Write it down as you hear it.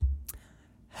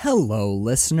Hello,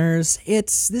 listeners.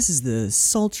 This is the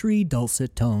sultry,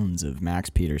 dulcet tones of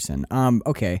Max Peterson.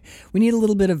 Okay, we need a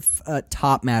little bit of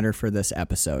top matter for this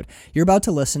episode. You're about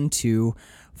to listen to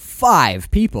 5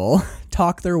 people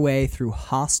talk their way through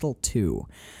Hostel 2.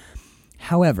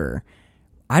 However,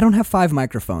 I don't have 5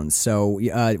 microphones, so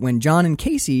when John and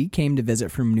Casey came to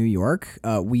visit from New York,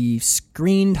 we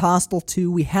screened Hostel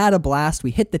 2. We had a blast.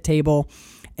 We hit the table,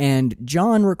 and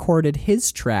John recorded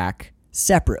his track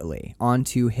separately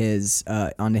onto his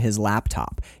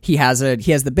laptop. He has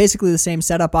basically the same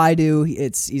setup I do.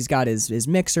 He's got his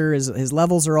mixer, his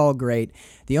levels are all great.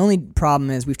 The only problem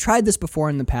is we've tried this before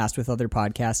in the past with other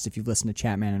podcasts. If you've listened to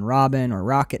Chatman and Robin or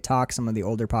Rocket Talk, some of the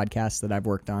older podcasts that I've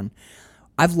worked on,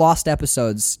 I've lost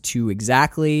episodes to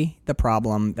exactly the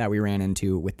problem that we ran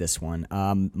into with this one.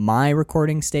 My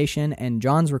recording station and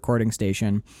John's recording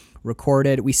station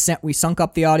recorded. We sunk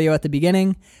up the audio at the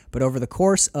beginning, but over the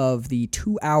course of the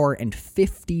 2-hour and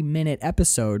 50-minute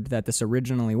episode that this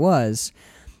originally was,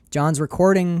 John's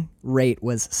recording rate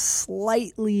was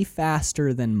slightly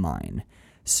faster than mine.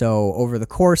 So over the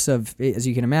course of, as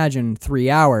you can imagine, 3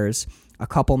 hours, a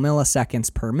couple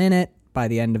milliseconds per minute by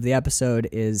the end of the episode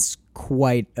is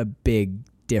quite a big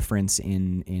difference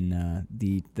in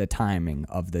the timing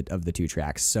of the 2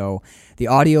 tracks. So the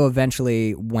audio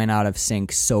eventually went out of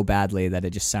sync so badly that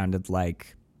it just sounded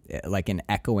like an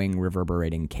echoing,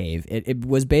 reverberating cave. It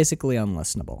was basically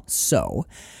unlistenable. So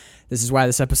this is why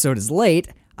this episode is late.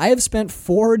 I have spent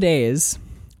 4 days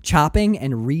chopping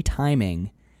and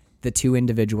retiming the 2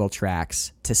 individual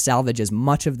tracks to salvage as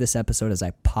much of this episode as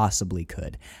I possibly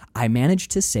could. I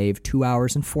managed to save 2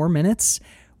 hours and 4 minutes.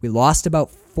 We lost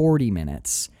about 40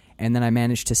 minutes, and then I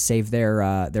managed to save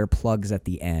their plugs at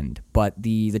the end. But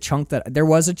the chunk there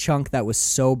was a chunk that was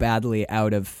so badly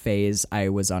out of phase, I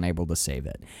was unable to save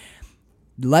it.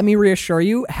 Let me reassure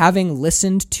you, having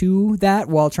listened to that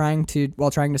while trying to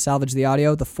salvage the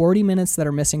audio, the 40 minutes that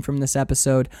are missing from this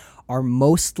episode are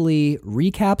mostly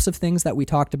recaps of things that we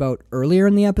talked about earlier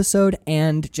in the episode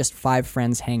and just 5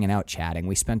 friends hanging out chatting.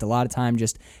 We spent a lot of time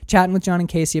just chatting with John and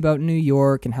Casey about New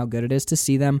York and how good it is to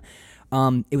see them.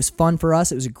 It was fun for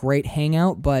us. It was a great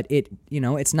hangout, but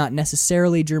it's not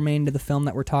necessarily germane to the film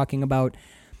that we're talking about.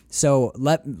 So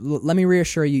let me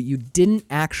reassure you, you didn't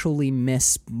actually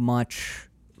miss much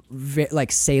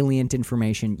salient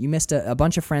information. You missed a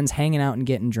bunch of friends hanging out and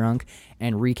getting drunk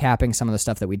and recapping some of the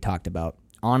stuff that we talked about.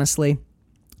 Honestly,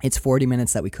 it's 40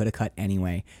 minutes that we could have cut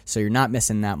anyway, so you're not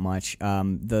missing that much.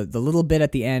 The little bit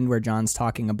at the end where John's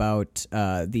talking about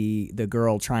the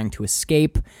girl trying to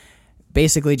escape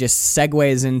basically just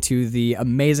segues into the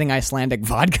amazing Icelandic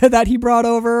vodka that he brought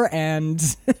over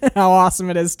and how awesome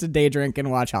it is to day drink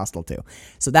and watch Hostel 2.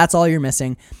 So that's all you're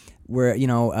missing. We're,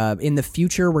 in the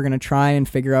future, we're going to try and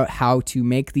figure out how to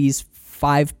make these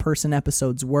 5-person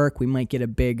episodes work. We might get a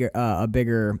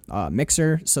bigger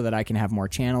mixer so that I can have more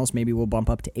channels. Maybe we'll bump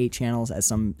up to 8 channels as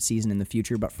some season in the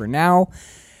future. But for now,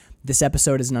 this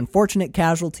episode is an unfortunate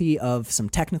casualty of some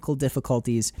technical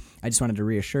difficulties. I just wanted to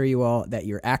reassure you all that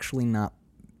you're actually not,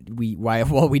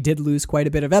 while we did lose quite a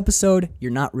bit of episode,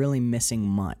 you're not really missing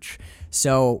much.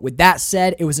 So with that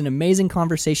said, it was an amazing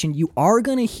conversation. You are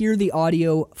going to hear the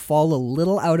audio fall a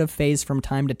little out of phase from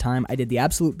time to time. I did the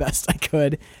absolute best I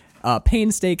could,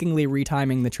 painstakingly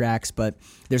retiming the tracks, but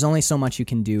there's only so much you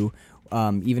can do,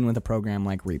 even with a program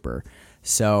like Reaper.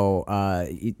 So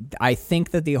I think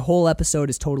that the whole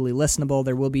episode is totally listenable.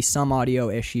 There will be some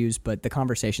audio issues, but the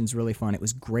conversation's really fun. It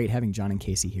was great having John and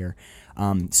Casey here.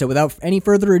 So without any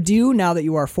further ado, now that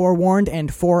you are forewarned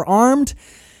and forearmed,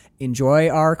 enjoy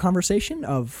our conversation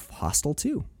of Hostel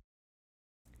 2.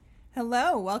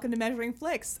 Hello, welcome to Measuring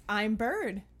Flicks. I'm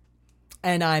Bird.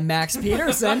 And I'm Max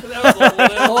Peterson.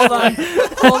 Hold on.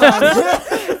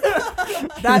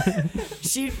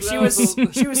 She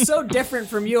was so different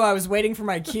from you. I was waiting for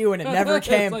my cue and it never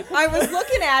came. I was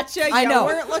looking at you. I know.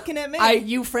 You weren't looking at me.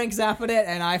 You Frank Zappa it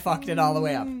and I fucked it all the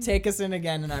way up. Take us in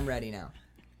again and I'm ready now.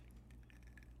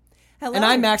 Hello. And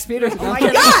I'm Max Peterson. Oh my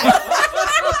God.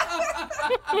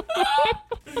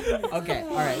 Okay,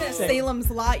 all right.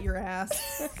 Salem's Lot, your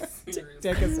ass.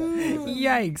 Take us in.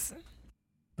 Yikes.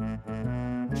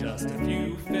 Just a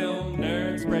few film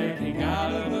nerds breaking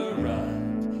out of a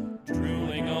rut,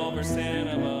 drooling over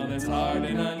cinema that's hard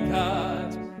and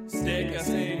uncut. Stick us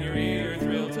in your ear,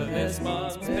 thrill to this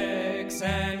month's picks,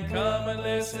 and come and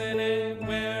listen in,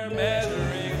 we're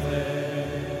Measuring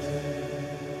Flicks.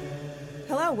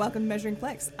 Hello, welcome to Measuring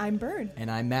Flicks. I'm Bird.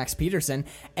 And I'm Max Peterson.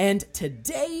 And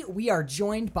today we are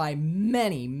joined by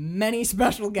many, many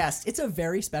special guests. It's a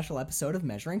very special episode of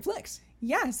Measuring Flicks.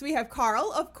 Yes, we have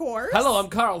Carl, of course. Hello, I'm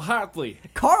Carl Hartley.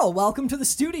 Carl, welcome to the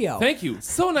studio. Thank you.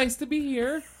 So nice to be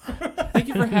here. Thank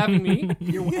you for having me.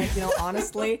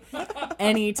 Honestly,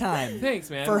 anytime.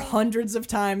 Thanks, man. For hundreds of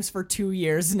times for 2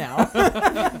 years now.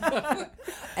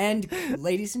 And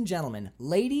ladies and gentlemen, Oh,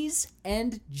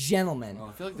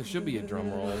 I feel like there should be a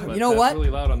drum roll, but You know that's what? really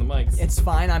loud on the mics. it's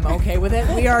fine. I'm okay with it.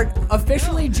 We are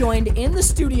officially joined in the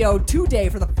studio today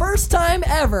for the first time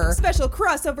ever. Special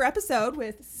crossover episode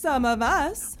with some of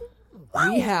us,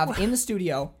 We have in the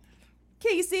studio.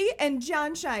 Casey and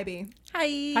John Scheibe. Hi.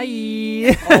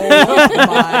 Oh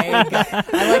my god.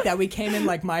 I like that. We came in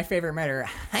like my favorite matter.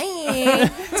 Hey,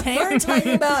 today we're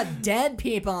talking about dead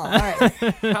people. All right.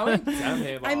 How many times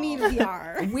have we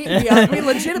are. We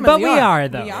legitimately But we are,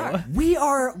 though. We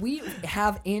are. We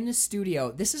have in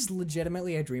studio. This is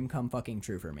legitimately a dream come fucking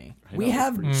true for me. know, We it's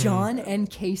have pretty John and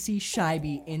Casey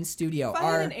Scheibe in studio. If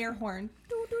I had an air horn.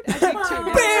 I think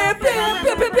We'd have to feel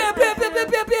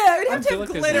have like there's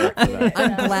glitter. an air for that.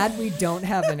 I'm glad we don't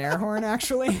have an air horn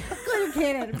actually. Glitter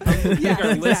cannon. I think Yeah, our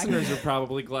exactly. listeners are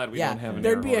probably glad we Yeah, don't have an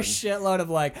there'd air be a horn. shitload of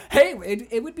like, hey,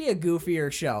 it would be a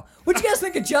goofier show. What'd you guys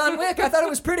think of John Wick? I thought it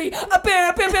was pretty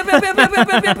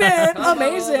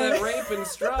amazing. Rape and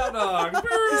straw dog.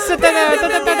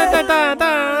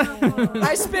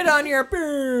 I spit on your.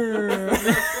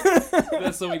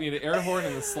 That's so we need an air horn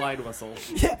and a slide whistle.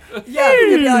 Yeah,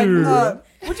 you'd be like,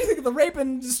 what'd you think of the rape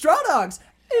and straw dogs?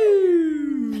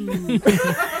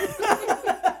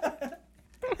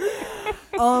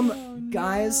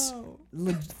 Guys,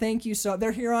 thank you so.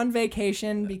 They're here on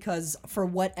vacation because for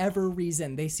whatever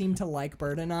reason they seem to like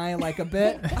Bert and I like a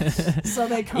bit, so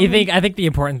they come. I think the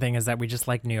important thing is that we just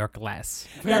like New York less.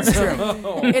 That's true.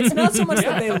 It's not so much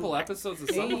Yeah, that a they. couple episodes of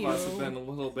some of us have been a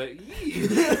little bit.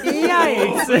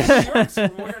 Yikes. Sharks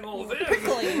from wearing all this.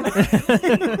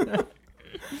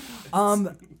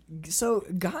 So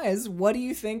guys, what do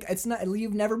you think? It's not.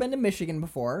 You've never been to Michigan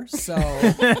before, so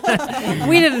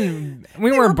We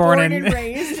We weren't born in. and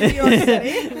raised in New York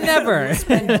City. Never.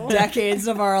 decades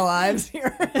of our lives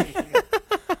here.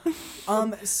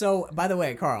 So by the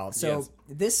way, Carl, so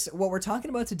Yes. what we're talking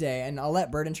about today, and I'll let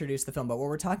Bert introduce the film, but what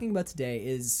we're talking about today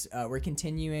is we're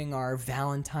continuing our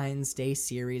Valentine's Day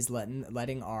series,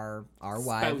 letting our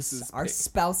wives, Spouses our pick.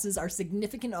 spouses, our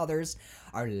significant others,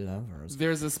 our lovers.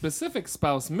 There's a specific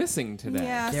spouse missing today.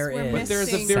 Yes, There we're is. But there's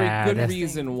a missing. very Sad. good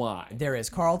reason why. There is.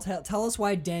 Carl, tell us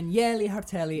why Daniele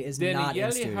Hartelli is not in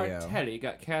Daniele studio. Hartelli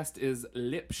got cast as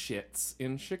Lipschitz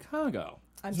in Chicago.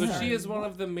 I'm So sorry. she is one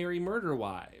of the Mary Murder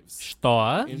wives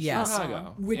Что? in Yes.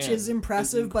 Chicago. Which and is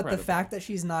impressive, but the incredible. fact that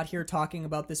she's not here talking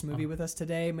about this movie with us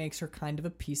today makes her kind of a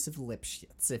piece of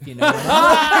Lipschitz, if you know what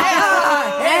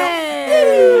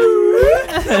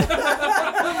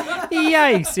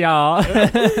Yikes, y'all.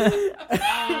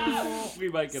 we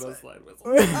might get a slide whistle.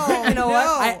 Oh, You know what?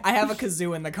 no. I have a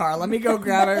kazoo in the car. Let me go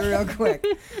grab it real quick.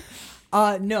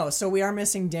 No, so we are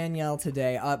missing Danielle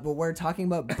today, but we're talking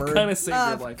about Bird. Kind of saved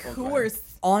your Of life. course.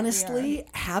 Honestly,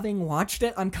 having watched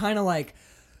it, I'm kind of like,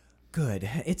 good.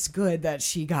 It's good that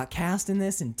she got cast in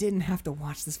this and didn't have to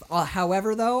watch this.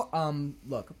 However, though,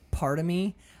 look, part of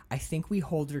me, I think we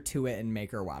hold her to it and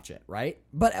make her watch it, right?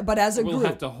 But as a We'll group,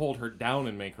 have to hold her down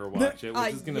and make her watch it,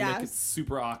 which is going to make it yes.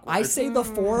 super awkward. I say the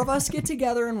four of us get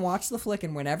together and watch the flick,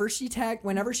 and whenever she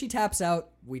taps out,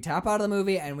 we tap out of the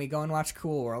movie and we go and watch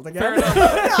Cool World Fair again.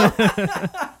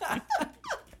 enough.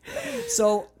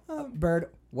 So, Bird,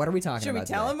 what are we talking Should we about?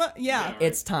 tell today? him? Yeah.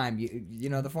 It's time. You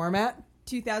know the format?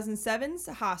 2007's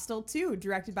Hostel 2,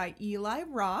 directed by Eli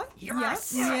Roth.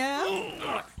 Yes.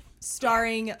 Yeah.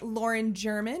 Starring Lauren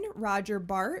German, Roger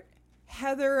Bart,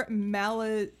 Heather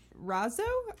Malizrazo.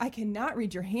 I cannot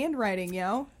read your handwriting,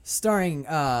 yo. Starring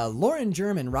Lauren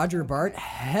German, Roger Bart,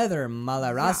 Heather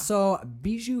Malarasso,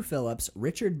 Bijou Phillips,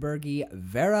 Richard Berge,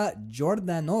 Vera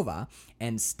Jordanova,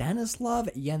 and Stanislav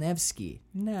Yanevsky.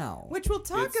 Now. Which we'll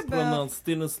talk It's about. pronounced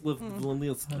Stanislav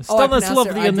Vlanilsky. Oh, I pronounced Stanislav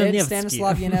it- I did. Yanevsky.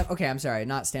 Stanislav Yanev. Okay, I'm sorry,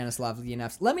 not Stanislav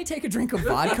Yanevsky. Let me take a drink of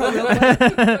vodka real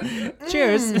quick.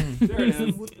 Cheers. There it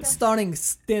is. Starring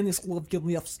Stanislav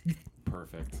Yanevsky.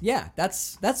 Perfect. Yeah,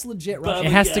 that's legit Russian.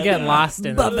 It has to get lost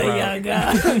in the Baba throat.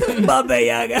 Yaga. Baba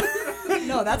Yaga.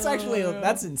 No, that's actually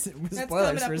that's in spoilers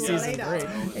coming for up season later.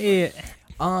 3.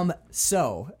 Yeah.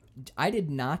 So I did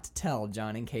not tell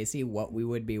John and Casey what we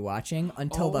would be watching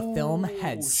until the film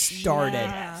had started.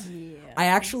 Yeah. I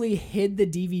actually hid the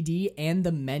DVD and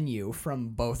the menu from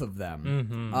both of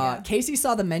them. Casey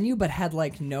saw the menu but had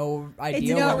like no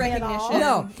idea. No what recognition.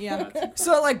 No. Yeah.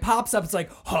 So it like pops up. It's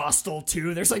like Hostel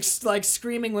 2. There's like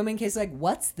screaming women. Casey's like,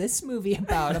 "What's this movie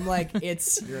about?" I'm like,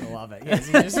 "It's you're gonna love it. Yes,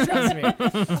 you just trust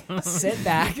me. Sit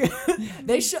back."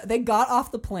 They got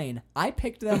off the plane. I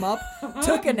picked them up,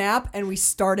 took a nap, and we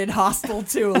started Hostel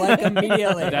 2 like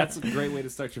immediately. That's a great way to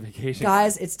start your vacation.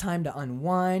 Guys, it's time to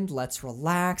unwind. Let's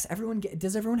relax.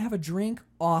 Does everyone have a drink?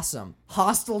 Awesome.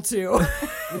 Hostel 2. Wait.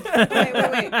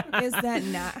 Is that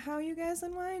not how you guys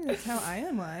unwind? That's how I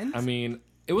unwind. I mean,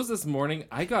 it was this morning.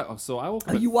 I woke up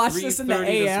at You watched this in the 3:30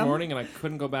 this AM? morning, and I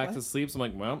couldn't go back to sleep. So I'm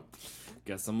like, well,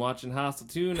 guess I'm watching Hostel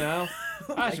 2 now.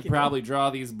 I should probably draw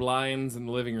these blinds in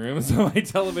the living room so my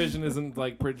television isn't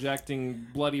like projecting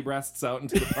bloody breasts out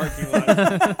into the parking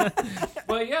lot.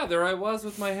 But yeah, there I was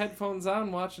with my headphones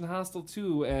on watching Hostel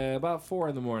 2. About 4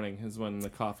 in the morning is when the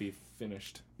coffee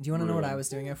finished. Do you want to know what brewing. I was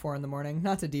doing at 4 in the morning?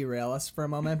 Not to derail us for a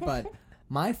moment, but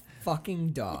my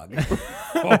fucking dog.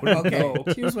 Okay,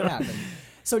 here's what happened.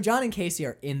 So John and Casey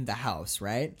are in the house,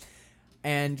 right?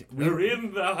 And We're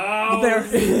in the house. they're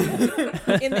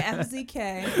In the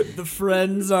FZK. the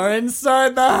friends are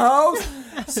inside the house.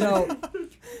 So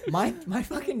my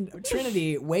fucking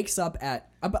Trinity wakes up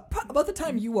at about the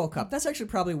time you woke up. That's actually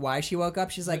probably why she woke up.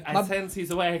 She's like, I sense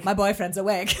he's awake. my boyfriend's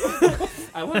awake.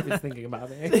 I was just thinking about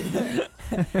it.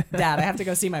 Dad, I have to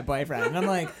go see my boyfriend. And I'm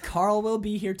like, Carl will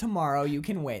be here tomorrow. You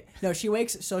can wait. No, she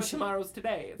wakes. So she, Tomorrow's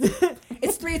today.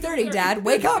 it's 3:30. Dad,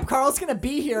 wake up. Carl's gonna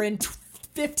be here in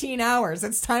 15 hours.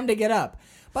 It's time to get up.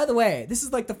 By the way, this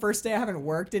is like the first day I haven't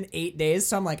worked in 8 days,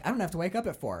 so I'm like, I don't have to wake up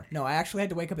at 4. No, I actually had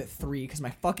to wake up at 3 because my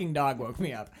fucking dog woke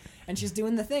me up. And she's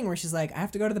doing the thing where she's like, I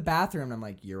have to go to the bathroom. And I'm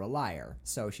like, you're a liar.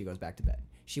 So she goes back to bed.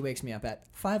 She wakes me up at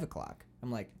 5 o'clock.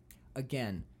 I'm like,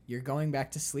 again, you're going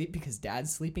back to sleep because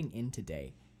Dad's sleeping in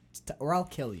today. Or I'll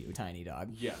kill you, tiny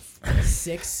dog. Yes.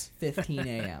 6:15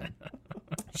 a.m.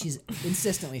 She's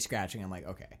insistently scratching. I'm like,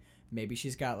 okay, maybe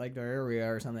she's got like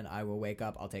diarrhea or something. I will wake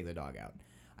up. I'll take the dog out.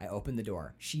 I open the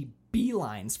door. She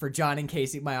beelines for John and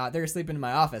Casey. They're sleeping in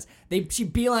my office. She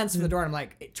beelines for the door. And I'm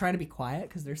like trying to be quiet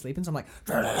because they're sleeping. So I'm like,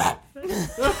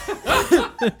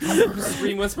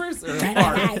 Scream whispers or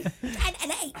bark?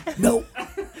 no,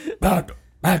 bad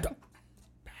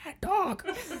dog.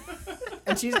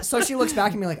 And she looks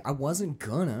back at me like, I wasn't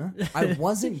gonna, Dad.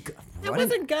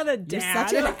 You're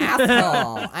such an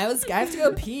asshole. I have to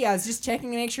go pee. I was just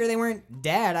checking to make sure they weren't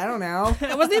dead. I don't know.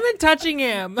 I wasn't even touching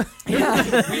him.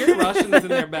 Weird Russians in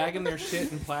there bagging their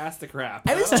shit in plastic wrap.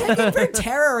 I was checking for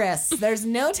terrorists. There's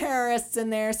no terrorists in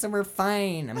there, so we're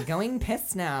fine. I'm going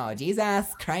piss now. Jesus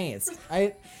Christ.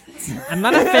 I'm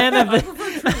not a fan of the.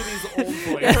 These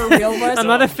old boys. For real voice. I'm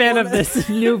not a fan of this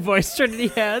new voice Trinity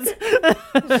has.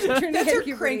 That's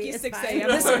your cranky 6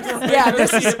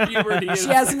 a.m. She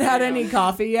hasn't had any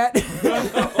coffee yet.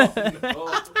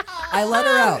 I let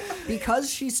her out. Because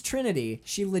she's Trinity,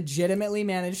 she legitimately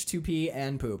managed to pee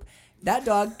and poop. That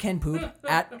dog can poop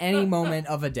at any moment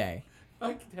of a day.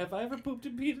 Have I ever pooped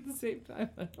and peed at the same time?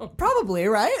 I don't Probably,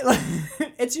 right?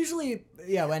 It's usually,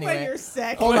 well, anyway. When you're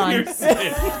sick. Hold on. You're sick.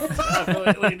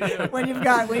 Definitely do. When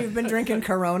you've been drinking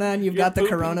Corona and you've got the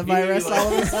pooping coronavirus pee,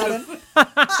 all of a sudden.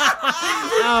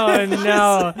 Oh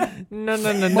no!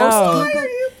 Why are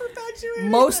you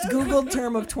perpetuating Most this? Googled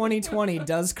term of 2020,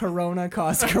 does Corona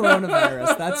cause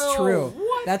coronavirus? That's true.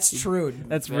 What? That's true.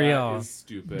 That's That real. is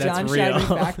stupid. That's John real.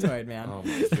 Shadley factoid, man. Oh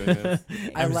my goodness.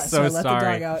 I I'm let so I let the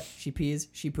sorry. dog out. She pees.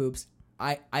 She poops.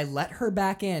 I let her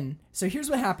back in. So here's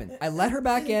what happened. I let her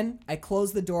back in. I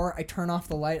close the door. I turn off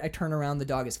the light. I turn around. The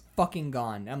dog is fucking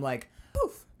gone. I'm like,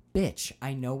 poof, bitch.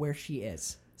 I know where she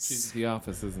is. She's at the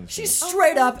office, isn't she? She's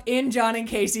straight up in John and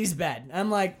Casey's bed. I'm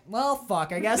like, well,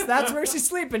 fuck. I guess that's where she's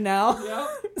sleeping now.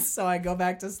 So I go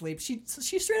back to sleep. She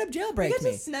straight up We jailbreaked got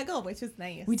me. to snuggle, which is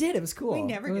nice. We did. It was cool. We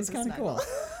never it get was to kind of snuggle.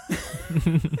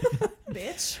 cool.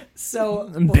 Bitch. So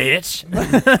Bitch.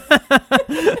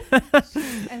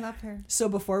 I love her. So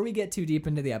before we get too deep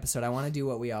into the episode, I want to do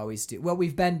what we always do. What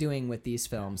we've been doing with these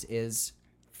films is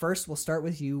first we'll start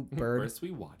with you, Bird. First,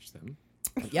 we watch them.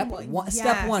 Yep. Yes.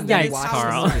 Step one. Yikes, we watch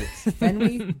Carl. the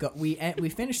movie. Then we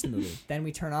finish the movie. Then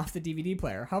we turn off the DVD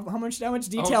player. How much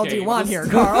detail do you Okay, want let's here,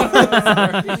 start.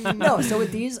 Carl? No. So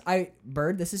with these,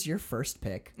 Bird, this is your first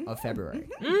pick of February.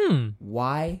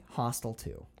 Why Hostel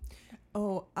 2?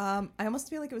 Oh, I almost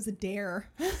feel like it was a dare.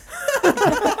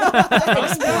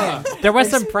 Explain. There was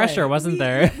some Explain. pressure, wasn't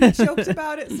there? We joked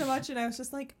about it so much, and I was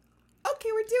just like, okay,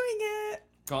 we're doing it.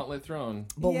 Gauntlet thrown.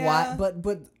 But Yeah. why? But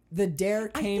the dare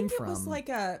I came think from. it was like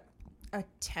a a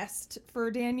test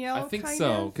for Danielle. I think kind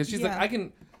so, of. because she's Yeah. like, I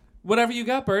can, whatever you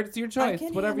got, Bert, it's your I choice.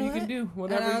 can Whatever you handle can it. do,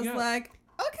 whatever and I you was got. like,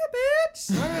 okay,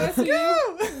 bitch, let's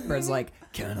go. Bird's like,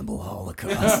 Cannibal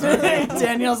Holocaust.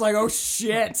 Danielle's like, oh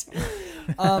shit.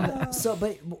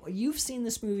 But you've seen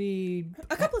this movie.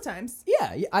 A couple of times.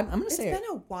 Yeah, I'm gonna It's say been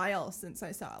a while since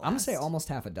I saw it last. I'm gonna say almost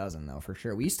half a dozen though, for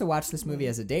sure. We used to watch this movie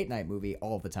as a date night movie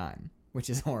all the time, which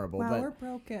is horrible, Wow, but we're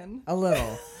broken. a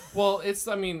little. Well, it's,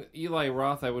 I mean, Eli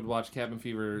Roth, I would watch Cabin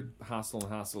Fever, Hostel,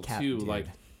 and Hostel 2, Dude. like,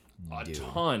 a Dude.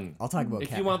 ton. I'll talk about If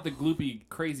Cat- you want the gloopy,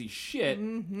 crazy shit,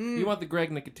 you want the Greg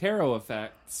Nicotero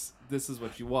effects, this is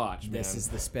what you watch, man. This is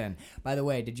the spin. By the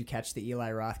way, did you catch the Eli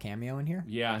Roth cameo in here?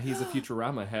 Yeah, he's a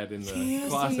Futurama head in the Yes,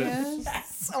 closet.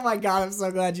 yes. Oh my god, I'm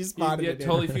so glad you spotted Yeah, it. dude.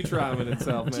 totally Futurama in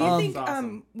itself, man. Do you think It's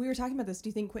awesome. we were talking about this? Do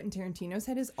you think Quentin Tarantino's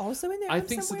head is also in there? I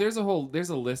think so. somewhere? There's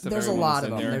a list of There's a everyone lot that's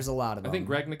of in them. there. There's a lot of I think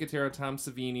them. Greg Nicotero, Tom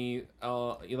Savini,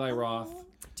 Eli Roth.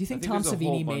 Do you think I think Tom there's a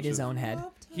whole Savini bunch made his of- own head?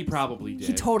 He probably did.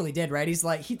 He totally did, right? He's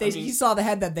like, he mean- saw the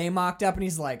head that they mocked up, and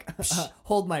he's like,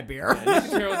 hold my beer.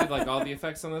 Nicotero did like all the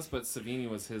effects on this, but Savini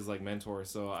was his like mentor,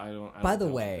 so I don't. By the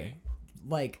know. way,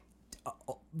 like,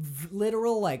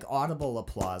 literal, like, audible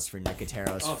applause for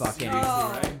Nicotero's Oh, fucking. seriously,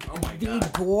 right? Oh my The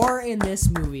god. gore in this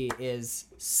movie is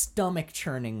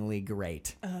stomach-churningly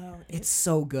great. Oh, It's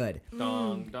so good.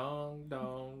 Dong dong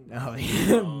dong. Oh,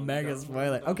 dong, mega dong,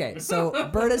 spoiler. dong. Okay, so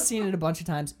Berta's seen it a bunch of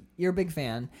times. You're a big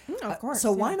fan. of course.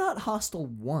 So yeah. why not Hostel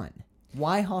 1?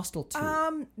 Why Hostel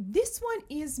 2? This one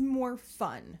is more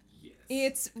fun.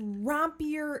 It's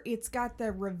rompier. It's got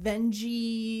the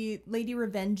Lady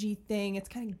Revengey thing. It's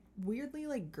kind of weirdly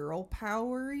like girl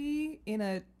powery in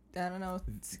a, I don't know,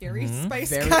 Scary Spice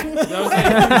Very- kind of No,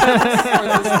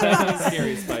 this is definitely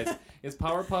Scary Spice. Is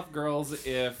Powerpuff Girls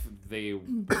if they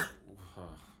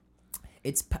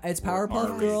It's Powerpuff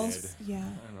R-rated. Girls, Yeah.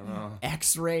 I don't know.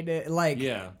 X-rated. Like,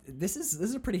 Yeah. this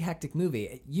is a pretty hectic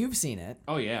movie. You've seen it.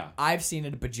 Oh yeah. I've seen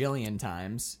it a bajillion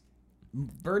times.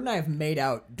 Bird and I have made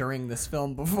out during this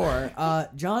film before.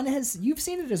 John you've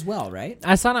seen it as well, right?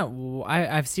 I saw it.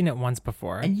 I've seen it once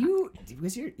before. And you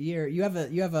have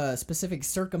a specific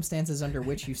circumstances under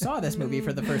which you saw this movie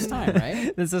for the first time,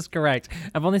 right? This is correct.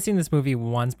 I've only seen this movie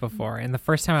once before, and the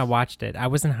first time I watched it, I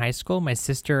was in high school. My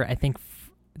sister, I think,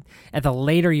 at the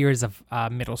later years of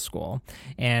middle school,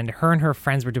 and her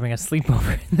friends were doing a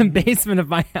sleepover in the basement of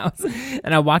my house,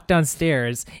 and I walked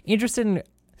downstairs, interested in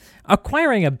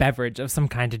acquiring a beverage of some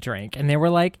kind to drink, and they were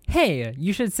like, hey,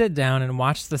 you should sit down and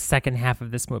watch the second half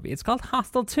of this movie. It's called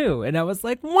Hostel 2. And I was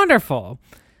like, wonderful.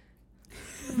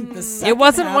 It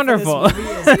wasn't wonderful. Are you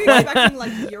expecting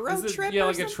like Euro Is it, trip? yeah, or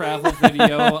like a something? travel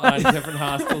video on different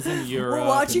hostels in Europe. We're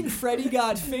watching and- Freddy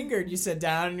Got Fingered. You sit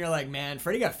down and you're like, man,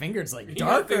 Freddy Got Fingered's like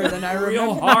got darker than I real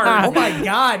remember. hard. Oh my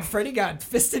god, Freddy got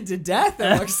fisted to death.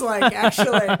 It looks like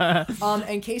actually.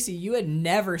 And Casey, you had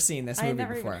never seen this I movie had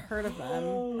never before. even heard of them.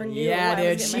 Or knew Yeah, what I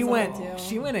was dude, getting she myself went into.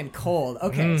 she went in cold.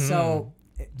 Okay, so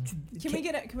Can we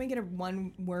get a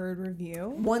one word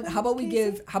review? how about we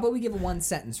Casey? give a one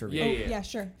sentence review? Yeah, yeah. Yeah,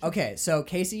 sure. Okay, so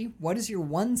Casey, what is your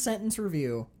one sentence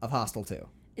review of Hostel 2?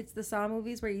 It's the Saw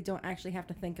movies where you don't actually have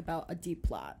to think about a deep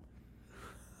plot.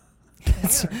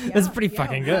 That's pretty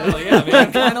fucking good. Oh yeah,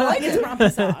 man. Kind of like It's it.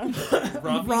 Rompy Saw.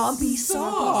 Rompy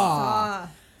Saw. Ah,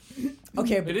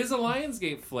 Okay, It is a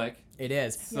Lionsgate flick, it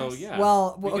is. so yeah.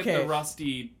 Well, we okay. get the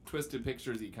rusty, twisted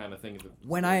picturesy kind of thing.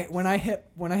 When I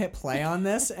hit play on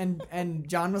this and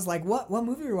John was like, what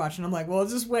movie are we watching? I'm like, well,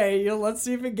 just wait, let's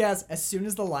see if it gets. As soon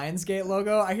as the Lionsgate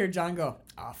logo, I hear John go,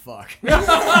 oh fuck.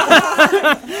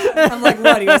 I'm like,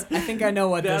 what? He goes, I think I know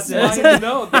what That's this is. why you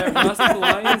know that rusty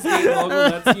Lionsgate logo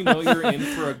lets you know you're in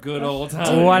for a good old time.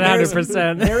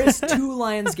 100%. There is two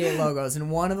Lionsgate logos, and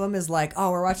one of them is like,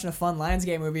 oh, we're watching a fun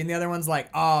Lionsgate movie, and the other one's like,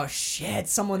 oh shit,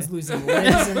 someone's losing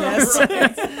limbs in this.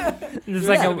 It's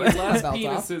like Yeah, a, these last Belt off.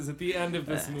 penises at the end of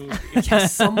this movie.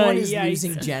 Someone is Yikes.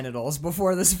 losing genitals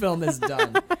before this film is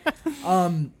done.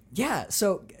 Yeah.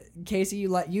 So, Casey, you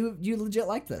legit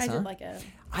like this, I huh? did like it.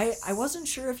 I wasn't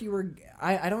sure if you were.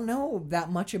 I don't know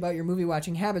that much about your movie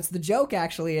watching habits. The joke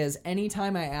actually is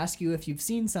anytime I ask you if you've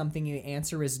seen something, the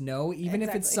answer is no, even if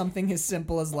it's Exactly. something as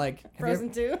simple as like have you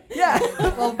Frozen 2. Yeah.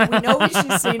 Well, we know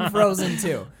she's seen Frozen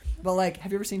too, but like,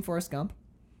 have you ever seen Forrest Gump?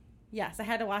 Yes, I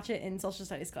had to watch it in social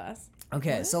studies class.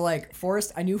 Okay, so like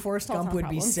I knew Forrest Solves Gump our would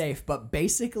be problems. safe, but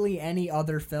basically any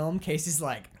other film, Casey's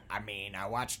like, I mean, I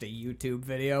watched a YouTube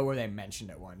video where they mentioned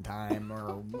it one time,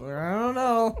 or I don't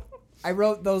know. I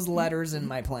wrote those letters in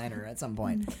my planner at some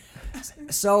point.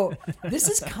 So this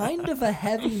is kind of a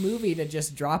heavy movie to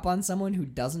just drop on someone who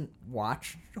doesn't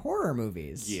watch horror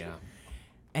movies. Yeah.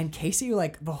 And Casey,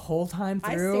 like, the whole time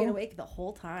I through, stayed awake the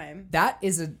whole time. that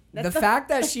is the fact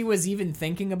that she was even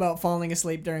thinking about falling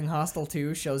asleep during Hostel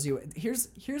 2 shows you.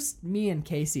 Here's me and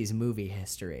Casey's movie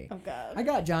history. Oh God. I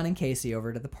got John and Casey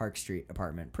over to the Park Street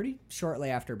apartment pretty shortly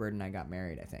after Bird and I got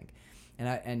married, I think. And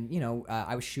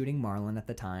I was shooting Marlon at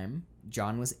the time.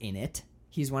 John was in it.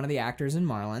 He's one of the actors in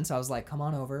Marlon, so I was like, "Come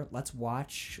on over. Let's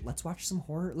watch some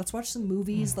horror. Let's watch some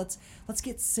movies. Let's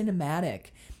get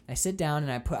cinematic." I sit down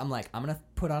and I'm gonna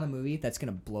put on a movie that's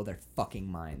gonna blow their fucking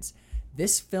minds.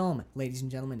 This film, ladies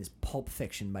and gentlemen, is Pulp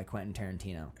Fiction by Quentin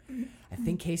Tarantino. I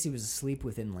think Casey was asleep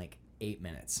within like 8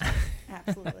 minutes.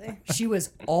 Absolutely. She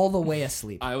was all the way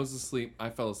asleep. I was asleep. I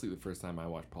fell asleep the first time I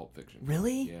watched Pulp Fiction.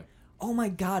 Really? Yeah. Oh my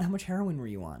God! How much heroin were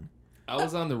you on? I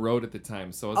was on the road at the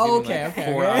time, so I was Oh, getting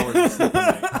okay. 4 hours of sleep a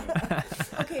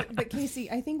night. Okay, but Casey,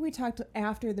 I think we talked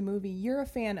after the movie. You're a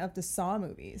fan of the Saw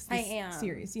movies. I this am.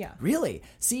 Series, yeah. Really?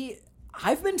 See,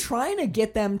 I've been trying to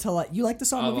get them to like. You like the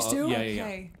Saw movies too? Yeah.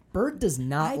 Okay. Bird does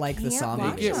not I like the can't Saw watch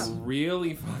It movies. gets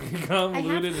really fucking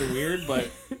convoluted and weird, but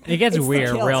It gets It's the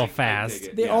weird kills. real I fast. dig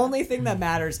it. The Yeah. only thing that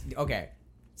matters, okay,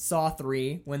 Saw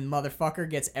 3, when motherfucker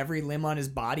gets every limb on his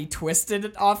body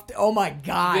twisted off. Oh my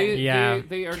God. Yeah.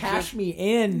 they are Cash just me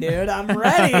in, dude. I'm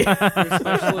ready. their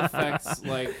special effects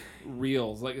like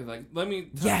reels. Like let me.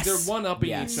 Yes. They're one upping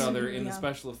Yes. each other in the Yeah.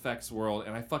 special effects world,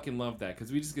 and I fucking love that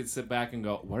because we just get to sit back and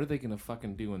go, what are they gonna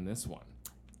fucking do in this one?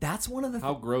 That's one of the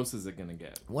How gross is it gonna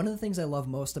get? one of the things I love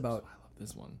most about. I love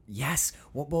this one. Yes.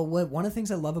 Well, one of the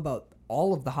things I love about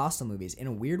all of the Hostel movies, in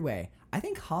a weird way, I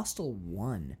think Hostel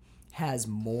 1 has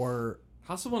more.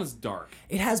 Hostel 1 is dark.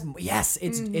 It has, yes,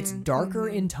 it's darker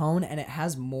in tone, and it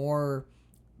has more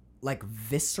like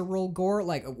visceral gore.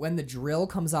 Like when the drill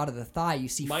comes out of the thigh, you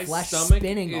see My flesh stomach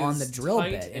spinning on the is drill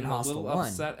tight bit in and Hostel a little 1.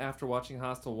 upset after watching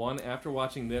Hostel 1. After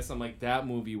watching this, I'm like, that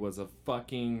movie was a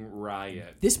fucking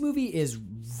riot. This movie is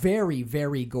very,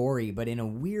 very gory, but in a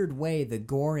weird way, the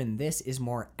gore in this is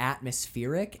more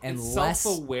atmospheric and It's less.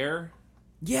 self-aware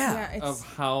Yeah. It's,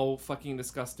 of how fucking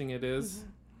disgusting it is.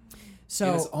 So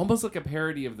And it's almost like a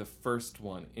parody of the first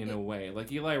one in a way.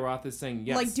 Like Eli Roth is saying,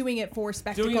 yes, like doing it for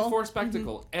spectacle. doing it for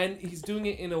spectacle, and he's doing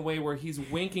it in a way where he's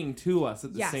winking to us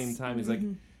at the Yes. same time. He's like,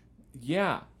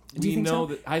 yeah, Do you we think know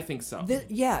so? that. I think so.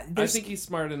 yeah, I think he's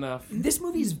smart enough this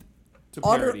movie's to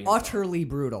parody himself. utterly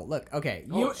brutal. Look, okay,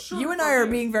 Oh, sure, you and fuck I are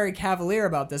yeah. being very cavalier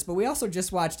about this, but we also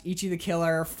just watched Ichi the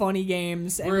Killer, Funny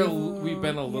Games, and We've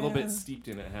been a little yeah. bit steeped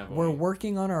in it, haven't we're we?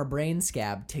 working on our brain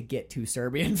scab to get to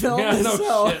Serbian films. Yeah, no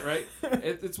so, shit, right?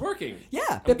 It's working. Yeah,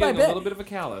 I'm bit by getting bit. a little bit of a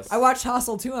callus. I watched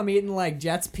Hostel 2. I'm eating like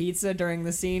Jet's pizza during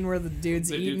the scene where the dude's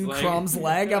The eating dude's leg. Crumb's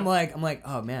leg. I'm like,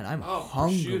 oh man, I'm Oh,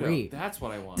 hungry. prosciutto. That's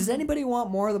what I want. Does anybody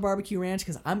want more of the barbecue ranch?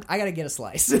 Because I gotta get a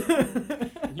slice.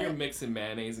 You're mixing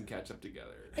mayonnaise and ketchup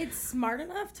together. It's smart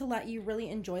enough to let you really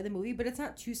enjoy the movie, but it's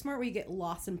not too smart where you get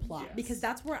lost in plot. Yes. Because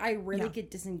that's where I really Yeah.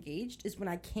 get disengaged, is when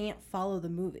I can't follow the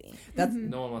movie. That's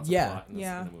No one wants Yeah. a plot in, this,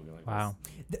 Yeah. in a movie like Wow.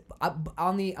 this. I'm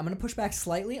gonna push back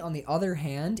slightly. On the other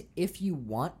hand, if you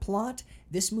want plot,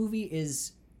 this movie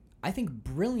is, I think,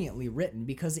 brilliantly written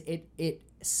because it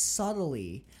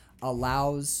subtly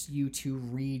allows you to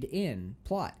read in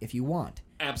plot if you want.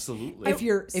 Absolutely. If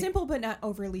you're Simple but not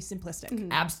overly simplistic.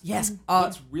 yes,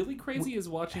 What's really crazy is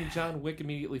watching John Wick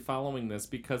immediately following this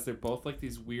because they're both like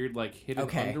these weird like hidden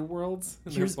Okay. underworlds.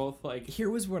 And Here's- they're both like here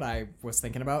was what I was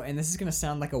thinking about, and this is gonna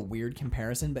sound like a weird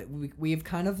comparison, but we've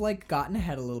kind of like gotten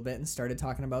ahead a little bit and started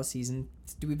talking about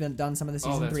we've done some of the oh,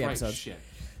 season that's 3 right. episodes. Shit.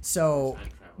 So, Time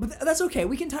travel. but that's okay.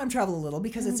 We can time travel a little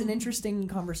because it's an interesting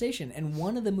conversation. And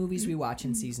one of the movies we watch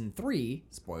in season 3,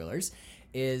 spoilers,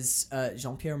 is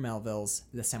Jean-Pierre Melville's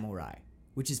The Samurai,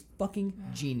 which is fucking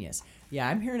genius. Yeah,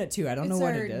 I'm hearing it too. I don't know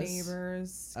what our it is.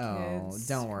 neighbors. Oh, kids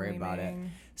don't worry about it.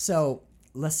 screaming. So,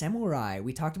 La Samurai,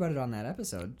 we talked about it on that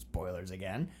episode, spoilers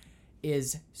again,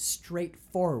 is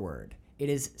straightforward. It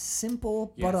is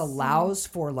simple, but Yes. allows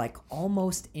for like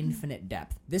almost infinite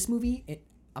depth. This movie,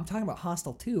 I'm talking about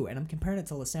Hostel 2, and I'm comparing it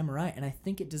to La Samurai, and I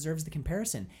think it deserves the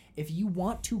comparison. If you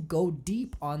want to go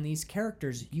deep on these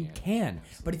characters, you can.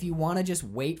 But if you want to just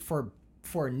wait for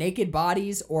naked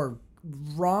bodies or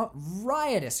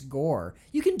riotous gore,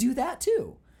 you can do that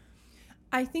too.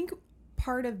 I think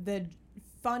part of the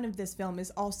fun of this film is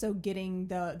also getting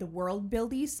the world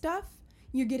buildy stuff.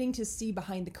 You're getting to see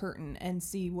behind the curtain and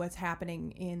see what's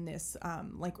happening in this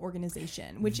like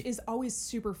organization, which is always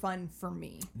super fun for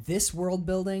me. This world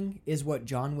building is what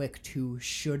John Wick 2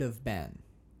 should have been.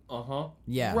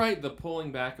 Yeah. Right, the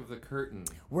pulling back of the curtain.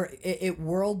 Where it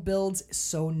world builds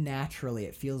so naturally.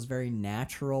 It feels very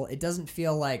natural. It doesn't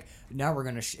feel like now we're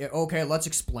gonna okay, let's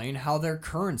explain how their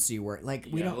currency works. Like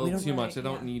we A don't little too Right, much. I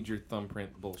don't need your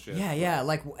thumbprint bullshit. Yeah.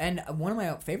 Like, and one of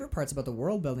my favorite parts about the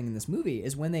world building in this movie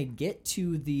is when they get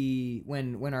to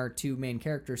when our two main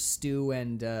characters, Stu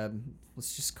and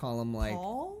let's just call him like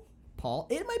Paul?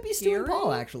 It might be Stu and Gary?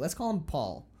 Paul actually. Let's call him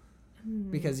Paul.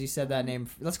 Because you said that name.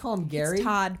 Let's call him Gary. It's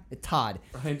Todd. Todd.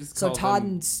 I just So call Todd them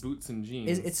and boots and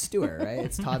jeans. It's Stewart, right?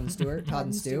 It's Todd and Stewart. Todd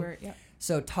and Stu. Stewart, yep.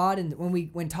 So Todd and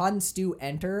when Todd and Stu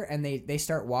enter and they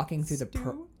start walking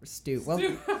through Stu. Well,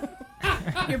 Your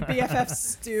BFF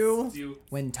Stu. You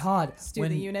when Todd Stu when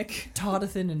the eunuch.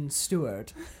 Toddathan and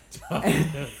Stewart.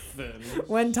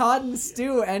 When Todd and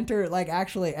Stu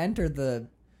actually enter the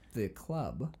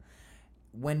club,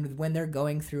 when they're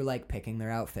going through like picking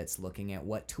their outfits, looking at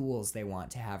what tools they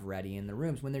want to have ready in the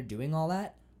rooms, when they're doing all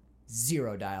that,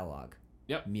 zero dialogue.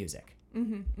 Yep. Music.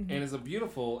 and it's a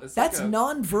beautiful. It's That's like a,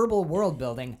 non-verbal world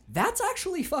building. That's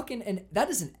actually that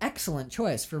is an excellent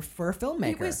choice for a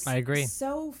filmmaker. It was I agree.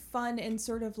 so fun and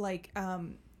sort of like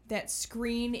that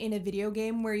screen in a video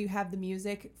game where you have the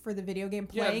music for the video game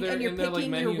playing they're and you're in their, like,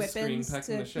 picking your menu screen, weapons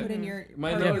pecking to the shit. put in your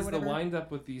My party note or is the whatever. wind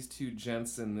up with these two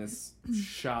gents in this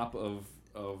shop of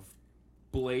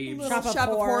blades. Little Shop of shop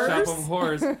of horrors. horrors. Shop of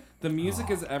horrors. The music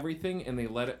is everything, and they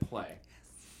let it play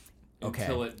Okay.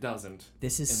 until it doesn't.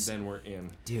 This is and then we're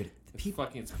in. dude. It's People,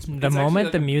 fucking. It's The actually moment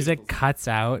like the a music beautiful- cuts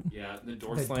out, Yeah, the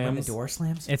door when slams. the door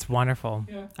slams. it's wonderful.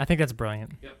 Yeah. I think that's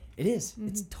brilliant. It is.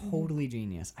 It's totally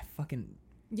genius. I fucking.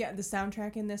 Yeah, the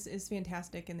soundtrack in this is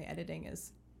fantastic and the editing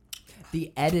is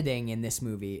The editing in this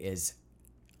movie is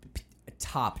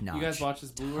top notch. You guys watch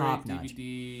this Blu-ray, Top-notch.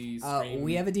 DVD, stream?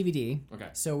 We have a DVD. Okay.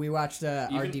 So we watched our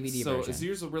Even- DVD so version. So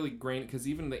yours are really grainy because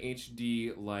even the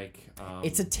HD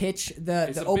It's a titch. it's The a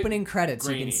bit opening credits, you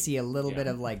grainy. can see a little Yeah. bit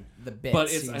of like the bits.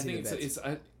 but you it's can I see think the it's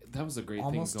bits. that was a great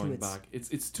Almost to thing going its- back.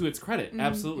 It's to its credit,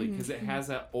 absolutely, because it has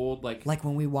that old like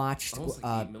when we watched almost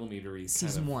like 8mm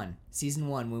season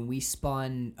one when we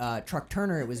spun Truck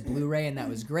Turner, it was Blu-ray and that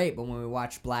was great. But when we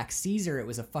watched Black Caesar, it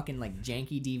was a fucking like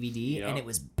janky DVD Yep. and it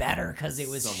was better because it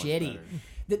was So much shitty.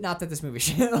 better. Not that this movie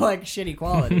like shitty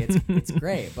quality. It's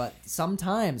great, but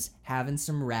sometimes having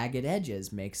some ragged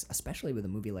edges makes, especially with a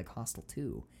movie like Hostel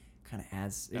 2, kind of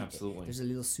adds. Absolutely. There's a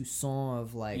little soupçon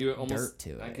of like You almost, dirt to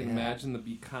it. I can yeah. imagine the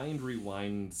Be Kind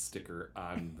Rewind sticker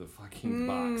on the fucking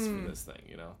box for this thing,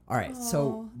 you know? All right,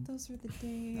 so those were the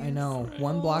days. I know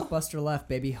one blockbuster left,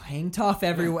 baby. Hang tough,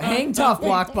 everyone. Hang tough,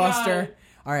 blockbuster.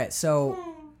 All right, so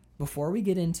before we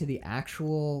get into the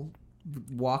actual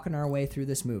walking our way through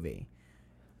this movie,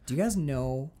 do you guys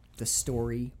know the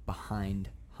story behind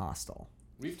Hostel?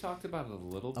 We've talked about it a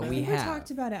little bit. I we think have. we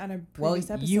talked about it on a Well, previous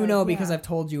episode. you know because yeah. I've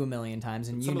told you a million times,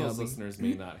 and Some you of know. those be- listeners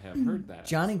may not have heard that.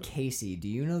 John and episode. Casey, do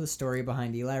you know the story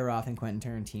behind Eli Roth and Quentin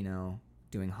Tarantino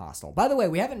doing Hostel? By the way,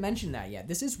 we haven't mentioned that yet.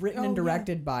 This is written and Oh, yeah.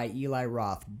 directed by Eli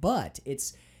Roth, but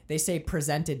they say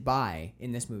presented by,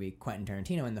 in this movie, Quentin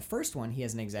Tarantino. In the first one, he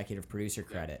has an executive producer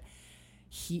credit.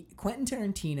 Quentin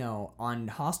Tarantino on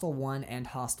Hostel 1 and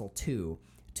Hostel 2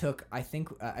 took, I think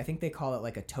they call it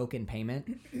like a token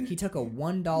payment. He took a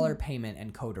 $1 payment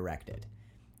and co-directed.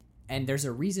 And there's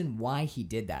a reason why he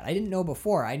did that. I didn't know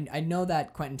before. I know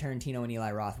that Quentin Tarantino and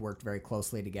Eli Roth worked very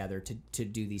closely together to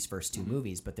do these first two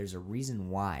movies, but there's a reason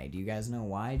why. Do you guys know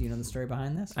why? Do you know the story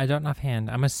behind this? I don't offhand.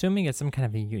 I'm assuming it's some kind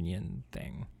of a union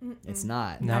thing. It's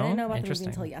not. No, I didn't know about the movie interesting.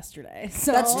 until yesterday.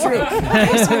 So. That's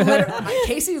true.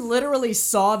 Casey literally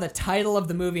saw the title of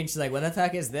the movie and she's like, "What the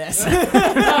fuck is this?"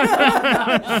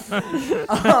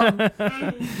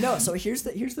 No, so here's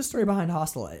the story behind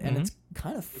Hostel, and it's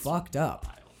kind of fucked up.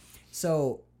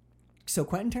 So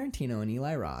Quentin Tarantino and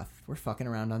Eli Roth were fucking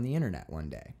around on the internet one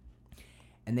day,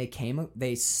 and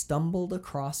they stumbled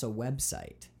across a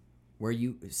website where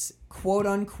you quote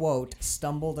unquote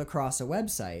stumbled across a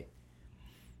website,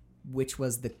 which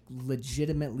was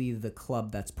legitimately the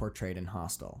club that's portrayed in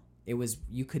Hostel. It was,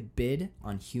 you could bid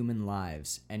on human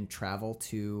lives and travel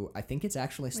to, I think it's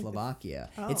actually Slovakia.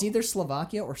 It's either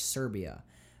Slovakia or Serbia,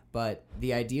 but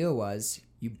the idea was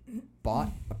you bought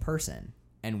a person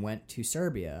and went to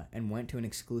Serbia and went to an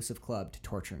exclusive club to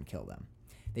torture and kill them.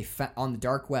 On the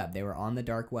dark web. They were on the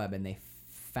dark web and they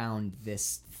found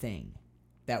this thing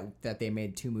that they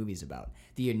made two movies about.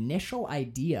 The initial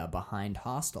idea behind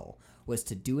Hostel was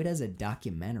to do it as a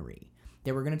documentary.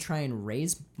 They were going to try and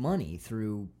raise money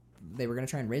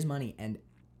and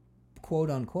quote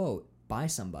unquote buy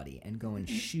somebody and go and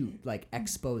shoot, like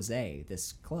expose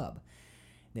this club.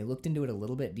 They looked into it a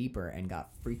little bit deeper and got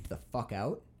freaked the fuck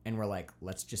out and were like,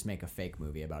 let's just make a fake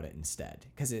movie about it instead.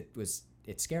 Because it was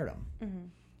scared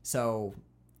them. So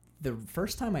the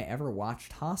first time I ever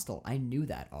watched Hostel, I knew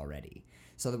that already.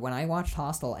 So that when I watched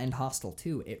Hostel and Hostel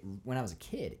 2, when I was a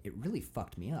kid, it really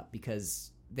fucked me up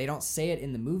because they don't say it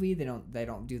in the movie. They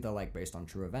don't do the like based on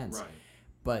true events. Right.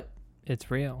 But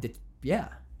It's real.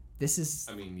 this is.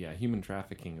 I mean, yeah, human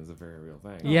trafficking is a very real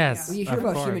thing. Yes. Well, you hear of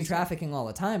about human course. trafficking all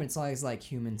the time. It's always like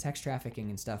human sex trafficking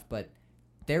and stuff. But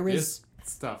there is.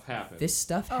 This stuff happens. This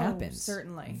stuff happens.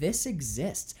 certainly. This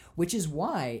exists, which is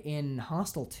why in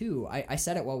Hostel 2, I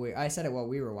said it while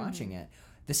we were watching it.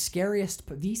 The scariest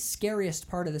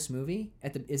part of this movie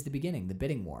is the beginning, the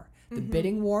bidding war. The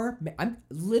bidding war. I'm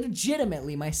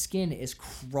legitimately, my skin is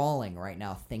crawling right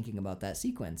now thinking about that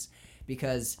sequence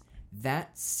because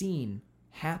that scene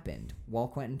happened while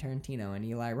Quentin Tarantino and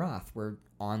Eli Roth were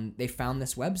on. They found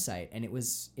this website and it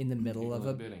was in the middle of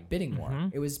a bidding war.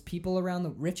 It was people around the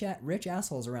rich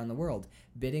assholes around the world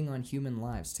bidding on human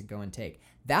lives to go and take.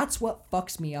 That's what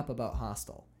fucks me up about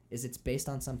Hostel. Is it's based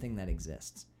on something that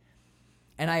exists.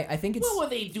 And I think it's What were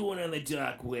they doing on the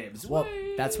dark webs? well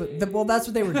that's what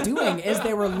they were doing is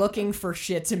they were looking for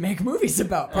shit to make movies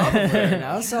about probably, you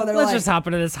know? So they're Let's like just hop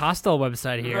into this Hostel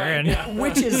website here. And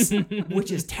which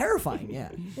is terrifying, yeah.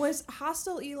 Was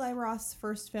Hostel Eli Roth's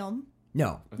first film?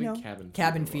 No. I think No.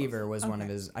 Cabin Fever was one of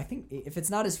his. I think if it's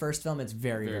not his first film, it's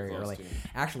very, Very very close early. to it.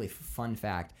 Actually, fun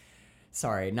fact.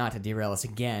 Sorry, not to derail us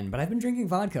again, but I've been drinking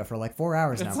vodka for like 4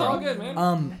 hours now. It's bro. all good,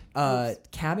 man.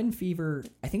 Cabin Fever.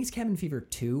 I think it's Cabin Fever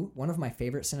 2. One of my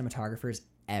favorite cinematographers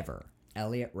ever,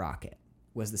 Elliot Rocket,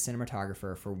 was the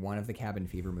cinematographer for one of the Cabin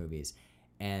Fever movies,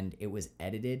 and it was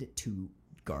edited to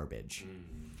garbage.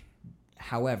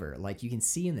 However, like you can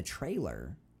see in the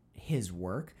trailer, his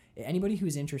work. Anybody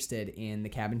who's interested in the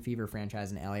Cabin Fever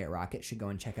franchise and Elliot Rocket should go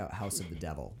and check out House of the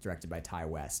Devil, directed by Ty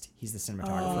West. He's the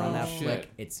cinematographer on that flick.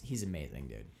 He's amazing,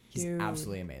 dude. He's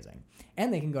absolutely amazing.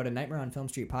 And they can go to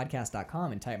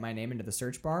nightmareonfilmstreetpodcast.com and type my name into the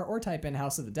search bar or type in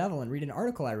House of the Devil and read an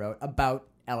article I wrote about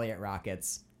Elliot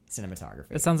Rocket's cinematography.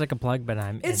 It sounds like a plug, but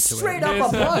I'm It's into straight it.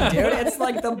 up a plug, dude. It's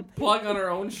like the Plug on our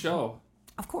own show.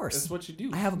 of course. That's what you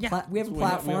do. I have we have a We have a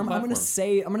platform. I'm gonna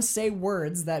platform. say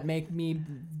words that make me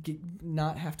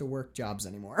not have to work jobs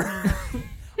anymore.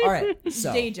 All right,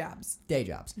 so Day jobs. day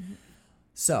jobs.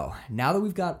 So now that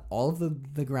we've got all of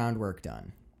the groundwork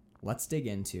done, let's dig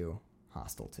into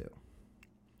Hostel 2.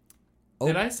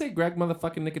 Did I say Greg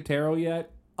motherfucking Nicotero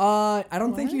yet? I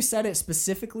don't think you said it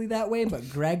specifically that way, but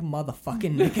Greg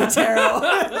motherfucking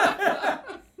Nicotero.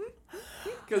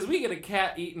 Because we get a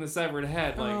cat eating a severed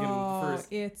head like in the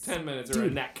first it's- 10 minutes or a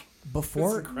neck.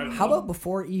 Before, It's incredible. how about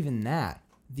before even that?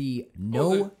 The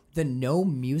no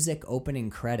music opening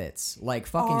credits, like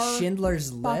fucking Are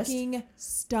Schindler's List. Fucking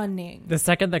stunning. The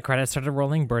second the credits started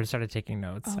rolling, Bird started taking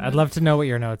notes. I'd love to know what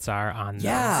your notes are on this.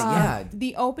 Yeah.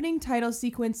 The opening title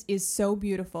sequence is so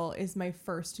beautiful. Is my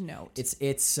first note.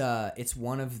 It's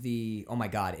one of the, oh my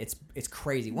god, it's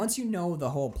crazy. Once you know the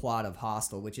whole plot of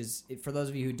Hostel, which is, for those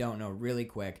of you who don't know, really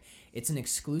quick, it's an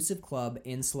exclusive club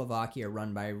in Slovakia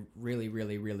run by really,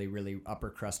 really, really, really upper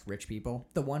crust rich people.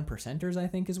 The 1%ers, I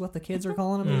think, is what the kids are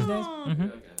calling them these days.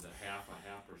 The half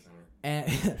percenter. And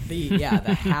the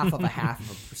half of a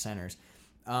percenters.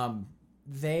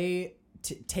 They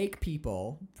take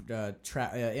people,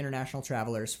 international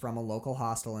travelers from a local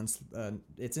hostel, and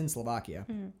it's in Slovakia,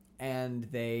 and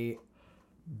they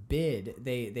bid.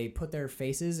 They put their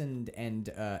faces and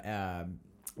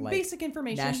like basic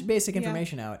information. basic Yeah.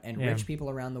 information out, and Yeah. rich people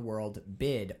around the world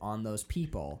bid on those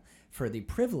people for the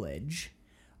privilege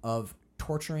of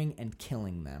torturing and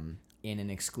killing them in an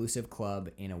exclusive club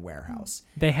in a warehouse.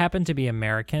 They happen to be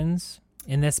Americans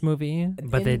in this movie,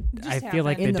 but In- I feel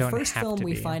like they In the don't first have film, to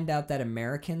we be. find out that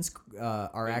Americans are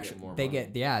They get actually more they money.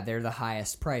 get they're the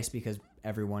highest price because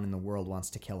everyone in the world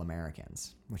wants to kill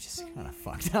Americans, which is kind of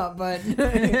fucked up, but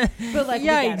But like,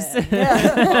 Yikes. we get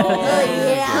it.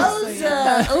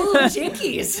 oh,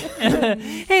 jinkies.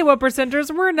 Hey, what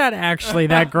percenters? We're not actually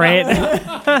that great.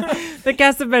 The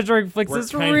cast of Measuring Flicks We're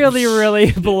is kind of really,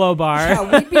 really below bar.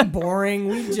 Yeah, we'd be boring.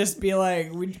 We'd just be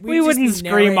like, we'd We just wouldn't be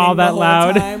scream narrating all the that whole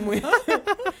loud. time. We'd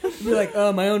be like,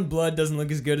 oh, my own blood doesn't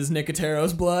look as good as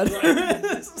Nicotero's blood.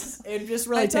 It'd just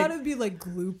really I take. thought it'd be like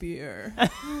gloopier.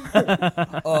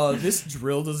 Oh, this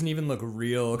drill doesn't even look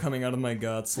real coming out of my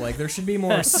guts. Like, there should be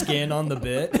more skin on the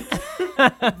bit.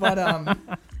 But,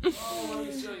 Oh,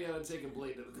 let me show you how to take a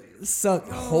blade to the face. so,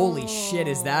 holy shit,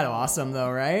 is that awesome,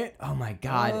 though, right? Oh my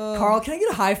god. Carl, can I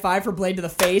get a high five for Blade to the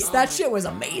Face? That shit was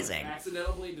amazing.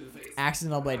 Accidental blade to the face.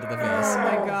 Accidental Blade to the Oh face.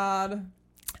 my god.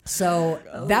 So,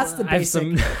 that's the I have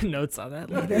basic. some notes on that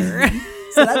later.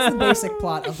 So, that's the basic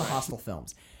plot of the Hostel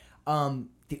films.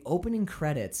 The opening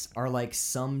credits are like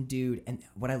some dude, and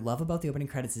what I love about the opening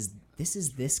credits is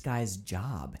this guy's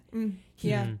job.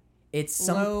 Yeah. It's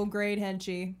some Low grade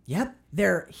henchy. Yep.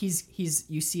 He's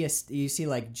you see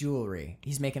like jewelry.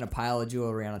 He's making a pile of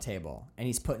jewelry on a table, and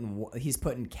he's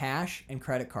putting cash and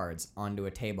credit cards onto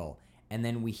a table, and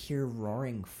then we hear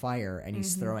roaring fire, and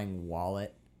he's throwing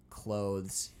wallet,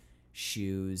 clothes,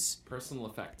 shoes. Personal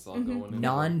effects all going in.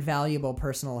 Non-valuable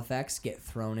personal effects get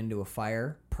thrown into a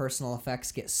fire. Personal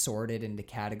effects get sorted into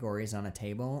categories on a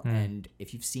table, and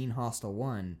if you've seen Hostel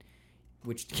 1,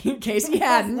 which Casey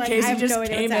hadn't. Like, Casey I have just no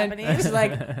idea came what's in. happening. She's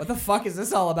like, "What the fuck is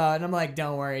this all about?" And I'm like,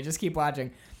 "Don't worry, just keep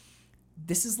watching."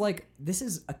 This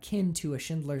is akin to a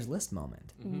Schindler's List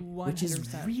moment, 100%. which is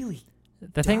really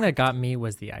The thing that got me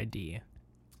was the ID.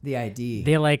 the ID.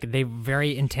 They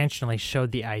very intentionally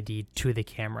showed the ID to the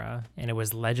camera, and it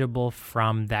was legible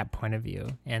from that point of view.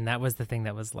 And that was the thing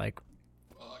that was like,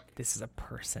 this is a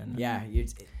person. Yeah,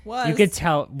 You could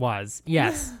tell it was.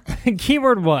 Yes.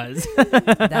 Keyword was.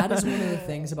 that is one of the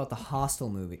things about the Hostel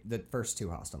movie, the first two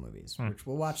Hostel movies, which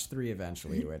we'll watch 3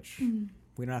 eventually, which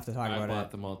we don't have to talk I about bought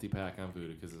it. the multi-pack on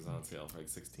Voodoo because it was on sale for like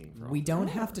 $16 for all. We don't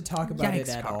have to talk about it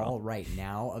Yikes, at Carl. all right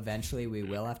now. Eventually, we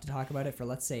will have to talk about it for,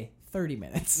 let's say, 30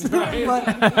 minutes. Right.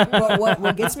 but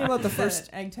what gets me about the first...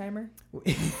 egg timer. Once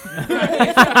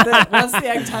the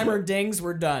egg timer dings,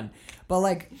 we're done. But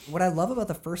like, what I love about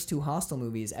the first 2 Hostel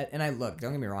movies, and don't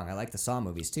get me wrong, I like the Saw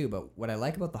movies too, but what I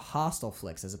like about the Hostel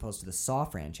flicks as opposed to the Saw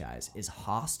franchise is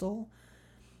Hostel,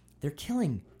 they're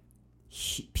killing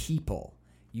people.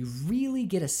 You really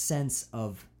get a sense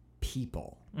of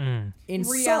people. In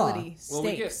Reality. Well,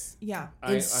 we Stakes. Yeah.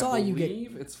 In Saw, you get-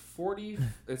 believe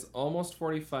it's almost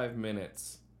 45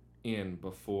 minutes in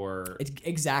before. It's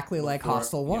exactly like Before-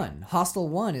 Hostel 1. Hostel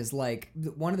 1 is like,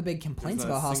 one of the big complaints There's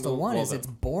not about a Hostel single- 1 well, is the- it's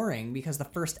boring because the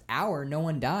first hour no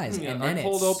one dies. Yeah, and our then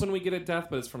cold it's... open, we get a death,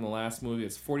 but it's from the last movie.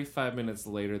 It's 45 minutes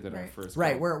later than our first.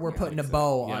 Right, one. we're Yeah, putting a exactly.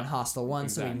 bow Yeah. on Hostel 1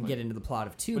 so we can Exactly. get into the plot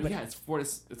of 2. But yeah, it's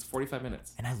 45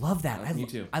 minutes. And I love that. Me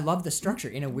too. I love the structure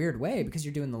in a weird way because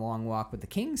you're doing the Long Walk with the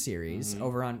King series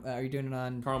over on. Are you doing it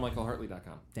on?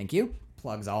 CarlMichaelHartley.com. Thank you.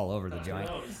 Plugs all over the joint.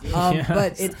 Yes.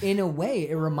 But in a way,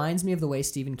 it reminds me of the way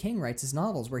Stephen King writes his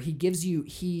novels, where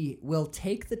he will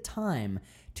take the time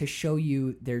to show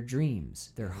you their dreams,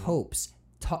 their hopes.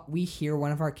 We hear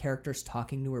one of our characters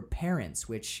talking to her parents,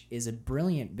 which is a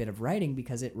brilliant bit of writing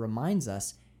because it reminds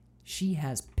us she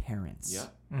has parents. Yeah,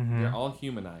 they're all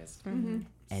humanized. And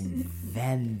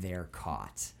then they're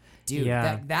caught. Dude,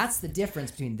 Yeah. that's the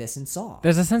difference between this and Saw.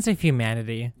 There's a sense of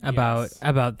humanity Yes.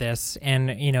 about this, and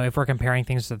if we're comparing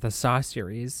things to the Saw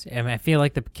series, and I feel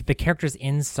like the characters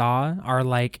in Saw are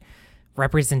like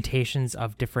representations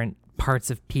of different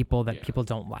parts of people that people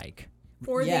don't like.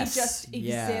 Or Yes, they just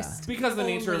yeah. exist. Because the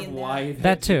nature only of in why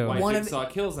That too. why One of Jigsaw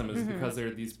kills them is because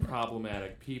they're these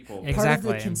problematic people. Exactly. Part of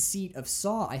the conceit of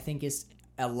Saw, I think, is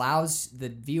allows the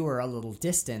viewer a little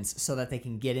distance so that they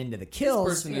can get into the This kills.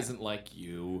 person isn't like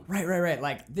you. Right.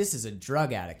 Like, this is a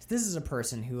drug addict. This is a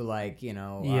person who, like,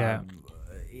 Yeah.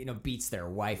 beats their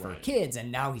wife or kids,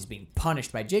 and now he's being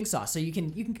punished by Jigsaw. So you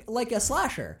can like a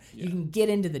slasher, you can get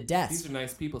into the These deaths. are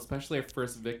nice people, especially our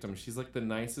first victim. She's like the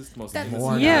nicest, most That's-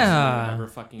 innocent person Yeah. I've ever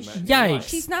fucking met. in my Yikes. life.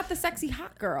 She's not the sexy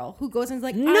hot girl who goes and is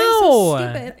like, No, I'm so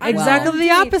stupid. I'm exactly so the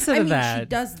deep." opposite I of mean, that. She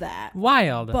does that,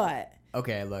 Wild. but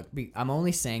Okay, look, I'm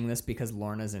only saying this because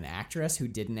Lorna's an actress who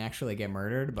didn't actually get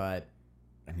murdered, but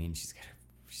I mean, she's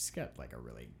got like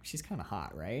she's kind of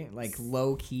hot, right? Like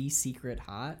low key, secret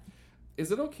hot.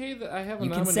 Is it okay that I have a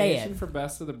You can say nomination it. for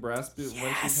Best of the Breast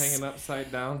when she's hanging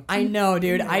upside down? I know,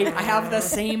 dude. I have the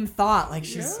same thought. Like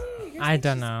I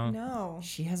don't know. No.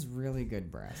 she has really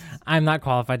good breasts. I'm not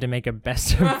qualified to make a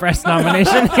best of breast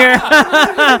nomination here.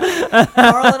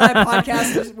 Carl and I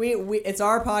podcast. We it's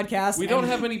our podcast. We don't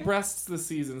and have any breasts this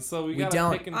season, so we gotta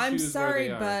don't. pick and I'm choose sorry,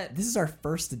 where they but This is our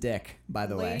first dick, by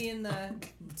the lady way. in the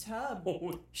tub.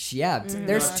 are. Yeah,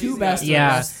 there's No, 2 she's best. got Yeah.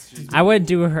 breasts. She's- I would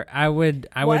do her. I would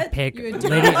What? pick You would do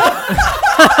Lady.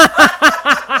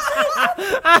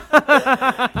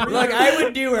 Look, I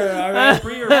would do her. All right.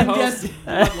 Pre or post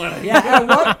bloodletting.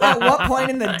 Yeah. At what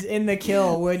point in the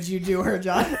kill would you do her,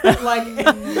 John? Like,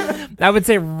 I would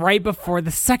say right before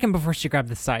the second before she grabbed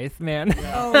the scythe, man.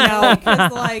 Oh, now,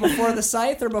 because like before the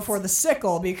scythe or before the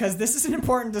sickle? Because this is an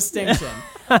important distinction.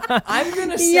 I'm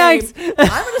gonna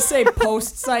say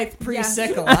post scythe pre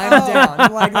sickle. I'm down.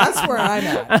 I'm like that's where I'm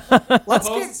at. Let's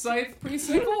get Post scythe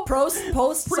pre-sickle? post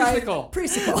scythe Pre-sickle. pre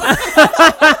sickle.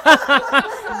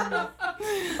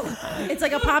 It's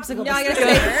like a popsicle. Yeah, I but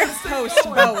gotta sticker. say post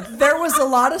both. There was a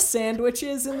lot of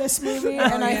sandwiches in this movie,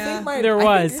 and I think my There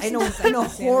was. in a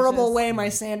horrible way, my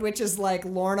sandwich is like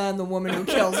Lorna and the woman who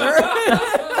kills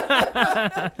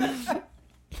her.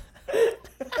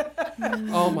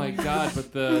 Oh my god!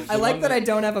 But the I like that I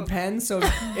don't have a pen, so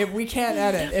if we can't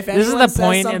edit, if This is anyone the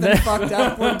point says in something the- fucked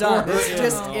up, we're done. It's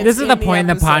just it's This is the point in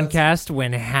the episodes. podcast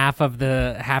when half of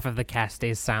the cast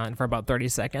stays silent for about 30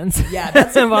 seconds. Yeah,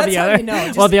 that's while that's the how other you know.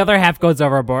 Just while the other half goes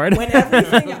overboard. when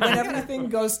everything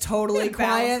goes totally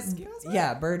quiet. Bounce.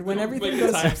 Yeah, Bird. When everything Make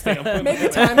a goes. timestamp. Make a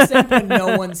timestamp when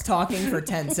no one's talking for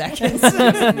 10 seconds.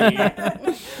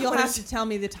 You'll have to tell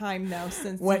me the time though,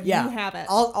 since What? Yeah, you have it.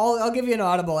 I'll give you an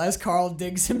audible as Carl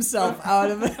digs himself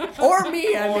out of it, or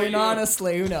me. I mean,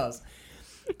 honestly, who knows?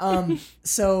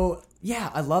 So yeah,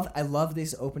 I love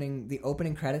the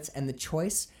opening credits and the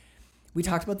choice. We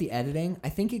talked about the editing. I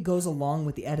think it goes along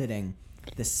with the editing.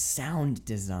 The sound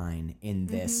design in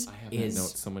this I have that note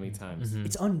is so many times.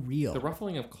 it's unreal, The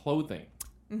ruffling of clothing.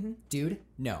 dude.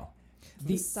 No,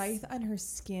 the scythe on her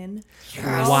skin.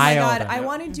 Wild. Oh my god, I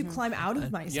wanted to climb out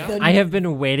of my Yeah. skin. I have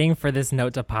been waiting for this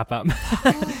note to pop up.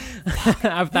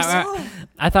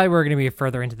 I thought we were going to be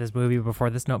further into this movie before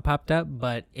this note popped up,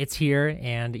 but it's here,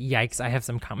 and yikes, I have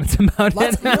some comments about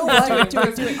Let's, it. you know what? Do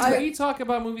it. We talk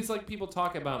about movies like people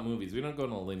talk about movies. We don't go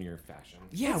in a linear fashion.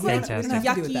 Yeah, It's we like don't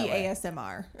have to do it yucky that way.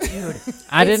 ASMR.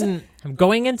 I didn't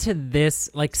going into this,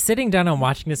 like sitting down and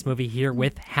watching this movie here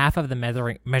with half of the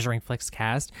Measuring Flicks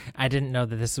cast. I didn't know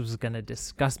that this was going to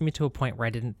disgust me to a point where I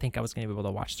didn't think I was going to be able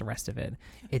to watch the rest of it.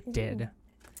 It did.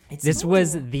 This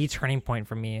was the turning point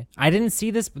for me. I didn't see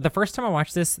this the first time I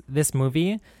watched this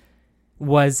movie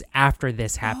was after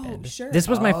this happened. sure. This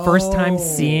was my first time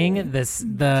seeing this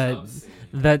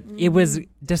it was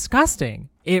disgusting.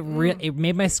 It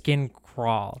made my skin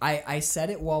crawl. I said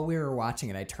it while we were watching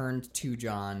it. I turned to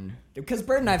John because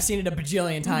Bird and I've seen it a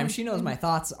bajillion times. She knows my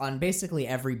thoughts on basically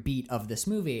every beat of this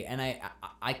movie, and I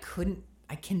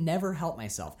can never help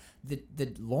myself. The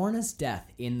Lorna's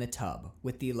death in the tub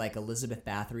with the like Elizabeth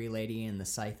Bathory lady and the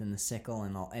scythe and the sickle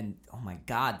and all, and oh my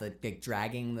god, the like,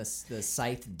 dragging the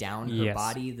scythe down her Yes.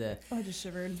 body. Oh, I just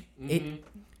shivered.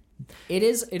 It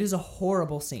is a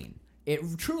horrible scene. It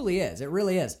truly is. It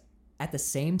really is. At the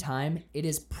same time, it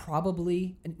is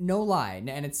probably no lie,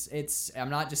 and it's. I'm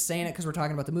not just saying it because we're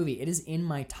talking about the movie. It is in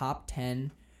my top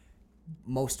 10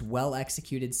 most well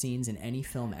executed scenes in any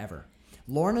film ever.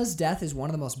 Lorna's death is one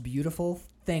of the most beautiful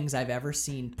things I've ever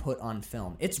seen put on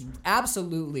film. It's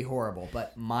absolutely horrible,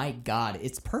 but my God,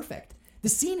 it's perfect. The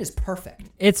scene is perfect.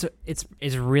 It's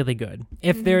really good.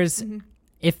 If there's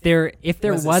if there Was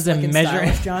it was a slick and measure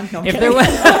stylish, John? No, I'm if kidding. there was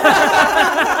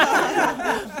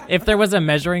if there was a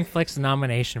Measuring Flicks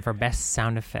nomination for best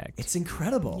sound effect, It's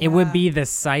incredible. it would be the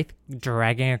scythe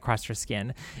dragging across her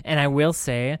skin. And I will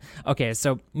say, okay,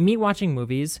 so me watching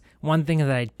movies, one thing that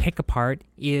I pick apart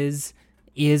is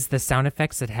the sound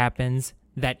effects that happens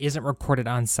that isn't recorded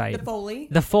on site. The Foley.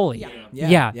 The Foley.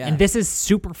 Yeah. And this is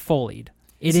super Foleyed.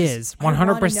 It is I wanna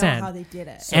know 100%. how they did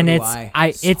it. So And do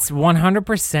it's it's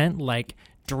 100% like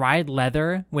dried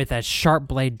leather with a sharp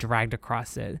blade dragged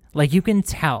across it. Like you can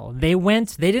tell they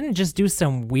didn't just do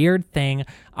some weird thing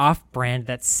off brand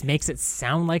that makes it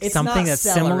sound like It's something not that's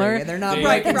celery. similar. They're not They-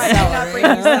 breaking Right, they're not celery.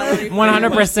 breaking celery.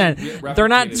 100%. They're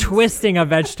not Replicated. twisting a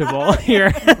vegetable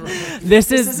here. This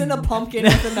This is isn't a pumpkin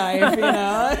with a knife, you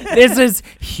know? this is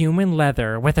human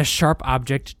leather with a sharp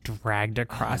object dragged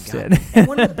across it. And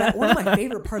one of my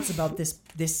favorite parts about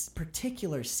this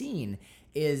particular scene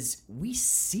is we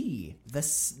see the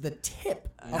tip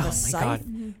of a scythe.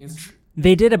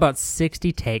 They did about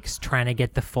 60 takes trying to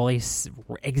get the Foley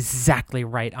exactly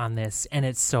right on this, and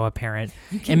it's so apparent.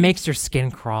 It makes your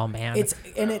skin crawl, man.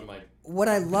 What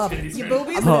I love. Your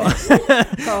boobies.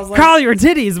 Carl's like, Carl, your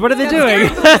titties, what are they doing?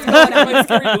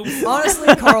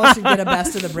 honestly, Carl should get a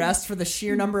best of the breast for the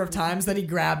sheer number of times that he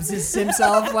grabs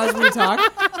himself as we talk.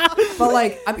 But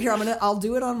like, I'll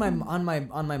do it on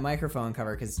my microphone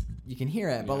cover because you can hear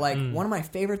it. But like, one of my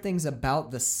favorite things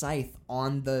about the scythe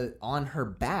on her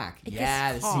back, the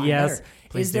Yes, better,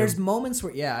 please is do. there's moments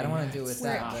where I don't want to do it with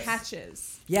Where that. it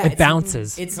catches. Yeah, It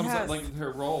bounces. It's Comes up like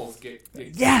her rolls get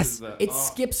yes, the- it oh.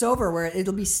 skips over where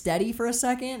it'll be steady for a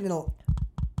second,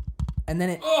 and then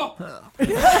it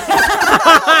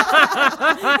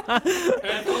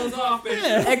Headphones off,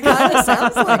 bitch. it kind of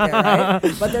sounds like it,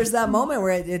 right? But there's that moment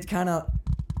where it kind of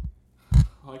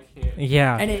I can't.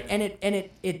 Yeah. and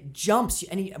it jumps.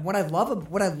 And what I love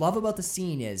about the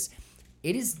scene is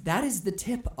that is the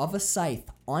tip of a scythe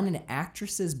on an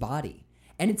actress's body,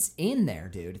 and it's in there,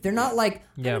 dude. They're not like,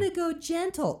 Yeah. I'm gonna go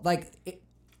gentle. Like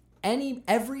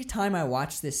every time I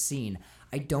watch this scene,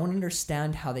 I don't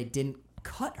understand how they didn't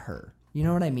cut her. You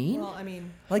know what I mean? Well, I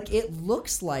mean, Like it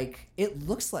looks like.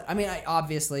 I mean,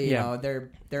 obviously, you Yeah. know,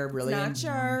 they're really not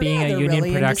sure. Being a they're union really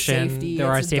into production, safety. there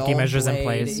are It's a safety dull measures in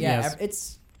blade. place, Yeah, yes.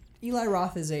 it's Eli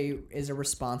Roth is a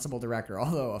responsible director.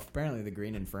 Although apparently the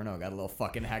Green Inferno got a little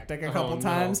fucking hectic a couple no.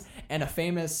 times, and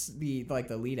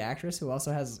the lead actress who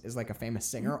also is like a famous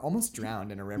singer almost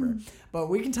drowned in a river. But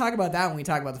we can talk about that when we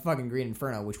talk about the fucking Green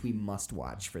Inferno, which we must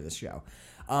watch for this show.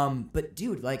 But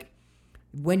dude, like.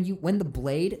 When the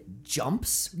blade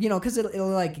jumps, you know, because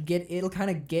it'll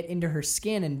kind of get into her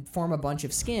skin and form a bunch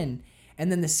of skin, and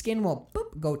then the skin will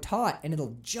go taut and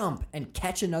it'll jump and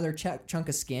catch another chunk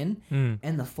of skin,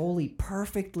 and the Foley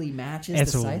perfectly matches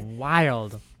It's the scythe.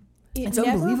 wild. It It's never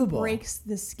unbelievable. breaks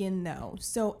the skin though.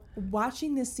 So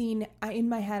watching this scene, in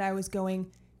my head, I was going,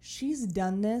 "She's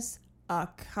done this a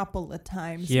couple of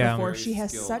times Yeah. before. Very She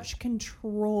has skilled. such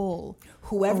control."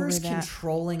 Whoever's over that.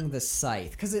 controlling the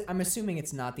scythe, because I'm assuming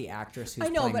it's not the actress who's I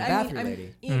know, playing but the I bathroom mean,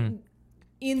 lady.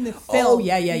 in the Oh, film.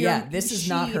 yeah. you're- This is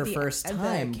not her the- first the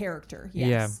time. character. Yeah.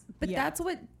 Yes. But Yeah. that's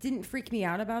what didn't freak me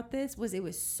out about this was it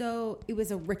was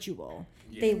a ritual.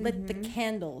 They lit the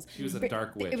candles. She was a But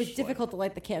dark It was witch, difficult to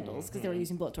light the candles because they were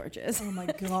using blowtorches. Oh my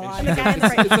god.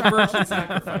 It's a virgin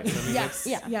sacrifice. I mean, Yes.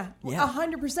 Yeah. Yeah. Yeah. Mm-hmm.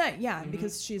 100%.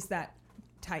 Because she's that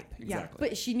type. Exactly.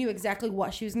 But she knew exactly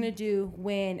what she was going to do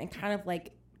when, and kind of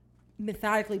like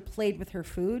methodically played with her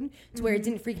food to where it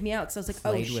didn't freak me out because I was like,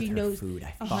 Played oh, with she her knows. food.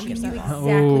 I She fucking knew love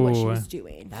exactly what she Ooh. was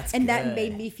doing. That's and that good.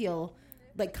 made me feel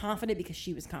like confident because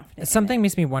she was confident. in Something it.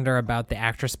 makes me wonder about the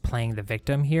actress playing the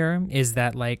victim here is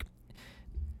that like,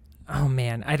 oh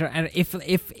man, I don't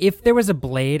if there was a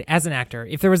blade as an actor,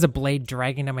 if there was a blade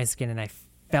dragging down my skin and I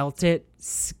felt it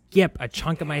skip a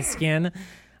chunk of my skin,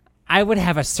 I would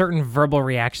have a certain verbal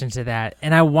reaction to that,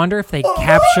 and I wonder if they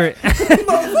captured. Probably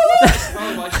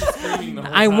why she's screaming the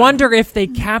whole I time. wonder if they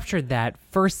captured that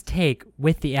first take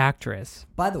with the actress.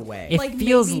 By the way, It Like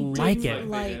feels maybe like didn't it.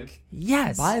 Like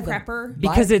Yes, by the prepper.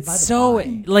 because by it's the so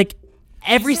by. like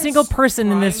every She single starts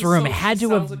person in this crying, room so had she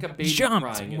to have sounds like a baby jumped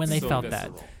crying. when It's they so felt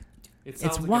visceral. that. It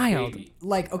sounds like a wild. baby.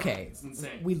 like, okay, It's insane.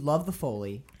 we love the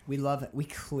Foley. We love it. We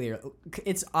clear.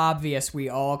 It's obvious we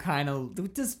all kind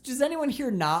of. Does anyone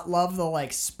here not love the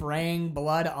like spraying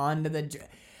blood onto the?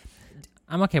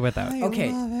 I'm okay with that. Okay.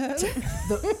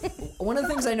 One of the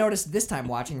things I noticed this time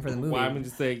watching for the movie. Well, I'm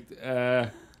just like, is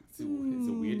it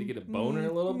weird to get a boner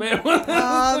a little bit?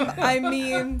 I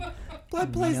mean,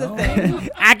 blood plays a thing.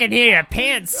 I can hear your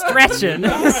pants stretching.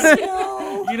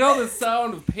 You know the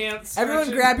sound of pants. Everyone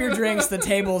stretching? grab your drinks. The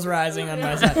table's rising on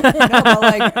my side. No,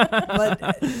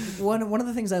 but one of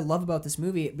the things I love about this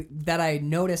movie that I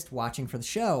noticed watching for the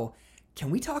show. Can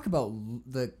we talk about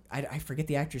I forget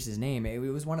the actress's name. It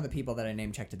was one of the people that I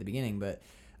name checked at the beginning, but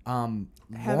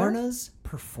Lorna's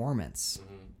performance.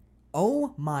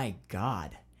 Oh my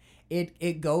god.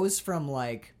 It goes from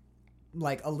like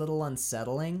a little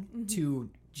unsettling to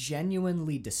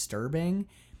genuinely disturbing,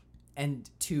 and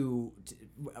to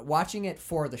watching it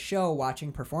for the show,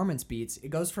 watching performance beats, it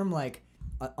goes from like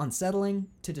unsettling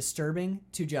to disturbing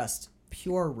to just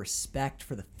pure respect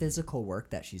for the physical work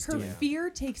that she's Her doing. fear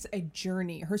takes a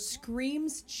journey. Her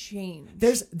screams change.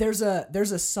 There's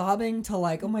a sobbing to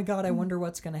like, oh my god, I wonder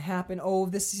what's gonna happen. Oh,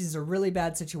 this is a really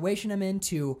bad situation I'm in.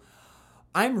 To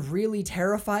I'm really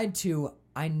terrified. To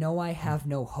I know I have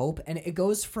no hope. And it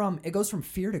goes from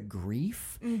fear to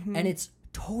grief, and it's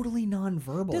totally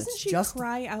nonverbal. Doesn't It's she just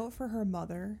cry out for her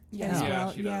mother? Yeah. as Yeah,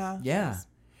 well? she does. Yeah.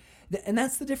 And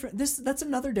that's the difference. That's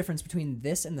another difference between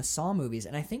this and the Saw movies.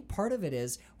 And I think part of it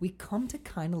is we come to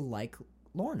kind of like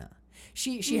Lorna.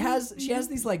 She has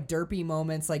these like derpy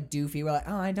moments, like Doofy, where like,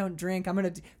 oh, I don't drink. I'm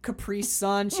gonna Capri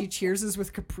Sun. She cheerses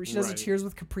with Capri. She does a Right. cheers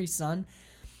with Capri Sun.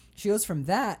 She goes from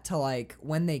that to like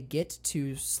when they get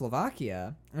to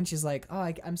Slovakia, and she's like,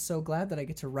 oh, I'm so glad that I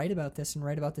get to write about this and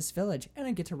write about this village, and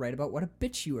I get to write about what a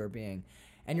bitch you are being.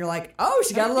 And you're like, oh,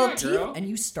 she got a little Yeah, teeth, girl. and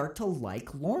you start to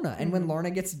like Lorna. And when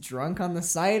Lorna gets drunk on the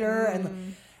cider,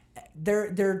 and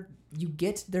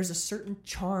there's a certain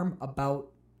charm about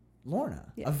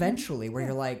Lorna. Eventually, where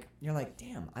you're like,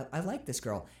 damn, I like this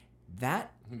girl.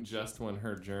 That Just when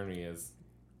her journey is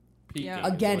peaking. Yeah.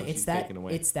 is again, when it's she's that taken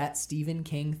away. it's that Stephen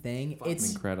King thing. Fucking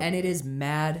It's incredible. and it is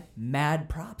mad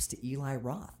props to Eli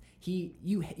Roth.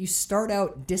 You start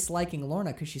out disliking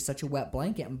Lorna because she's such a wet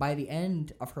blanket, and by the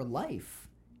end of her life,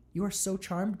 you are so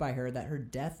charmed by her that her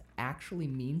death actually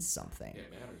means something.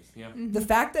 It matters. Yeah. The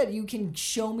fact that you can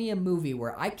show me a movie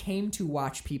where I came to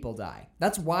watch people die.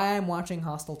 That's why I'm watching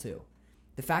Hostel 2.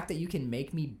 The fact that you can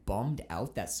make me bummed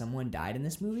out that someone died in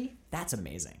this movie, that's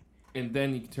amazing. And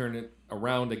then you can turn it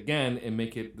around again and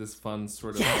make it this fun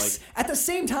sort of Yes. At the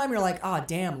same time, you're like, oh,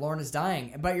 damn, Lorna's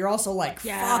dying. But you're also like, fuck,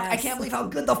 Yes. I can't believe how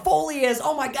good the Foley is.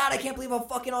 Oh my God, I can't believe how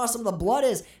fucking awesome the blood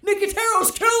is.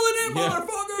 Nicotero's killing it,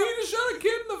 motherfucker. He just shot a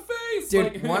kid in the face.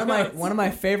 Dude, Like- one of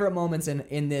my favorite moments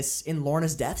in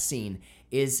Lorna's death scene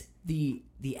is the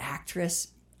actress.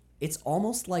 It's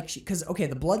almost like because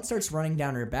the blood starts running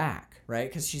down her back, right?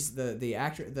 Because she's the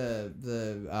actor, the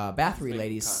Bathory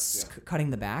lady's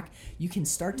cutting the back. You can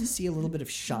start to see a little bit of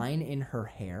shine in her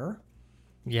hair.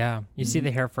 Yeah, you see the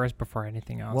hair first before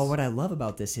anything else. Well, what I love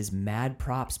about this is mad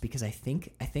props because I think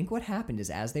what happened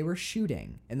is as they were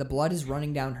shooting and the blood is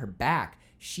running down her back,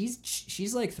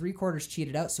 she's like 3/4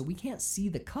 cheated out, so we can't see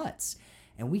the cuts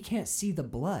and we can't see the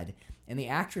blood. And the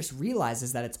actress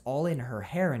realizes that it's all in her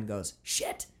hair and goes,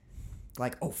 shit.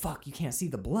 Like, oh fuck, you can't see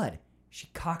the blood. She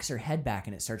cocks her head back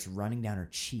and it starts running down her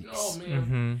cheeks. Oh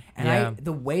man. And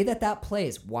the way that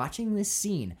plays, watching this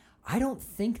scene, I don't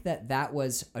think that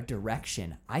was a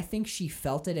direction. I think she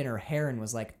felt it in her hair and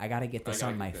was like, I gotta get this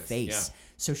on my face. Yeah.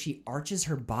 So she arches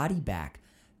her body back.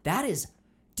 That is,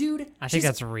 dude. I think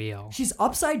that's real. She's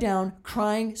upside down,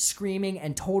 crying, screaming,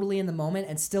 and totally in the moment,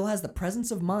 and still has the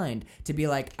presence of mind to be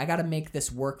like, I gotta make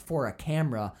this work for a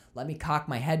camera. Let me cock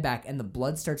my head back, and the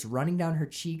blood starts running down her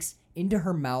cheeks, into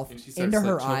her mouth, And she starts, into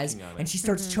her like, eyes, choking on it. and she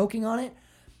starts choking on it.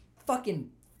 Fucking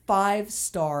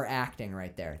 5-star acting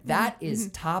right there. That is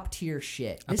top tier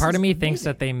shit. A This part is of me thinks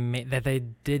amazing. that they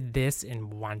did this in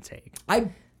one take.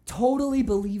 I totally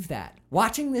believe that.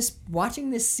 Watching this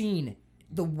scene,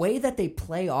 the way that they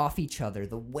play off each other,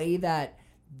 the way that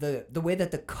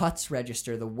the cuts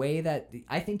register, the way that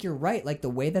I think you're right, like the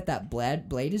way that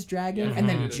blade is dragging and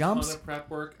They then did jumps. A ton of prep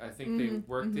work. I think they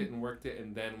worked it,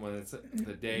 and then when it's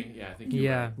the day, I think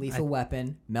you're right. Lethal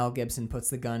Weapon. Mel Gibson puts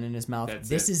the gun in his mouth.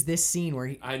 That's is this scene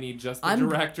where I need just the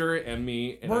director and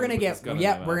me. And we're gonna put this get gun in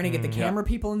my mouth. we're gonna get the camera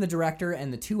people and the director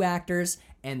and the 2 actors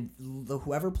and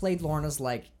whoever played Lorna's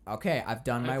like, okay, I've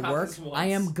done my caught work. this once. I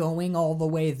am going all the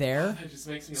way there. It just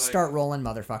makes me like, Start rolling,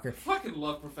 motherfucker. I fucking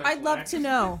love professional. I'd love acting. to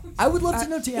know. I would love to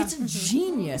know too. yeah. It's a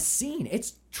genius scene.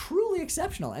 It's truly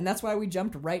exceptional, and that's why we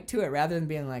jumped right to it rather than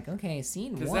being like, okay,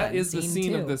 scene Because 1, that is the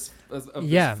scene 2. of this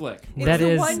Yeah. this flick. It's That the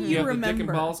is- one You you have the dick and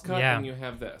remember. balls cut, Yeah. and you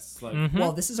have this. Like,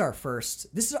 Well, this is our first.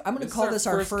 I'm going to This is call our this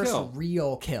our first first kill.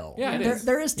 real kill. Yeah, it is.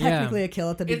 There is technically a kill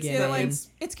at the It's beginning. like- It's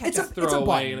It's ketchup. a throwaway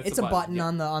button. and It's it's a a button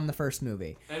button, on the first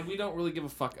movie. and we don't really give a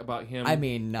fuck about him. I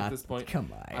mean, at not this point. Come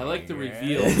on. I like the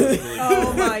reveal. It's really Oh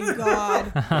cool. my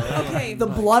god. Okay. The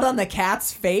blood on the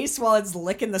cat's face while it's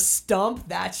licking the stump.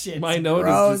 That shit. My note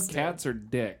gross. is just cats are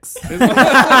dicks.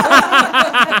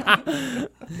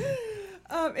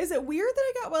 Is it weird that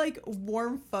I got like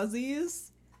warm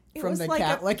fuzzies? It From was the like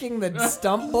cat a- licking the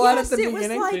stump blood Yes, at the it was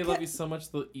beginning. like- They love you so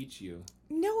much they'll eat you.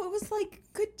 No, it was like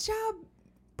good job,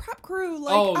 prop crew.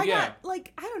 Like Oh, I yeah. got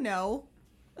like I don't know.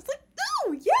 It's like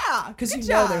oh yeah, Because good you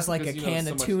know job. there's like a 'Cause you know can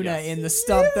so of much- tuna yes. in the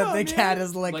stump that Yeah, the cat man.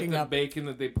 is Like licking the up. bacon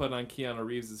that they put on Keanu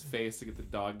Reeves' face to get the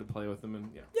dog to play with him, and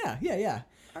yeah. Yeah.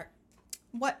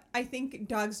 What I think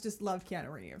dogs just love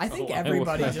Keanu Reeves. I think Oh, I would-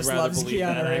 everybody I'd just rather loves believe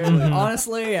that, Keanu actually. Reeves.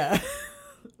 Honestly, yeah.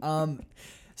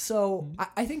 So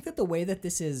I think that the way that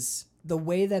this is, the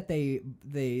way that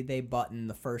they button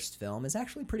the first film is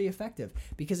actually pretty effective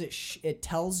because it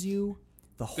tells you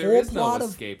the There whole is no plot of.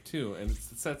 escape too, and it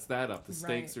sets that up. The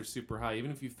stakes Right. are super high.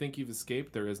 Even if you think you've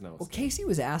escaped, there is no Well, escape. Casey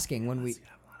was asking when we. You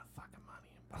have a lot of fucking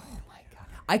money. Oh my god!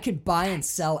 I could buy and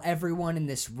sell everyone in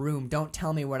this room. Don't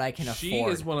tell me what I can She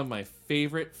afford. is one of my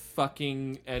favorite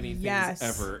fucking anythings Yes.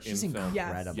 ever She's in film.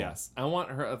 incredible. Yes, I want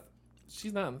her.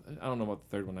 She's not. I don't know about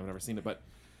the third one. I've never seen it, but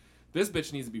this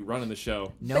bitch needs to be running the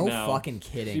show. No now. fucking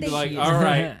kidding. She'd be like, She "All is-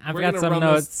 right, I've we're got gonna some run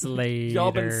notes this. later.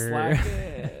 Y'all been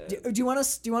slacking." Do you want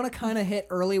to kind of hit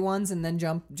early ones and then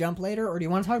jump later, or do you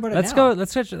want to talk about it Let's now? go.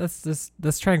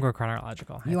 Let's try and go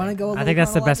chronological. You wanna go a I little think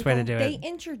that's the best way to do They it.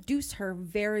 introduce her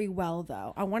very well,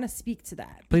 though. I want to speak to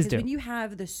that. Please because do. When you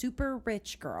have the super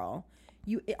rich girl,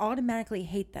 you automatically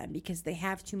hate them because they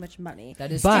have too much money.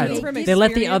 That is But true. From they let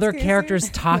the experience, other Casey? characters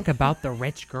talk about the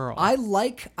rich girl. I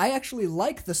actually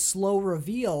like the slow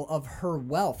reveal of her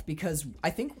wealth because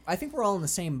I think we're all in the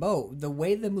same boat. The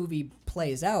way the movie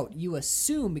plays out, you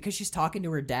assume because she's talking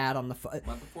to her dad on the phone.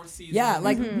 Want the Four Seasons? Yeah,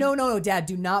 like no, Dad,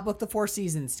 do not book the Four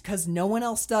Seasons because no one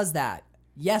else does that.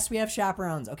 Yes, we have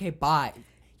chaperones. Okay, bye.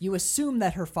 You assume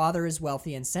that her father is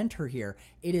wealthy and sent her here.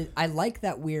 It is. I like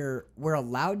that we're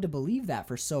allowed to believe that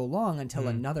for so long until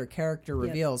another character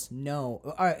reveals no.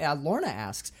 Lorna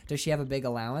asks, "Does she have a big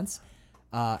allowance?"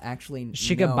 Actually,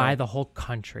 She no. could buy the whole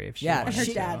country if she Yeah, wanted Her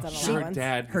to. dad's on Her allowance.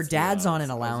 dad. Her gets the dad's on an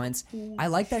allowance. allowance. I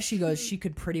like that she goes, she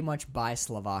could pretty much buy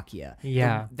Slovakia.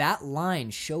 Yeah. That line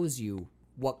shows you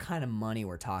what kind of money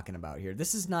we're talking about here.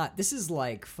 This is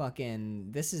like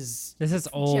fucking, this is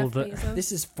old. Bezos.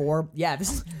 this is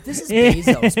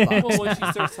Bezos bucks. Well, when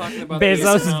she starts talking about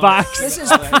Bezos the bucks. This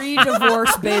is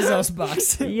pre-divorce Bezos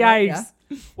bucks. Yikes. Yeah.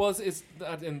 Well, it's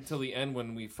not until the end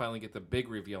when we finally get the big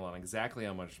reveal on exactly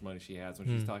how much money she has when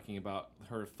she's talking about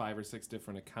her 5 or 6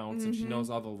 different accounts and she knows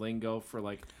all the lingo for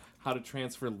like how to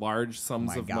transfer large sums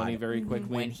my of God. money very quickly.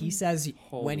 When he says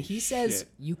Holy says shit.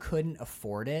 you couldn't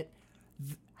afford it,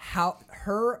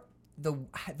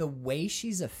 the way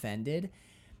she's offended.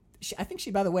 I think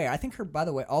all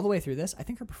the way through this, I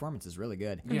think her performance is really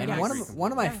good. Yeah, and I agree.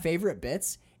 one of my favorite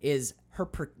bits is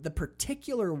the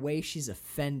particular way she's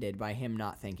offended by him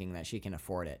not thinking that she can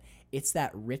afford it. It's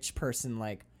that rich person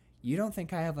like, you don't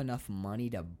think I have enough money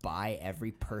to buy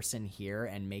every person here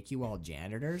and make you all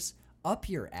janitors? Up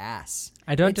your ass.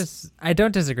 I don't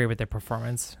disagree with their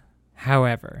performance.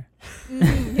 However,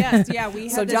 Yes, yeah, we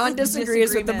have So this John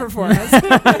disagrees with the disagreement. performance.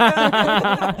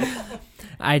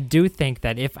 I do think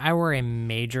that if I were a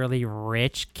majorly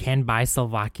rich can buy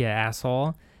Slovakia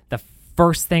asshole, the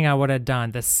first thing I would have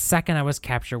done the second I was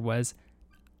captured was,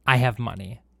 I have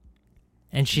money.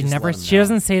 And she Just never, let him she know.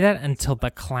 doesn't say that until the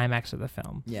climax of the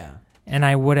film. Yeah. And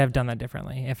I would have done that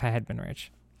differently if I had been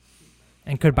rich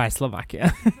and could buy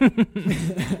Slovakia.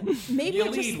 Maybe You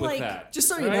just lead with like that. Just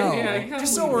so you Right? know, Yeah, you kinda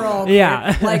just so lead we're with all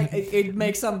Yeah. clear, like it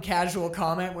makes some casual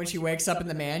comment when she wakes up in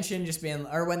the mansion, just being,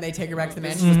 or when they take her back to the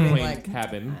mansion, just being Quaint like,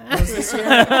 cabin. is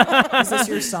this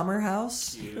your summer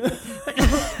house?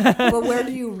 But where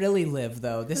do you really live,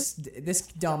 though? This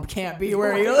dump can't be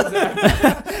where you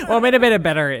live. What made it bit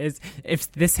better is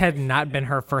if this had not been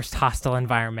her first hostile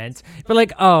environment. But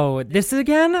like, oh, this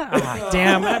again? Ah,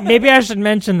 damn. Maybe I should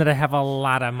mention that I have a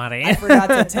lot of money. I forgot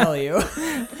to tell you.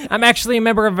 I'm actually a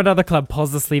member of another club.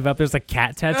 Pulls the sleeve up. There's a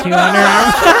cat tattoo on her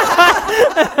arm.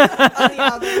 on the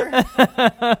other.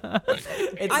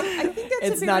 It's, I think that's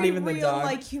it's a very not even the real, dog.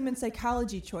 like human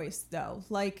psychology choice, though.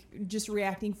 Like just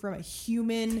reacting from a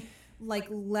human like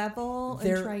level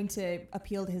There- and trying to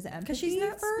appeal to his empathy. Because she's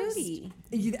not first. snooty.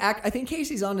 I think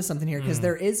Casey's onto something here because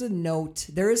there is a note.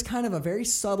 There is kind of a very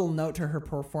subtle note to her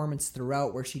performance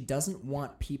throughout where she doesn't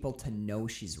want people to know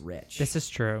she's rich. This is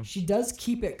true. She does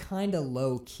keep it kind of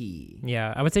low key.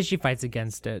 Yeah, I would say she fights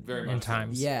against it Very in much so.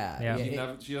 times. Yeah, Yeah.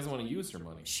 yeah. She doesn't want to use her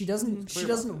money. She doesn't. She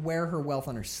doesn't wear her wealth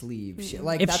on her sleeve. She,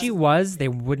 like If that's, she was, they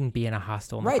wouldn't be in a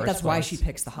hostel. In the right, first that's why place. she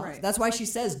picks the house. Right. That's why she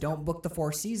says, "Don't book the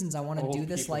Four Seasons. I want to Old do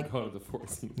this people like go to the Four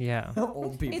Seasons. Yeah,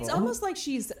 old people." It's almost like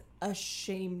she's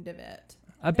ashamed of it.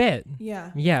 a bit.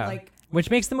 Yeah. Yeah, Like which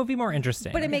makes the movie more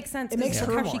interesting. But it makes sense It makes because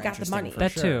her of how more she got the interesting money. for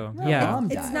that sure. too. Yeah, Mom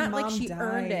It's died. not like Mom she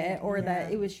earned died, it or that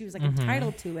yeah. it was she was like Mm-hmm.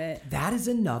 entitled to it. That is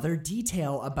another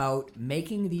detail about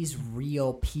making these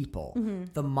real people.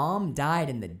 The mom died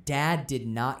and the dad did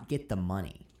not get the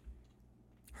money.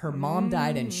 Her mom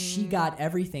died and she got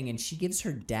everything and she gives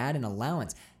her dad an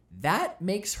allowance. That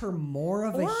makes her more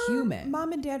of a or human.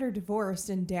 mom and dad are divorced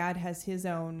and dad has his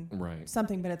own Right.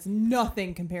 something, but it's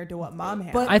nothing compared to what mom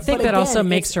has. But- I think that also again,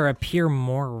 makes it's- her appear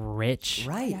more rich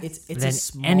Right. Yes. It's than a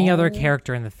small, any other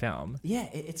character in the film. Yeah,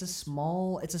 it's a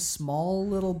small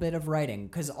little bit of writing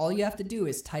because all you have to do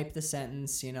is type the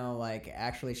sentence, like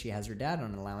actually she has her dad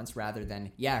on an allowance rather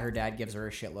than her dad gives her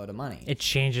a shitload of money. It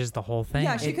changes the whole thing.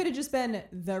 yeah, she could have just been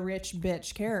the rich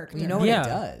bitch character. You know what Yeah. it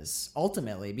does?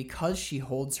 Ultimately, because she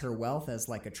holds her wealth as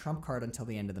like a trump card until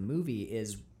the end of the movie,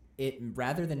 is it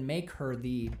rather than make her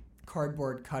the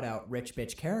cardboard cutout rich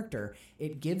bitch character,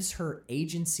 it gives her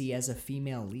agency as a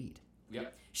female lead.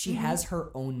 Yep. She has her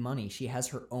own money. She has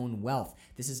her own wealth.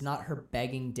 This is not her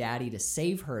begging daddy to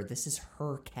save her. This is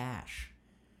her cash.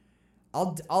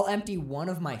 I'll empty one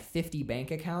of my 50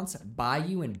 bank accounts, buy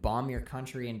you, and bomb your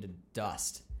country into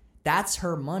dust. That's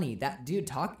her money. That dude,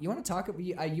 you want to talk?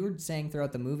 You were saying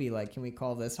throughout the movie, like, can we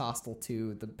call this hostile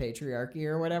to the patriarchy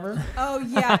or whatever? Oh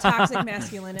yeah, toxic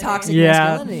masculinity. Toxic Yeah.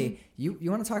 masculinity. You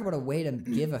want to talk about a way to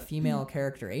give a female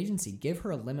character agency? Give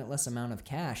her a limitless amount of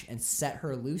cash and set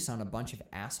her loose on a bunch of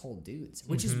asshole dudes,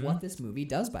 which is what this movie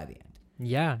does by the end.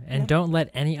 Yeah, and don't let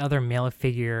any other male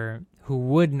figure who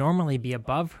would normally be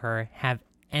above her have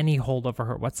any hold over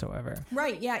her whatsoever.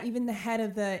 Right, yeah, even the head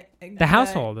of the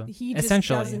household, he just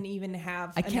essentially. doesn't even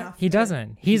have enough. He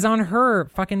doesn't. He's on her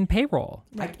fucking payroll.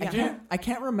 Right, I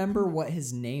can't remember what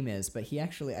his name is, but he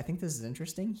actually, I think this is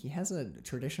interesting. He has a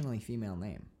traditionally female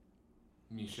name.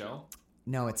 Michelle?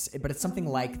 No, it's something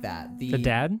like that. The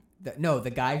dad?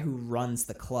 The guy who runs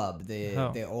the club,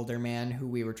 Oh. the older man who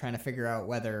we were trying to figure out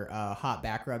whether hot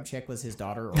back rub chick was his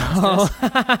daughter or mistress.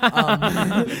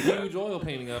 A huge oil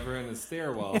painting of her in the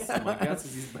stairwell, so my guess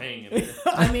is he's banging her.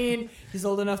 I mean, he's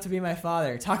old enough to be my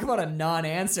father. Talk about a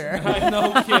non-answer.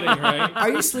 No kidding, right? Are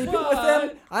you sleeping with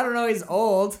him? I don't know. He's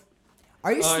old.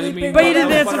 Are you Oh, you sleeping? mean- But you with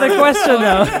didn't him? answer the question,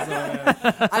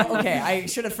 though. Okay, I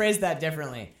should have phrased that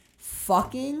differently.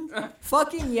 Fucking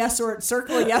yes or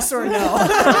circle yes or no.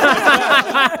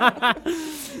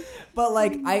 But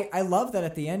like, I love that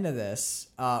at the end of this,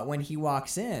 when he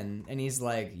walks in and he's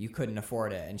like, "You couldn't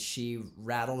afford it," and she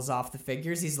rattles off the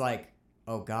figures. He's like,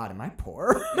 "Oh God, am I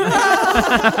poor?"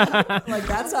 Like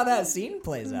that's how that scene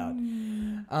plays out.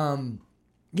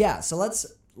 Yeah. So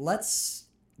let's.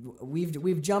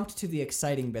 We've jumped to the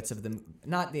exciting bits of the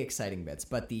not the exciting bits,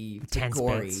 but the tense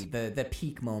gory, bits. the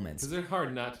peak moments. Because they're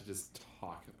hard not to just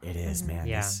talk about. It is, man.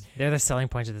 Yeah, they're the selling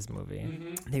points of this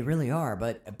movie. They really are,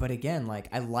 but again, like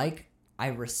I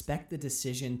respect the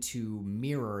decision to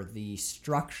mirror the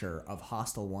structure of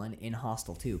Hostel 1 in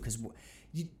Hostel 2 because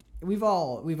we've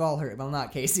all heard, well,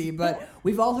 not Casey, but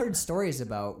we've all heard stories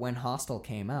about when Hostel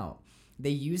came out. They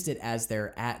used it as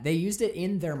they used it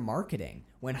in their marketing.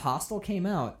 When Hostel came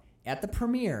out at the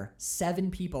premiere, 7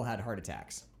 people had heart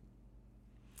attacks.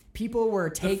 People were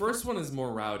The taking. first one is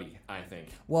more rowdy, I think.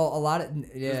 Well, a lot of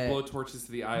There's blowtorches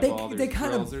to the eyeball. they There's kind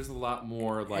of- grills. There's a lot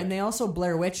more like. and they also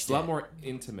Blair Witched it's a lot more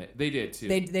intimate. They did too.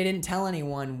 They didn't tell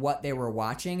anyone what they were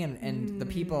watching, and the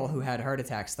people who had heart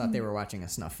attacks thought they were watching a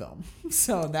snuff film.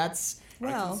 So that's I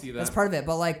can Well, see that. that's part of it.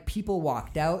 But like people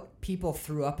walked out, people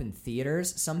threw up in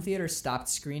theaters. Some theaters stopped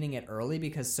screening it early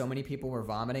because so many people were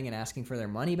vomiting and asking for their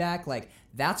money back. Like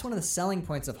that's one of the selling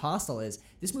points of Hostel is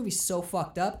this movie's so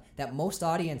fucked up that most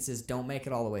audiences don't make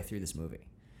it all the way through this movie.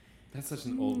 That's such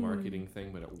an old marketing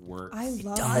thing, but it works. I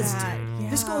love does, that. dude. Yeah.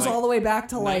 This goes Like all the way back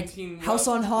to like 19 House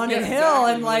on Haunted Yeah, Hill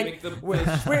exactly. and When like they make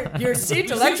the- where your seat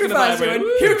Your electrifies seat you and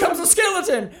vibrate. here comes a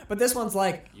skeleton. But this one's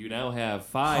like You now have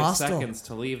 5 Hostel. seconds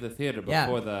to leave the theater Yeah.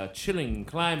 before the chilling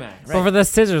climax. Over the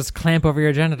scissors clamp over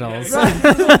your genitals.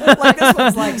 like this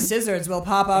one's like scissors will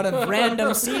pop out of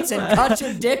random seats and cut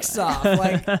your dicks off.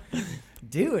 Like,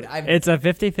 dude, It's a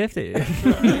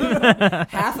 50-50.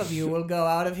 half of you will go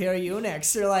out of here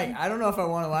eunuchs. You're like, I don't know if I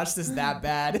want to watch this that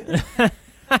bad.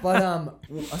 But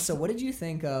so what did you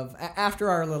think of after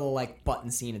our little like button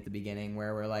scene at the beginning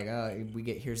where we're like, oh,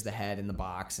 here's the head in the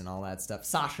box and all that stuff.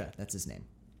 Sasha, that's his name.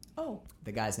 Oh,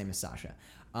 The guy's name is Sasha.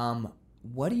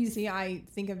 What do you see, I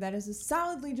think of that as a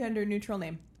solidly gender neutral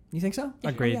name. You think so?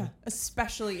 Agreed. Oh, yeah,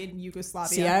 especially in Yugoslavia.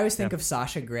 See, I always think of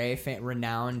Sasha Grey,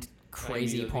 renowned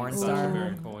crazy porn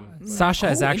star. Sasha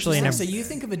is actually an So you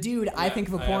think of a dude, I think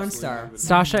of a porn star.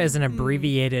 Sasha is an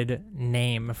abbreviated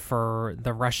name for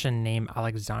the Russian name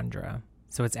Alexandra.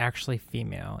 So it's actually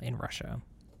female in Russia.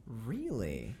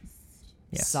 Really?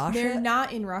 Yes. Sasha. They're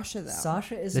not in Russia though.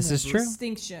 Sasha is. This is true.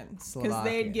 Distinction, because Slovakia.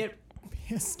 they'd get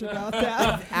pissed about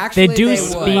that. Actually, They do would.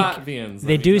 speak- Latvians,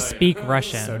 They let me do tell you. speak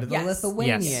Russian. So do the Yes.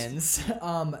 Lithuanians.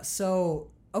 So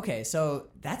okay, so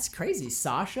that's crazy.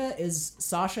 Sasha is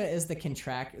the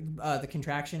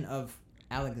contraction of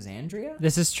Alexandria.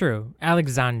 This is true.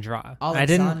 Alexandra.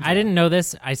 Alexandra. I didn't know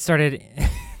this. I started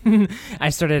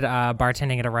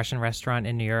bartending at a Russian restaurant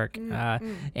in New York,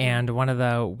 and one of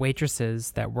the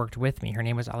waitresses that worked with me, her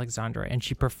name was Alexandra, and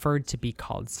she preferred to be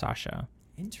called Sasha.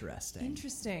 Interesting.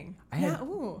 Interesting. I had- Yeah.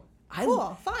 Ooh. I-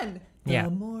 Cool. Fun. Yeah. The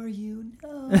more you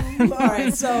know. All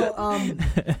right, so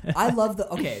I love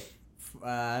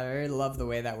I love the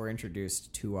way that we're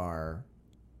introduced to our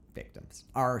victims,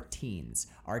 our teens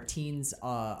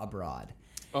abroad.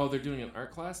 Oh, they're doing an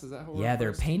art class? Is that how Yeah,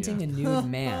 they're painting a nude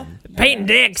man. Painting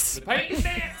dicks. By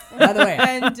the way,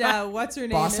 And what's her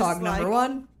name? Boss is Hog like, number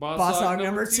 1, Boss Hog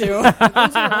number 2. Those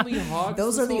are only hogs.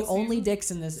 Those this are the whole only season?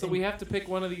 dicks in this. So we have to pick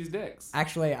one of these dicks.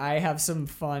 Actually, I have some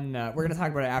fun. We're going to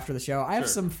talk about it after the show. I have Sure.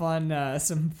 some fun,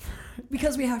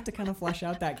 because we have to kind of flesh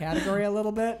out that category a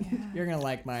little bit. You're going to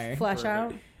like my. Flash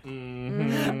out.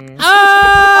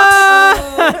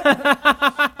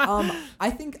 I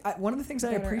think one of the things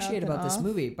I Better appreciate out than about this off.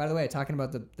 movie, by the way, talking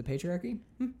about the patriarchy,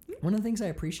 one of the things I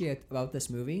appreciate about this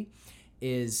movie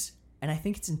is, and I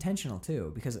think it's intentional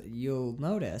too, because you'll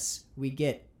notice we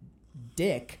get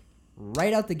dick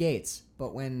right out the gates,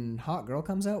 but when Hot Girl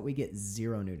comes out, we get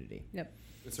zero nudity. Yep.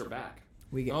 It's her back.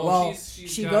 We get Oh,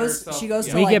 she's she got goes herself- she goes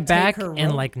yeah. to We like, get take back her and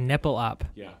robe. like nipple up.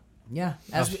 Yeah. yeah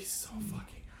as we, She's so fucking.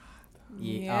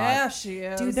 Yeah, she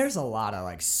is. dude, there's a lot of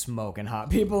like smoking hot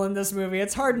people in this movie.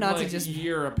 It's hard not like to just.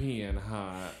 European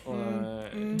hot.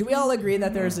 Do we all agree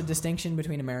that there's a distinction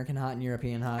between American hot and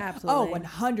European hot? Absolutely. Oh,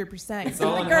 100%. It's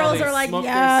all The in girls how they are like, smoke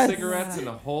yes. their cigarettes and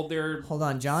hold their. Hold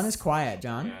on, John is quiet.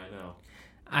 John. Yeah, I know.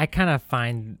 I kind of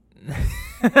find.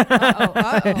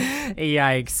 Uh-oh.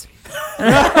 Yikes.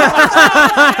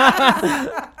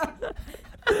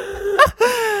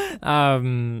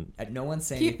 No one's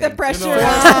saying Keep anything. the pressure You know,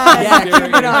 on. Yeah, keep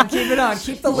it on. Keep it on.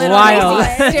 Keep the lid Wild. on.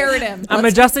 Stare at him. I'm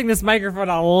adjusting this microphone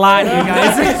a lot, you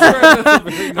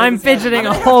guys. I'm fidgeting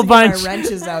a whole bunch. My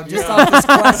wrenches out just off this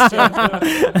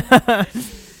question.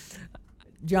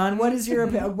 John, what is your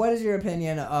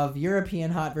opinion of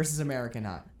European hot versus American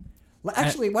hot?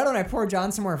 Actually, why don't I pour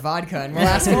John some more vodka and we'll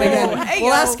ask him again. Hey, We'll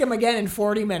yo. ask him again in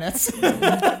 40 minutes.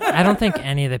 I don't think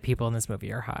any of the people in this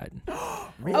movie are hot.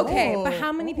 Okay, but Oh.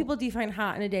 how many people do you find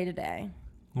hot in a day to day?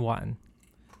 One.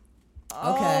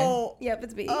 Okay. Yep,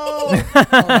 it's me. Oh,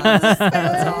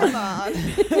 Hold on.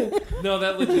 No,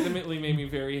 that legitimately made me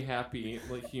very happy,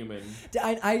 like human.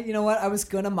 You know what? I was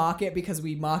gonna mock it because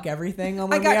we mock everything on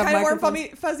I when we got have kind of warm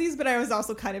microphones. fuzzies, but I was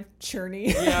also kind of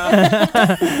churny.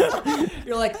 Yeah.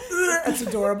 You're like, that's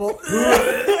adorable.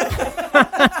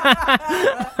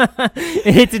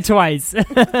 It hits it twice. It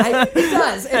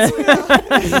does.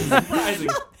 It's Surprising.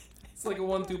 It's like a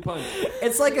 1-2 punch.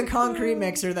 It's like a concrete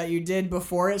mixer that you did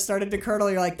before it started to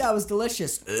curdle. You're like, that was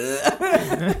delicious. You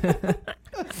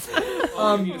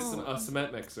need a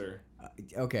cement mixer.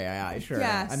 Okay, yeah, sure.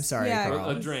 Yes, I'm sorry, yeah. Carl.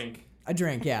 A drink. A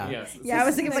drink, yeah. Yes. Yeah, I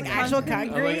was thinking Like like actual concrete.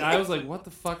 concrete. I was like, what the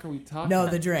fuck are we talking No,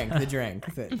 about? the drink.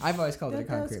 I've always called it a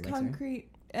That was concrete mixer. concrete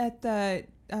at the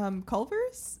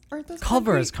Culver's? Aren't those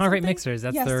Culver's, concrete something? mixers.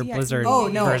 That's Yes, their yes. Blizzard Oh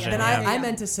no! version. Then yeah. I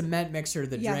meant a cement mixer,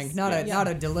 the Yes, drink, not yeah.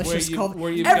 a delicious Where you- cold.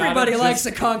 where you've Everybody gotta likes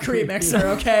just- a concrete mixer,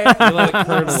 okay? You let it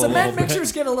curdle a Cement little bit.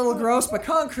 mixers get a little gross, but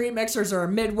concrete mixers are a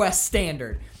Midwest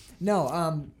standard. No,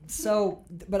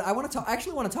 but I want to talk.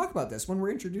 Actually, want to talk about this when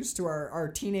we're introduced to our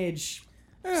teenage.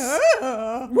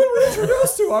 When we're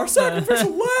introduced to our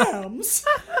sacrificial lambs.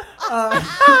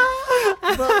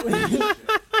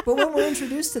 But when we're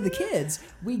introduced to the kids,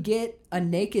 we get a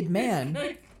naked man,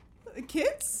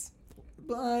 Kids?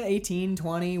 18,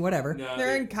 20, whatever. No,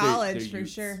 They're in college they're for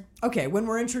youths. sure. Okay, when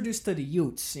we're introduced to the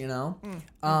Utes,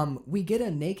 we get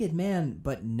a naked man,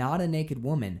 but not a naked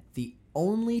woman. The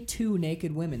only two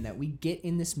naked women that we get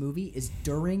in this movie is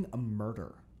during a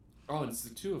murder. Oh, it's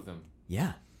the two of them.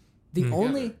 Yeah. The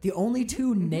only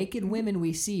two naked women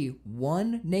we see,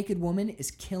 one naked woman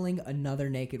is killing another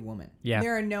naked woman. Yeah.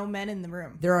 There are no men in the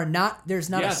room. There's not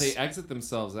Yeah, a they exit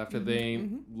themselves after they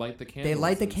light the candles. they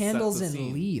light the and set candles the and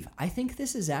scene. leave. I think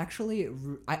this is actually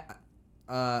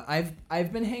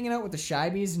I've been hanging out with the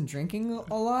Shibies and drinking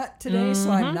a lot today, so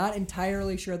I'm not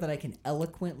entirely sure that I can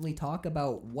eloquently talk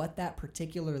about what that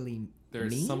particularly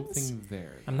There's means. something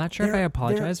there. I'm not sure if They're- I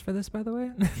apologize for this, by the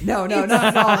way. No. I mean,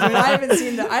 I haven't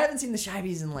seen the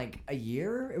Shibies in like a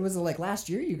year. It was like last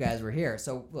year you guys were here.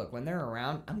 So look, when they're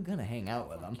around, I'm gonna hang out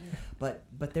with them.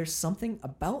 But there's something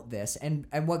about this, and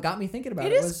what got me thinking about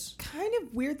It it is was. kind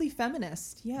of weirdly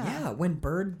feminist. Yeah. Yeah, when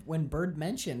Bird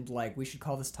mentioned like we should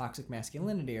call this toxic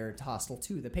masculinity or hostile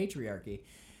to the patriarchy,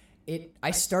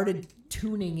 I started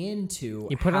tuning into.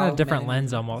 You put on how a different men-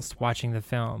 lens almost watching the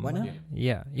film. Why not?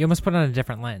 Yeah. You almost put on a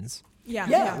different lens. Yeah.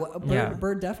 Yeah, Bird, Yeah.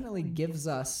 Bird definitely gives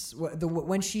us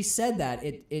when she said that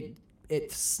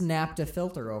it snapped a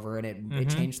filter over and it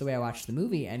changed the way I watched the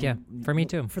movie. And Yeah, for me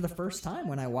too. For the first time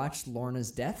when I watched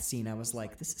Lorna's death scene, I was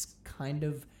like, this is kind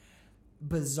of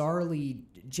bizarrely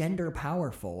gender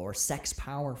powerful or sex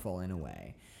powerful in a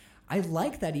way. I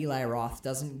like that Eli Roth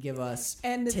doesn't give us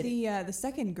And the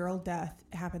second girl death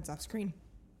happens off screen.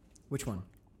 which one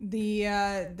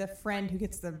The friend who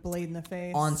gets the blade in the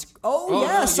face. Oh,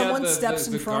 yeah, yeah, someone the steps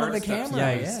in front of guard the steps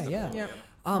camera. in. Yeah.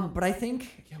 Yep. But I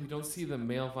think Yeah, we don't see the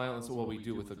male violence. Well, we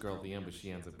do with the girl at the end, but she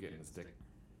ends up getting a stick.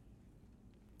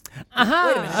 wait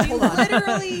a minute, She hold on.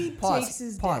 literally Pause. takes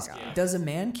his Pause. dick off. Does a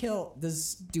man kill?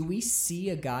 Do we see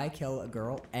a guy kill a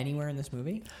girl anywhere in this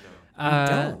movie?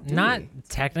 don't, do Not we?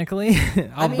 technically.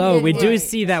 Although we do right.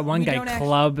 see that one We guy don't actually-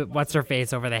 club what's her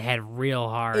face over the head real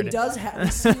hard. It does. We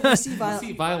see We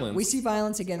see violence. We see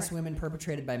violence against women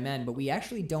perpetrated by men, but we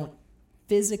actually don't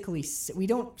physically. We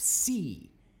don't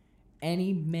see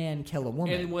any man kill a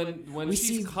woman. And when We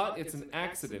she's see- cut, it's an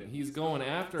accident. He's going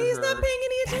after her. He's not paying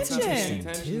any That's attention.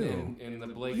 interesting. too. in the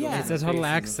Blake. Yeah. It's a total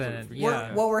accident.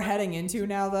 Yeah. What we're heading into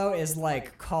now, though, is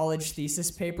like college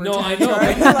thesis paper. No, I time.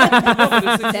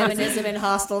 know. Feminism in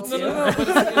Hostel too. No, but it's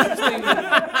interesting.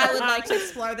 I would like to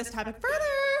explore this topic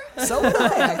further. So would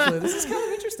I, actually. This is kind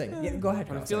of interesting. Yeah, go ahead.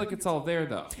 I Ross. feel like it's all there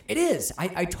though. It is.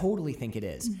 I totally think it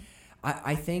is.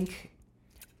 I think.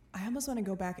 I almost want to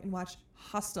go back and watch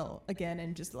Hostel again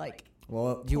and just like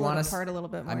Well, do you pull want it to? apart a little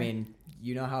bit more. I mean,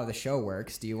 you know how the show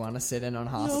works. Do you want to sit in on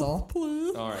Hostel?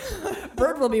 All right.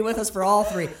 Bird will be with us for all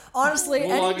three. Honestly,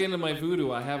 We'll log into my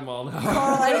Voodoo. I have them all now.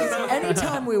 Carl,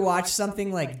 anytime we watch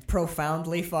something like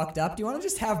profoundly fucked up, do you want to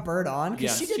just have Bird on? Because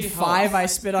Yes, she did she 5 helps. I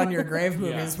Spit on Your Grave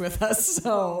Yeah. movies with us.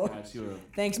 So Got you.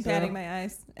 thanks, I'm Bird. patting my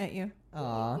eyes at you.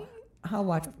 Aw, I'll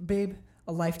watch, babe.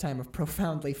 A lifetime of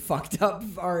profoundly fucked up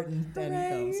art and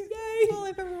films. Yay! All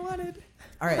I've ever wanted.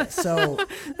 All right, so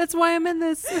That's why I'm in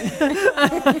this.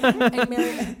 and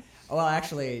Mary, well,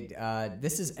 actually,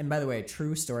 this is, and by the way,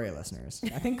 true story listeners.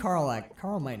 I think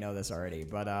Carl might know this already,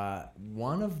 but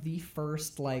one of the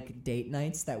first like date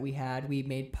nights that we had, we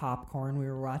made popcorn. We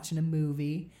were watching a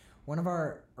movie. One of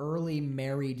our early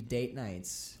married date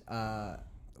nights.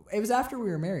 It was after we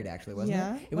were married, actually, wasn't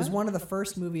Yeah. it? It was What? one of the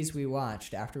first movies we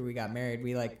watched after we got married.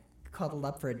 We like cuddled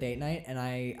up for a date night, and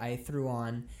I threw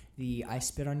on the I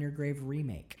Spit on Your Grave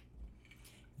remake.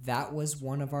 That was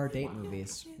one of our date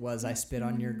movies. Was I Spit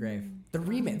on Your Grave? The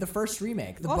remake, the first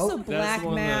remake. The Also boat. Black That's the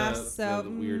one Mass. So the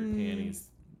weird panties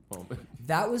moment.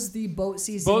 That was the boat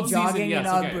season Boat season, jogging yes, in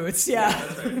Ugg okay. boots.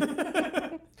 Yeah.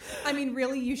 I mean,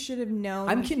 really, you should have known.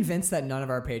 I'm convinced that none of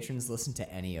our patrons listen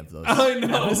to any of those. I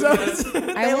know. episodes. I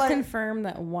They will like- confirm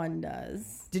that one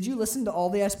does. Did you listen to all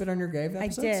the I Spit on Your Grave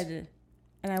episodes? I did,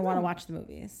 and I want to watch the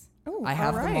movies. Oh, I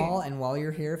have them right. all, and while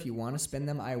you're here, if you want to spin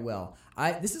them, I will.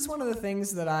 This is one of the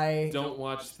things that I Don't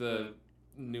watch the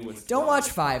newest. don't one. watch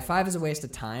 5. 5 is a waste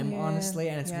of time, Yeah. honestly,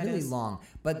 and it's Yeah, it really is. long.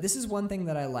 But this is one thing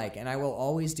that I like, and I will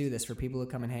always do this for people who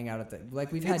come and hang out at the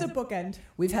like we've It's had a bookend.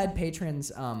 We've had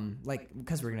patrons, like,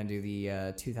 because we're going to do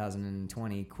the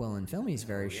 2020 Quill and Filmies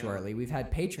very shortly. We've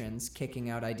had patrons kicking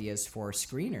out ideas for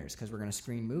screeners because we're going to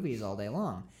screen movies all day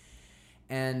long.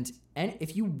 And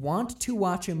if you want to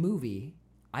watch a movie,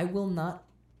 I will not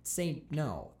say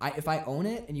no. If I own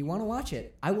it and you want to watch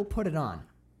it, I will put it on.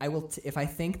 I will if I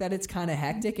think that it's kind of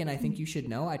hectic and I think you should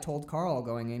know. I told Carl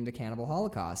going into Cannibal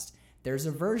Holocaust, there's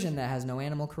a version that has no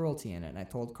animal cruelty in it. And I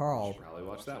told Carl, Probably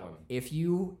watch that one. if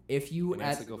you And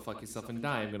I said, go fuck yourself and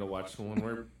die. I'm gonna watch the one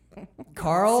where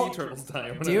Carl, sea turtles die.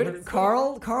 Or whatever. dude,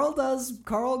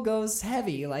 Carl goes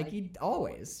heavy like he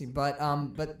always. But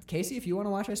Casey, if you want to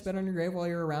watch I Spit on Your Grave while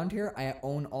you're around here, I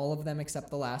own all of them except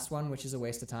the last one, which is a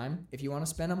waste of time. If you want to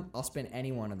spin them, I'll spin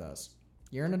any one of those.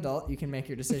 You're an adult, you can make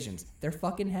your decisions. They're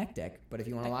fucking hectic, but if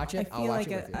you want to watch it, I I'll feel watch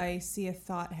like it with you. I see a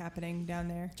thought happening down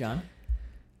there. John?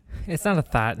 It's not a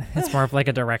thought. It's more of like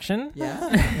a direction. Yeah.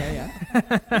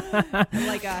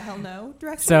 Like a hell no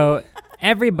direction. So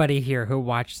everybody here who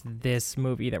watched this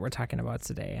movie that we're talking about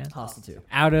today, Hostel 2.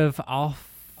 out of all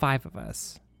 5 of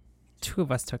us, 2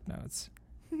 of us took notes.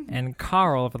 And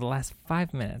Carl, over the last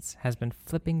 5 minutes, has been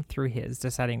flipping through his,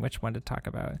 deciding which one to talk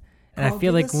about. And Carl, I feel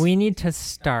give like us- we need to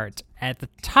start at the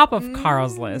top of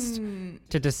Carl's list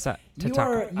to decide to You talk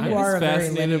are about. you are a very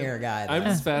fascinated- linear guy. I'm though.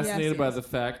 just fascinated Yes, by yes. the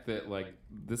fact that like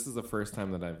this is the first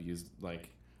time that I've used like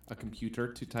a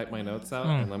computer to type my notes out,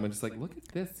 Mm. and I'm just like, look at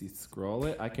this. You scroll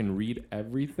it, I can read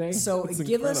everything. So It's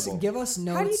give us incredible.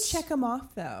 notes. How do you check them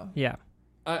off though? Yeah.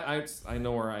 I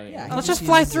know where I am. Yeah, he Let's just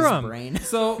fly uses through his 'em. brain.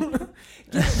 So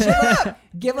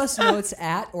Give us notes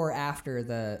at or after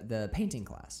the painting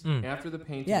class. after the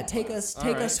painting, Yeah, take class. us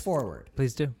All right. forward,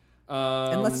 Please do.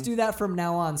 and let's do that from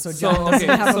now on. So so, John doesn't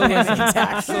okay, have so a panic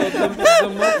attack. So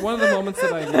one of the moments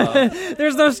that I love.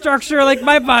 There's no structure like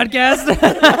my podcast.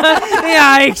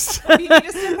 Yikes. If you need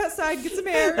to step outside, get some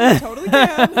air. You totally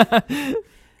can.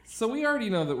 So we already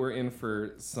know that we're in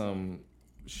for some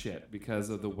shit because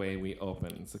of the way we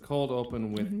open. It's a cold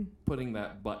open with putting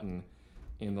that button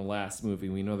in the last movie.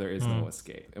 We know there is no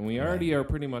escape. And we already are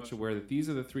pretty much aware that these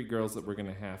are the 3 girls that we're going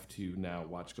to have to now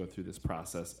watch go through this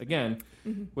process. Again,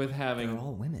 with having... They're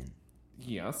all women.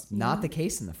 Yes. Not the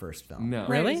case in the first film. No.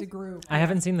 Really? As a group. I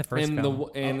haven't seen the first And, film.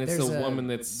 and it's There's a woman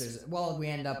that's we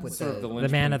end up with sort of the The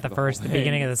linchpin man at for the whole first, the thing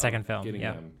beginning of the second film. getting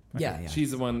Yeah. them. yeah.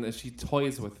 She's the one that she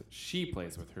plays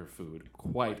with her food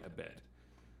quite a bit.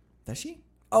 Does she?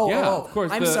 Oh, Yeah, oh, of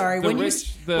course, I'm the- sorry. the When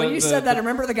rich- you the- said that, the- I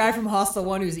remember the guy from Hostel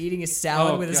 1 who's eating his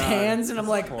salad Oh, with his God. hands, and I'm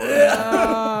like, Horrible.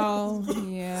 Oh,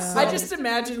 yeah. I just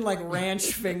imagine like ranch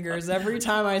fingers every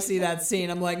time I see that scene.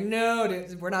 I'm like, no,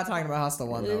 dude, we're not talking about Hostel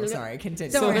 1 though. Sorry,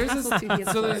 continue. Don't So worry, there's Hostel 2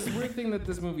 gets so fun. there's a weird thing that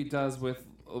this movie does with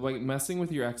like messing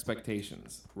with your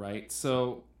expectations, right?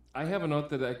 So I have a note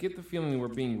that I get the feeling we're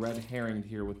being red herringed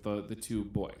here with the two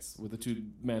boys, with the two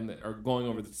men that are going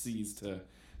over the seas to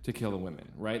kill the women,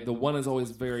 right? The one is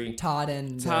always very Todd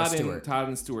and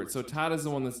Stewart. So Todd is the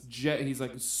one that's he's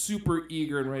like super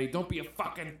eager and ready. Don't be a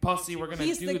fucking pussy. We're gonna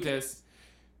do this.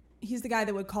 He's the guy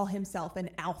that would call himself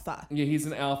an alpha. Yeah, he's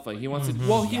an alpha. He wants to.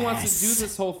 Well, he wants to do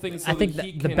this whole thing so I think that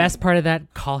he the can. best part of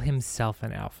that, call himself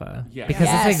an alpha. Yeah. Because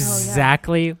Yes. that's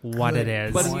exactly what Good it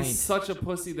is. But point. he's such a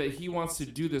pussy that he wants to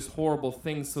do this horrible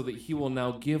thing so that he will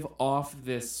now give off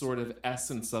this sort of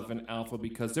essence of an alpha,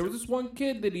 because there was this one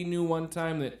kid that he knew one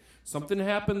time that something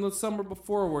happened the summer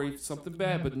before where something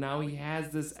bad, but now he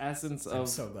has this essence of I'm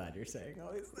so glad you're saying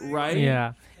all these things. right.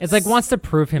 Yeah. It's like wants to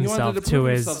prove He himself wanted to to prove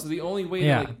his... himself. So the only way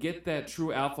Yeah. to like get that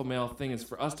true alpha male thing is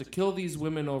for us to kill these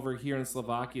women over here in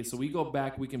Slovakia. So we go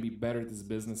back, we can be better at this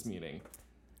business meeting.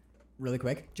 Really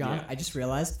quick, John, Yeah. I just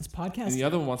realized this podcast And the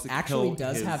other one wants to actually kill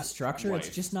does his have structure. It's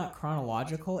wife. just not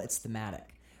chronological, it's thematic.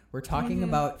 We're talking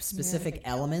about specific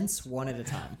elements one at a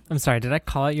time. I'm sorry, did I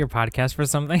call out your podcast for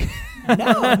something?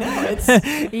 No, it's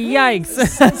Yikes.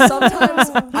 sometimes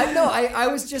I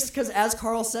was just because as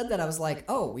Carl said that I was like,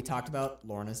 oh, we talked about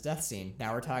Lorna's death scene.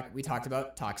 Now we talked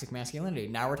about toxic masculinity.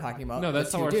 Now we're talking about No,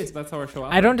 that's the how two our dudes. that's how our show.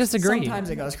 I don't disagree. Sometimes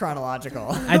it goes chronological.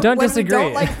 I don't when disagree. We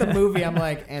don't like the movie. I'm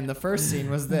like, and the first scene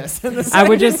was this. And the I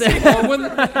would second just... Well,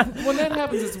 when that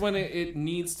happens, it's when it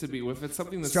needs to be. If it's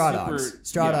something that's Straw super, Dogs.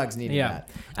 Straw Dogs needed Yeah. that.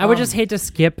 I would just hate to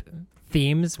skip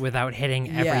themes without hitting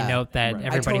every Yeah. note that Right.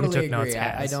 everybody I totally who took notes agree.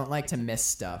 has. I don't like to miss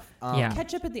stuff. Yeah.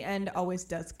 Ketchup at the end always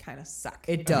does kind of suck.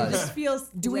 It does. This feels.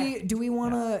 Do we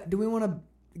want to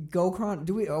go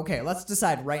okay, let's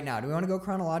decide right now. Do we want to go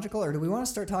chronological or do we want to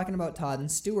start talking about Todd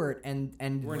and Stewart and We're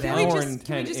them? an Can we hour just, and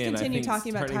can we 10 just in, I continue think,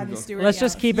 talking about starting Todd to and go- Stewart? Let's Yeah.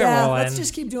 just keep it Yeah, rolling. let's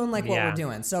just keep doing like what Yeah. we're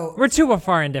doing. So We're too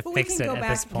far in to But we fix can it go at back,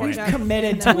 this point. catch up.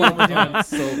 committed to what we're doing. Gone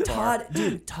so far.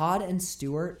 Todd and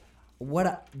Stewart,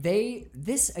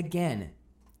 this again,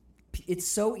 it's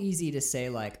so easy to say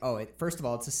like, oh, first of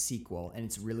all, it's a sequel and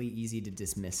it's really easy to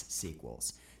dismiss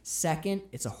sequels. Second,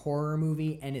 it's a horror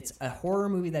movie and it's a horror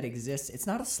movie that exists. It's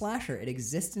not a slasher. It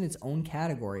exists in its own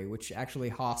category, which actually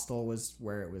Hostel was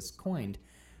where it was coined.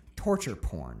 Torture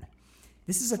porn.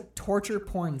 This is a torture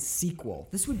porn sequel.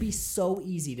 This would be so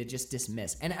easy to just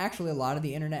dismiss. And actually, a lot of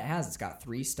the internet has. It's got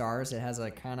 3 stars. It has a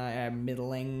kind of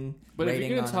middling But if rating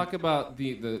you're going on to talk about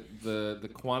the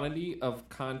quantity of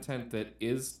content that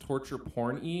is torture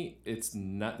porn-y, it's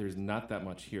not. There's not that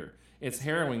much here. It's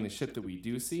harrowing the shit that we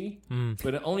do see,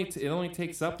 but it only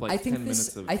takes up like 10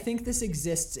 minutes of. I think this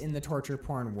exists in the torture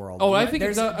porn world. I think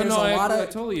there's, it does. there's No, a lot I of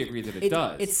totally agree that it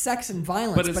does. It's sex and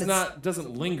violence, but it's not. Doesn't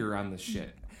linger on this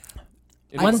shit.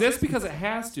 It exists because it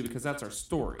has to, because that's our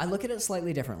story. I look at it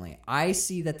slightly differently. I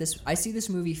see this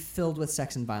movie filled with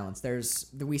sex and violence.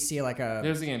 We see like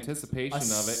There's the anticipation of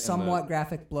it. somewhat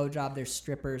graphic blowjob. There's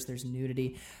strippers. There's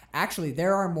nudity. Actually,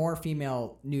 there are more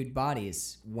female nude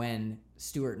bodies when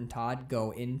Stewart and Todd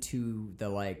go into the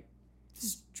like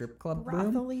strip club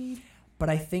room. Brothely. But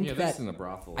I think this that isn't a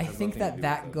brothel. I It has think nothing to do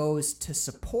that with it. goes to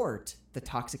support the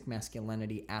toxic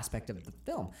masculinity aspect of the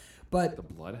film. But The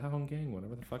Bloodhound Gang,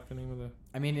 whatever the fuck the name of the.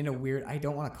 I mean, in a weird, I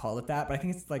don't want to call it that, but I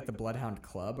think it's like the Bloodhound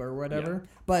Club or whatever.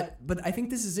 But I think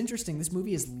this is interesting. This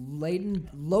movie is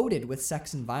loaded with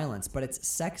sex and violence, but it's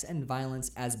sex and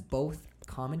violence as both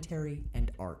commentary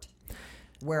and art.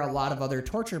 Where a lot of other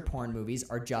torture porn movies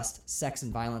are just sex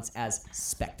and violence as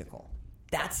spectacle.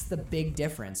 That's the big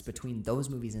difference between those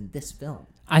movies and this film.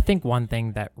 I think one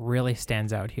thing that really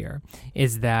stands out here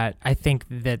is that I think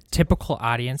the typical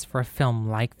audience for a film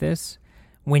like this,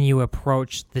 when you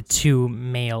approach the 2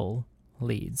 male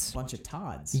leads, Bunch of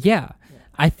Todds. yeah,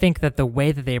 I think that the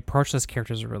way that they approach those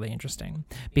characters are really interesting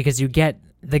because you get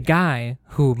the guy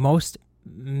who most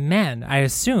men, I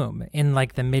assume, in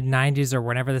like the mid-90s or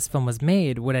whenever this film was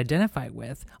made would identify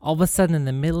with, all of a sudden in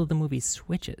the middle of the movie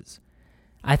switches.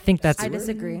 I think that's... I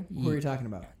disagree. Who are you talking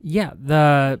about? Yeah,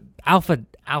 the alpha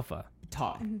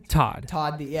Todd.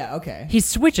 Todd. Yeah, okay. He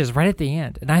switches right at the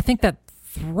end, and I think that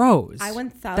throws. I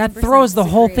 1000% that throws the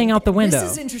whole disagree. thing out the window.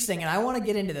 This is interesting, and I want to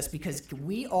get into this because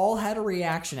we all had a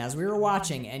reaction as we were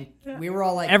watching, and we were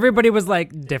all like, Everybody was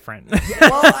like different.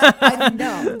 "Well,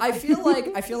 I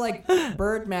feel like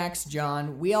Bird, Max,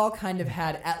 John, we all kind of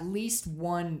had at least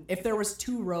one. If there was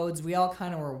 2 roads, we all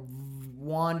kind of were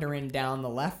wandering down the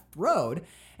left road,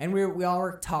 and we all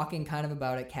were talking kind of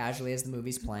about it casually as the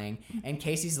movie's playing. And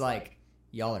Casey's like,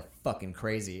 y'all are fucking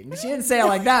crazy. And she didn't say it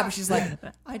like that, but she's like,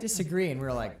 I disagree. And we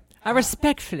were like, I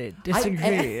respectfully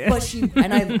disagree.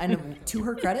 And to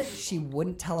her credit, she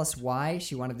wouldn't tell us why.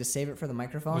 She wanted to save it for the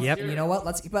microphone. Yep. And you know what?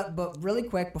 But really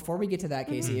quick before we get to that,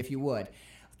 Casey, if you would,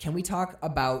 can we talk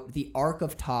about the arc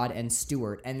of Todd and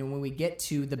Stuart? And then when we get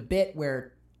to the bit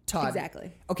where Todd,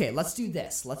 Exactly. Okay, let's do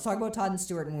this. Let's talk about Todd and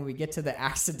Stuart, and when we get to the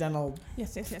accidental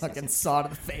Yes. fucking saw to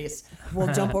the face,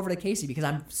 we'll jump over to Casey because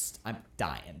I'm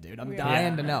dying, dude. I'm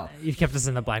dying to know. You've kept us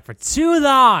in the black for too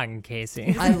long,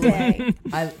 Casey.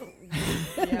 I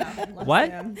Yeah.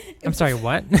 What? I'm sorry,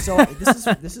 what? so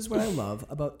this is what I love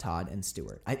about Todd and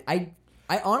Stuart.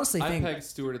 I honestly I think. pegged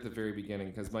Stuart at the very beginning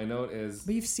because my note is.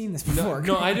 But you've seen this No, before.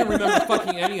 no, I didn't remember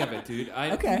fucking any of it, dude.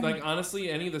 Okay. Like honestly,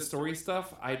 any of the story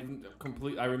stuff, I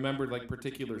remembered like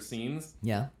particular scenes,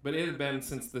 Yeah. but it had been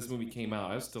since this movie came out.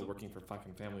 I was still working for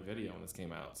fucking Family Video when this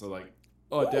came out, so like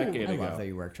a decade I ago. love that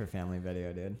you worked for Family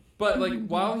Video, dude. But like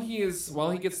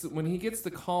when he gets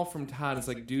the call from Todd, it's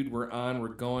like, dude, we're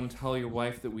going. Tell your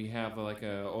wife that we have like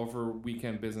a over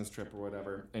weekend business trip or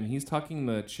whatever, and he's tucking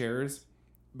the chairs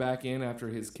back in after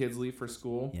his kids leave for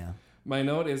school. Yeah. My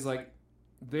note is like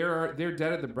they're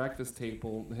dead at the breakfast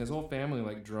table. His whole family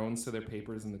like drones to their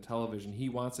papers and the television. He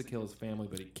wants to kill his family,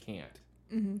 but he can't.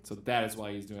 Mm-hmm. So that is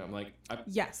why he's doing it. I'm like,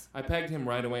 Yes. I pegged him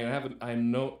right away, and I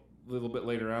note a little bit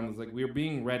later on. It's like we're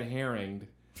being red herringed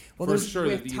for there's- sure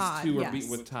with that these Todd, two are yes.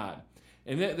 with Todd.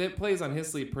 And that plays on his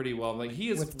sleeve pretty well. Like he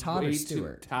is With Todd or way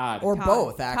Stuart? too Todd Or Todd.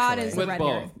 both, Todd actually. is with red both.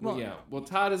 herring. Well- Yeah. Well,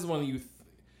 Todd is one of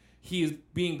he is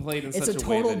being played in It's such a a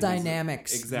way total that he's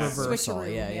dynamics exactly. reversal.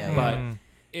 Switcheroo, Yeah. yeah. But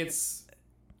it's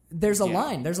There's a Yeah.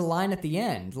 line. There's a line at the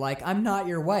end. Like, I'm not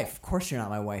your wife. Of course you're not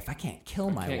my wife. I can't kill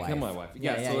my can't wife. kill my wife.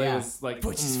 Yeah, so it was like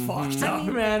Which is mhm. fucked up,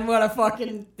 man. What a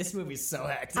fucking. This movie's so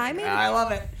hectic. I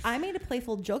love it. I made a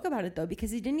playful joke about it though because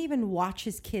he didn't even watch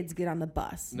his kids get on the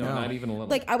bus. No, not even a little.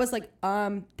 Like I was like,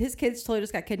 his kids totally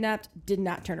just got kidnapped. Did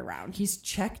not turn around. He's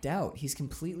checked out. He's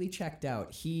completely checked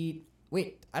out.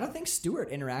 Wait, I don't think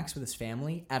Stuart interacts with his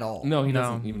family at all. no, he No.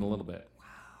 doesn't even a little bit.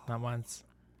 Not once.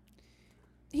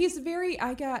 He's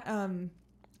I got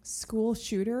school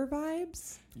shooter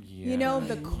vibes. Yeah, You know,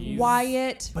 the he's-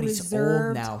 quiet, But he's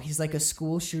reserved. old now. He's like a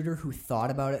school shooter who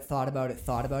thought about it,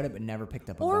 but never picked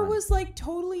up a Or gun. was like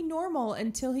totally normal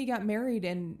until he got married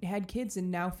and had kids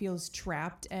and now feels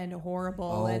trapped and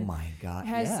horrible Oh and my god.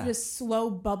 has yeah. this slow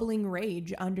bubbling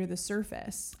rage under the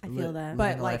surface. I feel that. But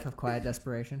Living a like, life of quiet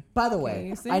desperation. By the way,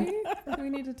 Casey, I, do we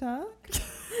need to talk?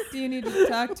 Do you need to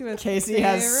talk to a Casey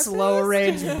has therapist? slow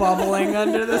rage bubbling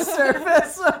under the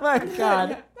surface. Oh my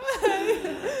god.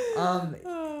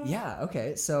 Yeah.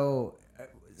 Okay. So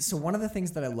one of the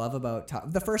things that I love about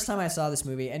the first time I saw this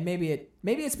movie, and maybe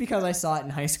it's because I saw it in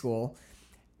high school,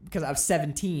 because I was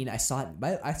 17. I saw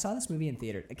this movie in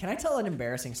theater. Can I tell an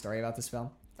embarrassing story about this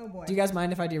film? Oh boy. Do you guys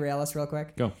mind if I derail us real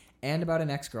quick? Go. And about an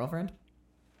ex-girlfriend.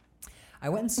 I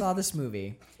went and saw this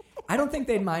movie. I don't think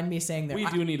they'd mind me saying that. We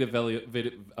do need a video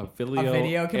a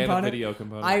video component. and a video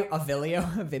component.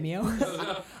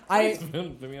 Vimeo. I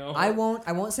Vimeo.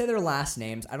 I won't say their last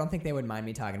names. I don't think they would mind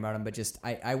me talking about them, but just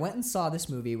I went and saw this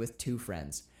movie with two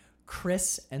friends,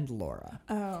 Chris and Laura.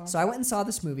 Oh. So I went and saw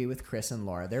this movie with Chris and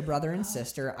Laura. They're brother and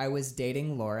sister. I was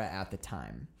dating Laura at the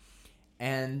time.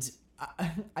 And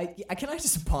I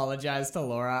just apologize to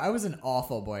Laura. I was an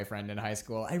awful boyfriend in high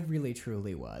school. I really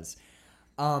truly was.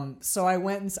 So I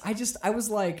went and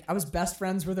I was best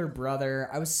friends with her brother.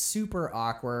 I was super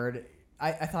awkward.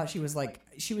 I thought she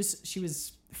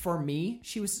was for me,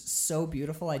 she was so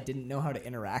beautiful. I didn't know how to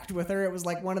interact with her. It was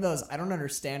like one of those, I don't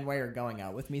understand why you're going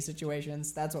out with me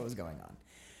situations. That's what was going on.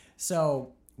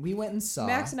 So we went and saw.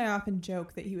 Max and I often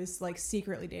joke that he was like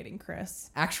secretly dating Chris.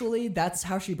 Actually, that's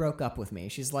how she broke up with me.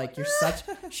 She's like,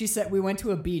 she said, we went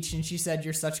to a beach and she said,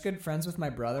 you're such good friends with my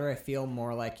brother. I feel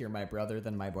more like you're my brother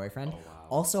than my boyfriend. Oh, wow.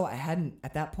 Also,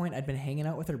 at that point, I'd been hanging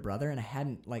out with her brother and I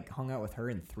hadn't like hung out with her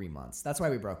in 3 months. That's why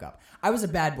we broke up. I was a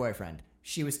bad boyfriend.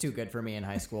 She was too good for me in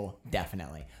high school.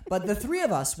 Definitely. But the three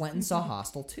of us went and saw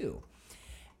Hostel 2.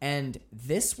 And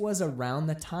this was around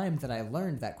the time that I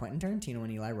learned that Quentin Tarantino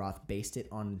and Eli Roth based it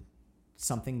on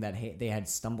something that they had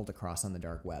stumbled across on the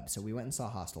dark web. So we went and saw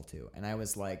Hostel 2. And I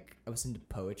was into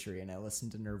poetry and I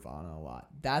listened to Nirvana a lot.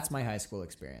 That's my high school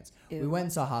experience. Ew. We went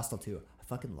and saw Hostel 2. I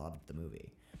fucking loved the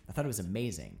movie. I thought it was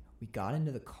amazing. We got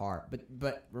into the car.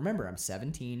 But remember, I'm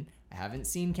 17. I haven't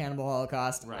seen Cannibal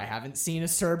Holocaust. Right. I haven't seen a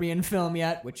Serbian film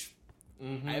yet, which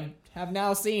I have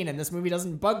now seen. And this movie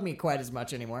doesn't bug me quite as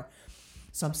much anymore.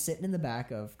 So I'm sitting in the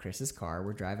back of Chris's car.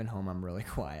 We're driving home. I'm really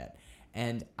quiet.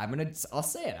 And I'll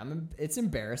say it. It's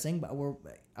embarrassing, but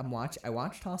I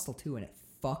watched Hostel 2 and it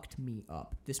fucked me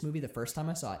up. This movie, the first time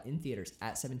I saw it in theaters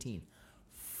at 17,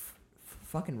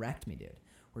 fucking wrecked me, dude.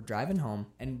 We're driving home,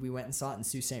 and we went and saw it in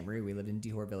Sault Ste. Marie. We lived in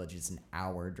Dehor Village. It's an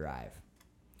hour drive.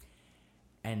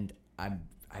 And I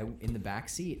in the back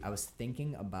seat, I was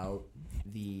thinking about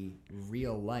the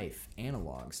real life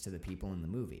analogs to the people in the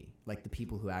movie, like the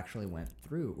people who actually went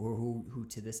through, or who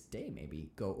to this day maybe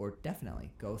go, or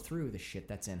definitely go through the shit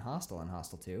that's in Hostel and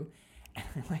Hostel 2. And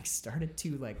I like started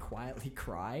to like quietly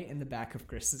cry in the back of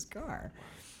Chris's car.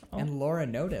 And Laura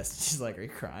noticed. She's like, "Are you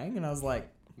crying?" And I was like,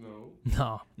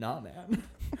 No. "Nah, man."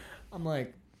 I'm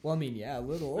like, "Well, I mean, yeah, a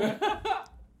little."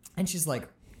 And she's like,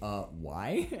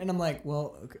 why?" And I'm like,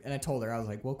 "Well," and I told her, I was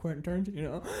like, "Well, Quentin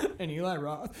Tarantino and Eli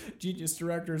Roth, genius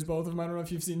directors, both of them. I don't know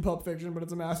if you've seen Pulp Fiction, but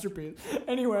it's a masterpiece.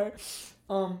 Anyway,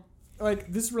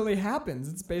 like, this really happens.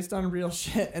 It's based on real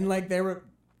shit." And like,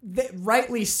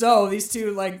 rightly so. These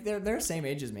two, like, they're the same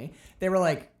age as me. They were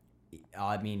like,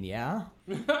 "I mean, yeah."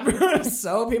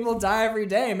 So people die every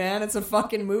day, man. It's a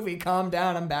fucking movie. Calm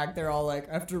down. I'm back there all like,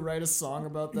 I have to write a song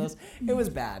about this. It was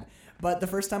bad. But the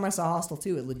first time I saw Hostel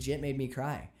 2, it legit made me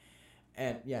cry.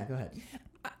 And yeah, go ahead.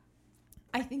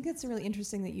 I think it's really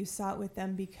interesting that you saw it with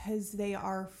them because they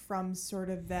are from sort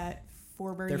of that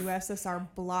former USSR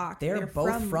bloc. They're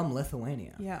both from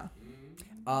Lithuania. Yeah.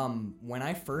 When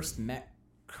I first met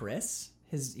Chris,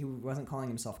 he wasn't calling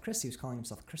himself Chris, he was calling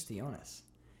himself Christionis.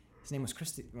 His name was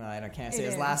Christi. Well, I can't say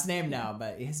his last name now,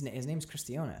 but his name's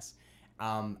Christionis.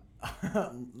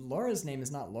 Laura's name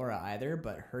is not Laura either,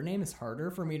 but her name is harder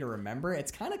for me to remember.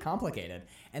 It's kind of complicated,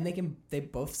 and they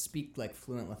both speak like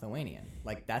fluent Lithuanian.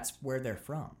 Like, that's where they're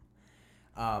from.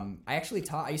 I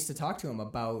used to talk to him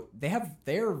about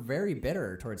they're very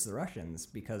bitter towards the Russians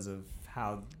because of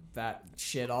how that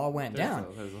shit all went down.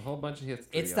 There's a whole bunch of history.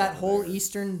 It's that whole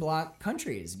Eastern Bloc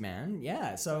countries, man.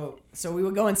 Yeah. So we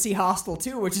would go and see Hostel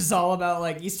 2, which is all about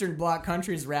like Eastern Bloc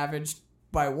countries ravaged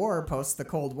by war post the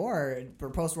Cold War or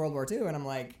post World War II, and I'm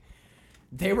like,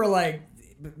 they were like,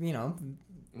 you know,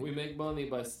 we make money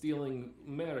by stealing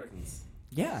Americans.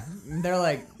 Yeah, they're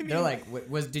like,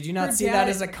 did you not see that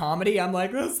as a comedy? I'm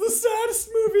like, that's the saddest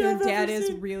movie Their I've dad ever is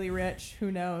seen. really rich.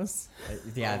 Who knows?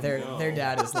 Yeah, their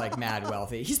dad is like mad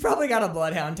wealthy. He's probably got a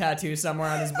bloodhound tattoo somewhere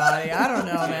on his body. I don't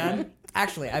know, man.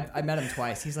 Actually, I met him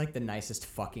twice. He's like the nicest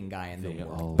fucking guy in the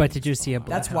world. But did you see a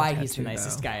That's bloodhound why he's the tattoo,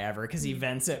 nicest though? guy ever, because he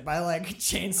vents it by like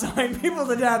chainsawing people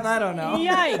to death. I don't know.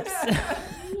 Yikes!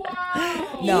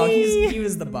 No, he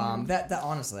was the bomb. That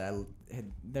honestly,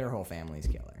 their whole family's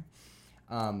killer.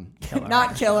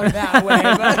 Not killer that way,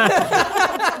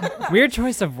 but Weird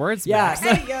choice of words. yeah. Max.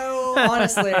 Hey yo.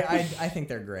 Honestly, I think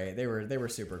they're great. They were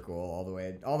super cool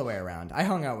all the way around. I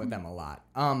hung out with them a lot.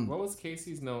 What was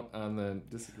Casey's note on the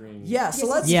disagreeing? Yeah, so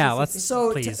let's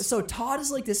please. So Todd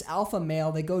is like this alpha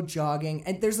male. They go jogging,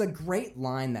 and there's a great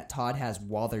line that Todd has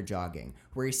while they're jogging,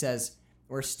 where he says,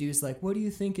 where Stu's like, "What do you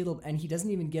think it'll?" And he doesn't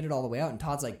even get it all the way out. And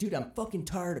Todd's like, "Dude, I'm fucking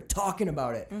tired of talking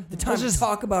about it. The time to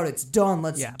talk about it's done.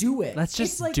 Let's do it. Let's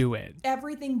just It's like do it.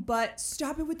 everything but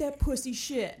stop it with that pussy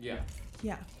shit. Yeah.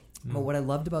 Yeah. But what I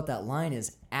loved about that line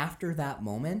is after that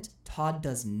moment, Todd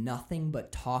does nothing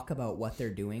but talk about what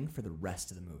they're doing for the rest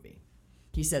of the movie.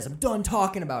 He says, "I'm done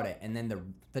talking about it," and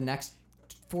then the next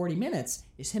 40 minutes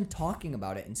is him talking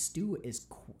about it, and Stuart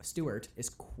is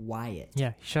quiet.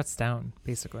 Yeah, he shuts down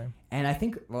basically. And I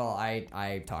think, well,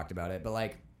 I talked about it, but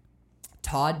like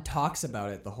Todd talks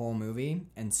about it the whole movie,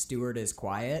 and Stuart is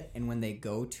quiet. And when they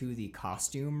go to the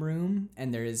costume room,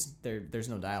 and there's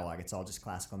no dialogue, it's all just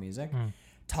classical music.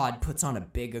 Todd puts on a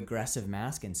big aggressive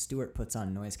mask, and Stuart puts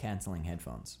on noise canceling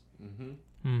headphones.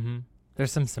 Mm-hmm.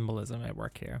 There's some symbolism at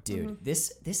work here. Dude,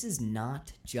 this is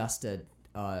not just a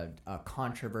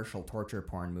controversial torture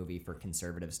porn movie for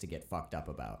conservatives to get fucked up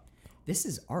about. This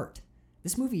is art.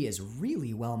 This movie is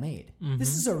really well made.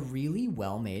 This is a really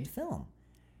well made film.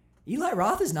 Eli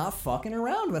Roth is not fucking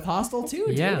around with Hostel 2,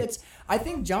 dude. Yeah. I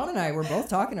think John and I were both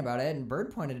talking about it, and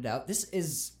Bird pointed it out.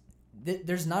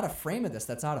 There's not a frame of this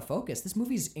that's out of focus. This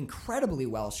movie's incredibly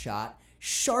well shot,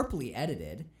 sharply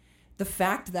edited. The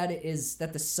fact that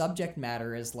the subject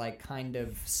matter is like kind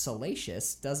of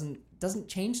salacious doesn't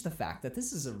change the fact that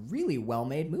this is a really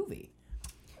well-made movie.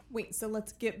 Wait, so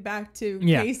let's get back to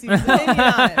Yeah. Casey's opinion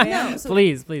on it, man. No, so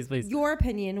Please. your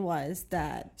opinion was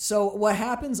that So what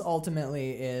happens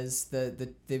ultimately is the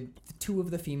two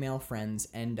of the female friends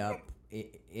end up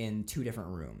in two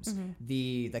different rooms.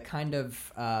 The kind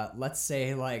of let's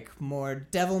say like more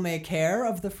devil may care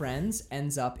of the friends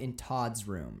ends up in Todd's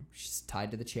room. She's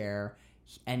tied to the chair.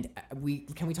 And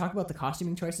can we talk about the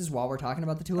costuming choices while we're talking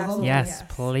about the two of them? Absolutely. Yes,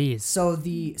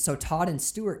 please. So Todd and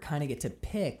Stuart kind of get to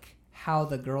pick how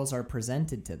the girls are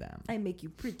presented to them. I make you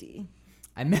pretty.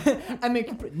 I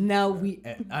meant now we.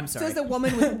 I'm So sorry. it's a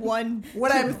woman with one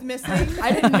tooth missing.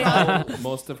 I didn't mean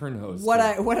Most of her nose. what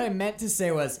I meant to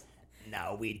say was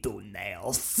now we do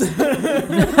nails.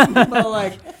 But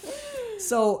like,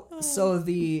 so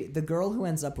the girl who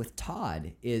ends up with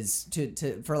Todd is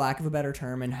to for lack of a better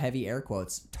term and heavy air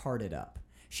quotes tarted up.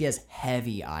 She has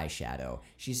heavy eyeshadow.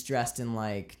 She's dressed in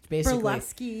like basically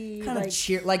Burlesque-y, kind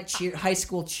like- of high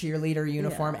school cheerleader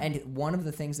uniform. Yeah. And one of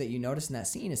the things that you notice in that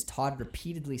scene is Todd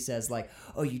repeatedly says like,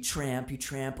 "Oh, you tramp,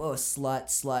 oh,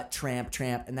 slut,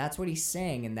 tramp," and that's what he's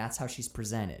saying, and that's how she's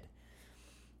presented.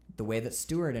 The way that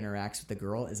Stewart interacts with the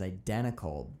girl is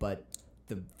identical, but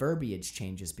the verbiage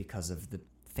changes because of the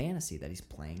fantasy that he's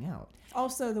playing out.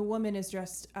 Also, the woman is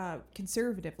dressed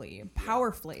conservatively,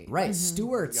 powerfully. Right,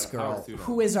 Stewart's Got a power girl, suit on.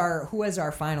 who is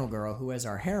our final girl, who is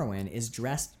our heroine, is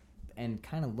dressed and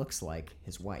kind of looks like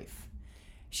his wife.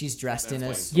 She's dressed in a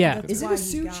That's Yeah. Is it why a he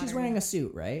suit? got She's her. wearing a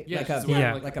suit, right? Yeah, like she's a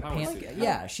wearing like a power pant. suit.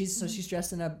 Yeah, she's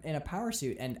dressed in a power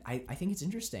suit, and I think it's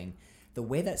interesting. The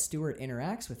way that Stewart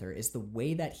interacts with her is the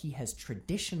way that he has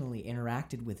traditionally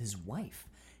interacted with his wife: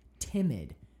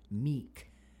 timid, meek,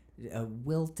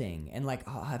 wilting, and like,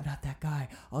 "Oh, I'm not that guy.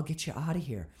 I'll get you out of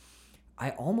here."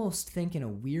 I almost think, in a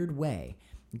weird way,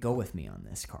 go with me on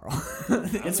this, Carl.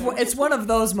 It's one of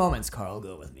those moments, Carl.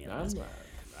 Go with me on this.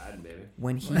 Riding,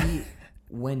 baby.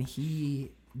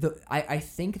 I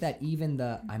think that even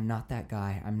the I'm not that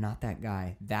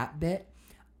guy, that bit,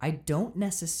 I don't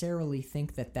necessarily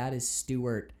think that is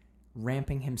Stewart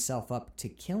ramping himself up to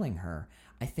killing her.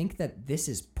 I think that this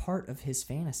is part of his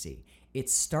fantasy. It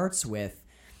starts with,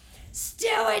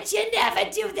 "Stewart, you never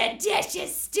do the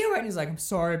dishes, Stewart." And he's like, I'm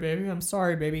sorry,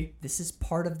 baby. This is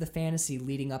part of the fantasy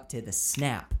leading up to the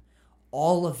snap.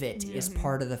 All of it is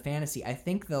part of the fantasy. I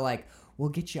think the like, we'll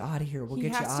get you out of here. He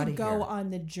has to go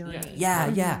on the journey. Yeah.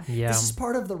 Yeah. This is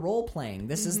part of the role playing.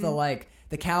 This is the like,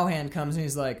 the cowhand comes and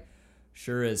he's like,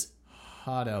 "Sure is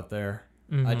hot out there.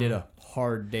 I did a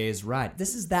hard day's ride."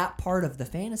 This is that part of the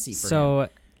fantasy for him. So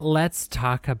let's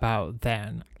talk about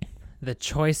then the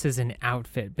choices in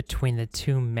outfit between the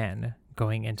two men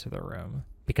going into the room,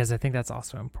 because I think that's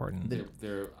also important.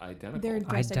 They're identical. They're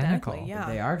dressed Identical. identically, yeah.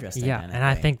 They are dressed Yeah, identically. and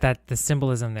I think that the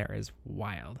symbolism there is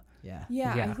wild. Yeah.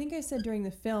 Yeah, Yeah. I think I said during the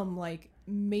film, like,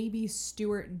 maybe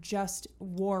Stewart just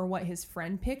wore what his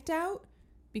friend picked out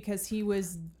because he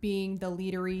was being the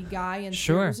leadery guy, and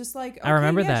Sure. Stewart was just like, okay, I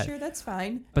remember yeah, that. sure, that's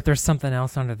fine. But there's something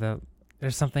else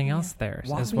there's something else there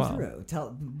Walk as me well. through.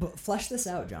 Flesh this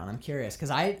out, John. I'm curious because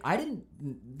I didn't.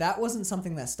 That wasn't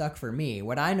something that stuck for me.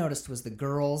 What I noticed was the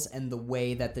girls and the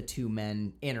way that the two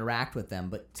men interact with them.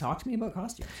 But talk to me about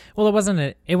costumes. Well,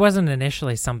 it wasn't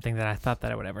initially something that I thought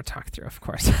that I would ever talk through, of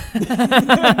course. We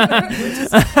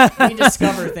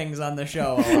discover things on the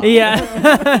show. A lot.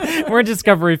 Yeah. We're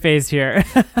discovery phase here.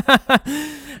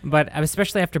 But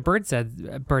especially after Bird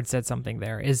said something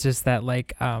there, is just that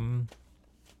like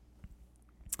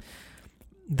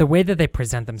the way that they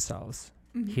present themselves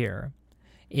here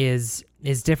is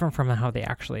different from how they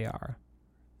actually are.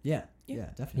 Yeah,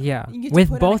 definitely. Yeah. You get to With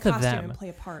put both on a of costume them. and play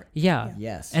a part. Yeah.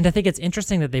 Yes. And I think it's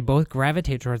interesting that they both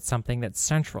gravitate towards something that's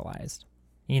centralized.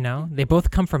 You know, they both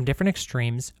come from different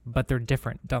extremes, but they're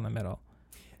different down the middle.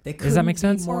 They Does that make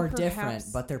couldn't be sense? more Or different,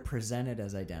 perhaps- but they're presented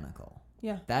as identical.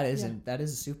 Yeah. That is Yeah. that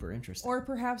is super interesting. Or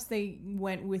perhaps they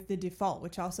went with the default,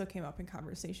 which also came up in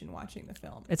conversation watching the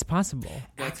film. It's possible.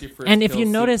 That's your first And if kill you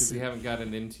suit notice- 'cause you haven't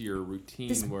gotten into your routine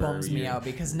This where bums me you out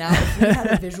because now if we had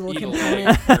a visual eat a component,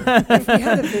 leg. if we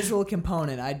had a visual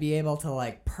component, I'd be able to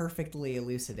like perfectly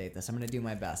elucidate this. I'm going to do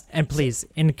my best. And please,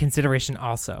 in consideration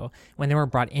also, when they were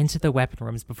brought into the weapon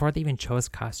rooms, before they even chose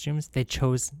costumes, they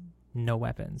chose no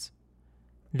weapons.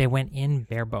 They went in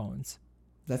bare bones.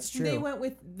 That's true. They went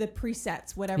with the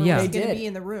presets, whatever Yeah. was They going to did. be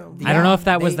in the room. I don't know Yeah, if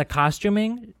that was they- the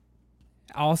costuming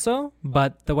also,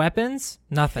 but the weapons,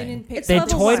 They nothing. didn't pick They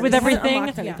level toyed one. with They haven't everything,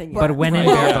 unlocked anything yet. but went in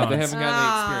Right. bare Yeah, bones. they haven't gotten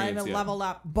Ah, any and experience yet. leveled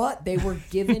up. But they were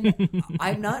given.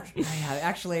 I'm not.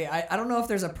 Actually, I don't know if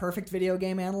there's a perfect video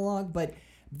game analog, but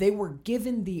they were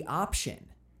given the option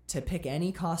to pick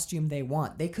any costume they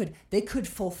want. They could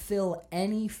fulfill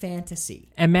any fantasy.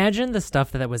 Imagine the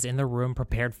stuff that was in the room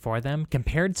prepared for them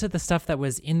compared to the stuff that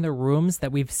was in the rooms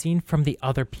that we've seen from the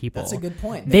other people. That's a good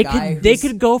point. The They guy could they who's-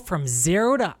 could go from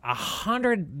 0 to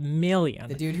 100 million.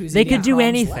 The dude who's they eating could do Han's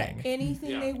anything. leg.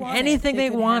 Anything they wanted. Anything they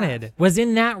could wanted have. was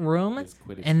in that room, It's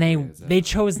Quidditch and they players, they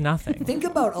chose nothing. Think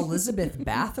about Elizabeth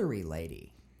Bathory, lady.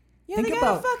 Yeah, Think they got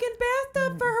about- a fucking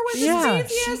bathtub for her with Yeah. a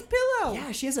fancy ass pillow.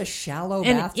 Yeah, she has a shallow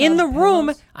And bathtub. in the room,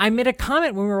 pillows. I made a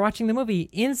comment when we were watching the movie.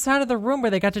 Inside of the room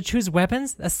where they got to choose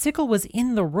weapons, a sickle was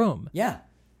in the room. Yeah.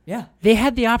 Yeah. They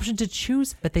had the option to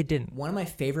choose, but they didn't. One of my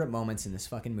favorite moments in this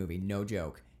fucking movie, no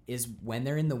joke, is when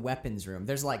they're in the weapons room.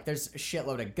 There's a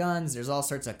shitload of guns. There's all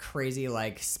sorts of crazy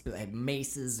like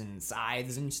maces and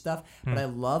scythes and stuff. But I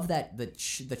love that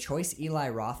the choice Eli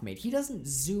Roth made. He doesn't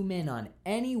zoom in on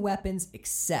any weapons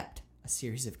except a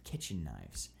series of kitchen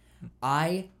knives.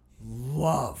 I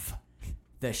love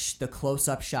the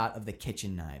close-up shot of the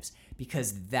kitchen knives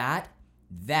because that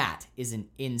is an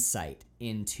insight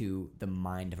into the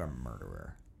mind of a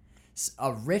murderer.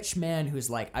 A rich man who's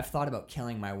like, I've thought about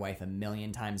killing my wife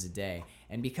 1,000,000 times a day,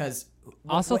 and because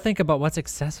Also think about what's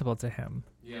accessible to him.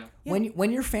 Yeah.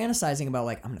 when you're fantasizing about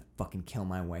like, I'm gonna fucking kill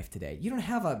my wife today, you don't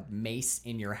have a mace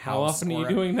in your house. How often are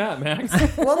you doing that,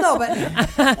 Max? Well, no,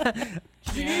 but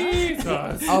Jesus.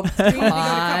 oh, come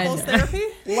Couples on. therapy?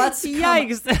 Let's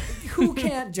Yikes. Who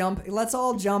can't jump? Let's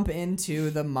all jump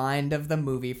into the mind of the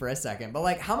movie for a second. But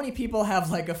like, how many people have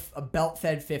like a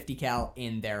belt-fed 50 cal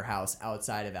in their house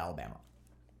outside of Alabama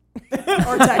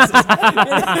or Texas?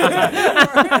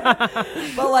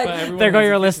 But like, Everyone There go has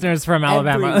your a- listeners from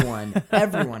Alabama.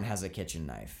 everyone has a kitchen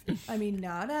knife. I mean,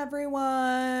 not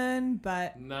everyone,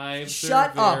 but Knives.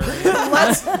 Shut are up. very-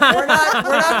 We're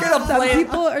not gonna Some play.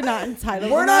 people are not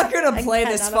entitled. We're to not that gonna and play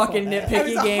this cannot fucking afford it. I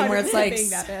was nitpicky game where it's like being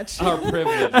that bitch. Our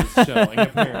privilege is showing,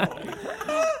 apparently.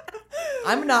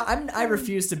 I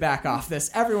refuse to back off this.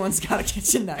 Everyone's got a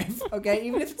kitchen knife, okay?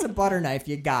 Even if it's a butter knife,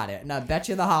 you got it. And I bet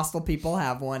you the hostel people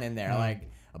have one in there. Like,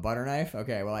 a butter knife?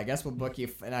 Okay, well, I guess we'll book you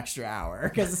an extra hour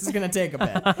because this is going to take a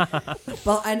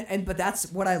bit. But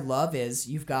that's what I love is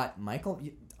you've got Michael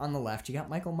on the left. You got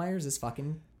Michael Myers'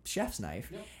 fucking chef's knife.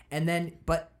 Yep. And then,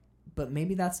 but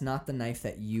maybe that's not the knife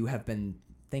that you have been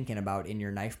thinking about in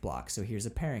your knife block. So here's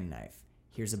a paring knife.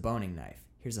 Here's a boning knife.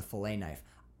 Here's a fillet knife.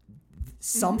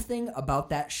 Something about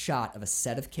that shot of a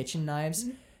set of kitchen knives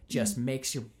just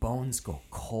makes your bones go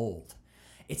cold.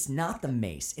 It's not the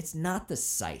mace. It's not the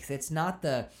scythe. It's not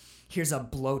the, here's a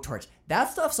blowtorch.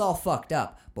 That stuff's all fucked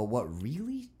up. But what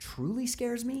really, truly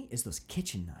scares me is those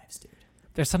kitchen knives, dude.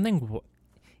 There's something,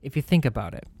 if you think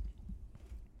about it,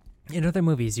 in other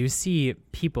movies, you see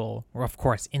people, or of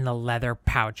course, in the leather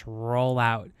pouch, roll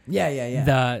out Yeah.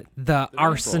 the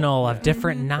arsenal of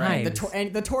different Right. knives.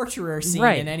 And the torturer scene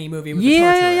Right. in any movie with the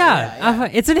torturer. Yeah.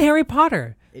 It's in Harry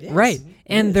Potter. It is. Right.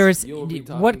 And is. there's, You'll be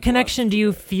talking what to connection us do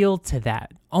you today. feel to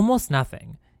that? Almost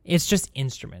nothing. It's just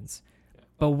instruments.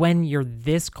 But when you're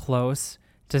this close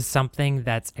to something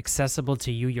that's accessible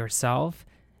to you yourself,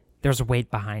 there's weight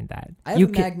behind that. I have You a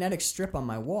can, magnetic strip on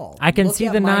my wall. I can Look see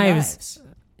at the my knives.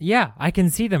 Yeah, I can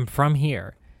see them from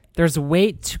here. There's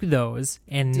weight to those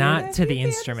and not to the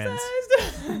instruments.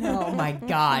 Oh my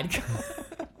god.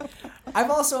 I've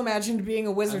also imagined being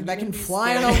a wizard that can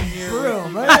fly on standing a here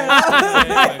broom. with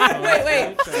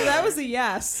Wait. So that was a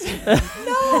yes.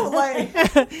 No, like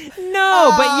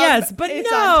No, but yes, but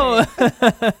it's no.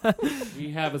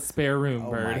 We have a spare room,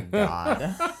 oh my Bird.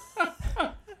 god.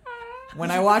 When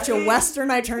I watch a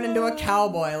western, I turn into a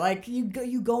cowboy. Like you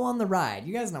go on the ride.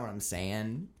 You guys know what I'm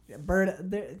saying. Bird,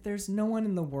 there's no one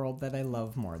in the world that I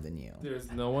love more than you.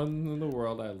 There's no one in the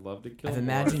world I'd love to kill I've more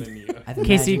imagined. than you. I've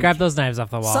Casey, imagined- grab those knives off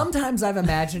the wall. Sometimes I've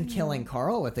imagined killing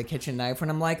Carl with a kitchen knife when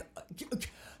I'm like,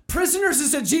 Prisoners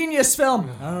is a genius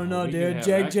film. I don't know, we can dude. have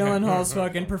Jake that kind of- Gyllenhaal's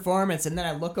fucking performance. And then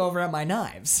I look over at my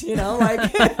knives, you know, like,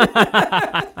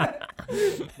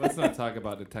 Let's not talk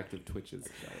about Detective Twitches.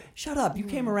 shut up. You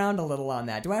came around a little on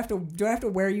that. Do I have to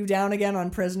wear you down again on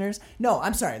Prisoners? No,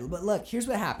 I'm sorry. But look, here's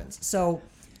what happens. So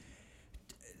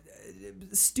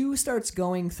Stu starts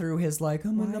going through his like, Why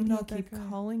I'm do you not keep that guy.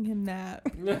 calling him that?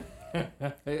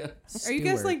 Stuart. Are you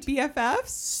guys like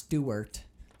BFFs?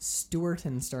 Stuart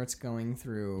and starts going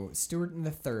through Stuart and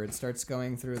the third starts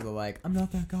going through the like, I'm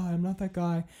not that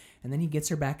guy, and then he gets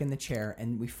her back in the chair,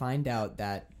 and we find out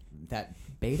that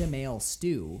beta male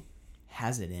Stu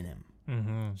has it in him.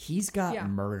 Mm-hmm. He's got Yeah.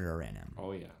 murder in him.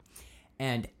 Oh yeah.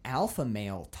 And alpha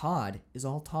male Todd is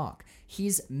all talk.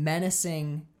 He's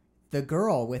menacing the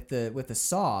girl with the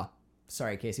saw.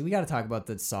 Sorry, Casey, we got to talk about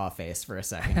the saw face for a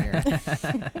second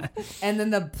here. And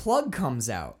then the plug comes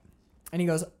out, and he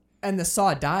goes, and the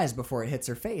saw dies before it hits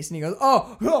her face, and he goes,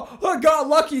 "Oh, I got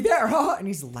lucky there!" And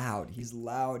he's loud. He's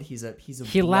a.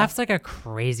 He laughs like a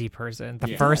crazy person the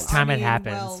Yeah. first time I it mean,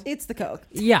 happens. well, It's the Coke.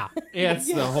 Yeah. It's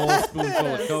the whole spoonful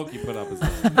of Coke you put up his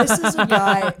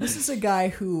nose. This is a guy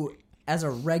who, as a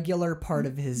regular part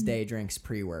of his day, drinks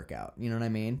pre-workout. You know what I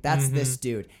mean? That's this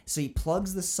dude. So he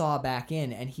plugs the saw back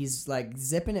in, and he's like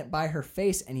zipping it by her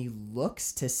face, and he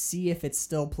looks to see if it's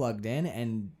still plugged in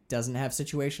and doesn't have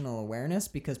situational awareness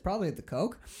because probably the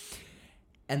Coke.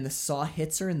 and the saw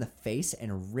hits her in the face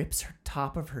and rips her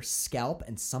top of her scalp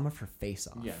and some of her face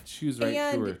off. Yeah, chews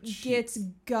right through her And cheeks. gets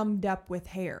gummed up with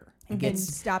hair. And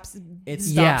stops. It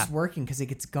stops Yeah. working because it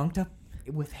gets gunked up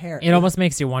with hair. It almost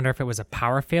makes you wonder if it was a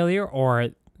power failure or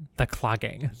the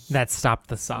clogging that stopped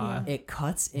the saw. It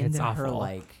cuts It's into her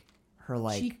awful.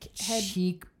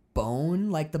 cheekbone,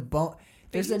 like the bone.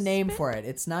 There's a Face name bit? for it.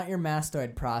 It's not your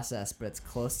mastoid process, but it's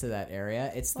close to that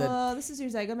area. It's the Oh, this is your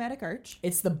zygomatic arch.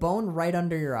 it's the bone right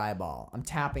under your eyeball. I'm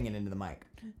tapping it into the mic.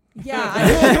 Yeah, I'm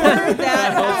sure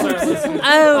that. Adults are listening.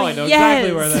 Oh, I know exactly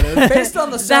yes. where that is. Based on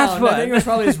the sound, what- I think it was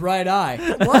probably his right eye.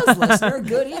 It was, listener.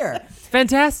 Good ear.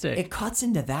 Fantastic. It cuts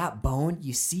into that bone.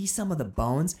 You see some of the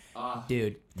bones.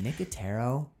 Dude,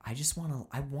 Nicotero,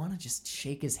 I want to just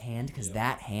shake his hand because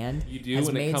that hand You do has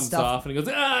when it made comes stuff. off and he goes,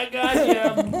 I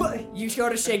got you. You go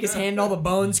to shake his hand, all the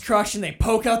bones crush, and they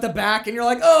poke out the back, and you're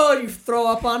like, oh, you throw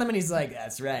up on him, and he's like,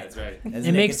 that's right. That's right. That's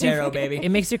it makes you Nicotero, baby. It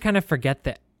makes you kind of forget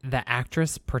the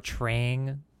actress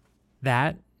portraying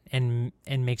that and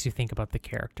makes you think about the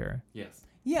character Yes.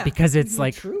 Yeah. because it's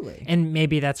like Truly. and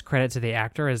maybe that's credit to the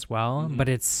actor as well, but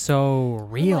it's so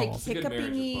real. Like a good marriage of both of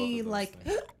hiccuping, those like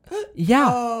things. yeah,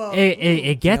 Oh. it You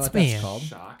know gets what me. that's called?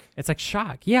 Shock. It's like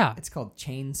shock. Yeah, It's called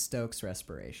Cheyne-Stokes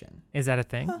respiration. is that a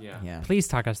thing? Yeah. Yeah. Please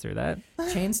talk us through that.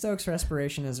 Cheyne-Stokes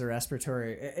respiration is a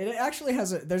respiratory. It actually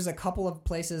has there's a couple of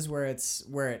places where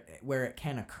it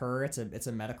can occur. It's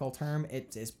a medical term.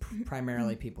 It is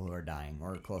primarily people who are dying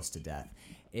or close to death.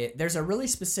 There's a really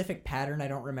specific pattern. I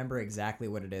don't remember exactly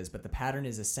what it is, but the pattern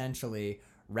is essentially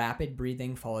rapid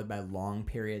breathing followed by long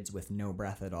periods with no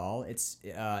breath at all. It's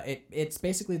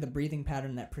basically the breathing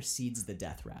pattern that precedes the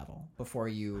death rattle before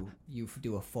you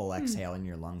do a full exhale and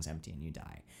your lungs empty and you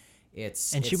die.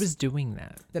 She was doing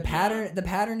that. The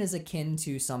pattern is akin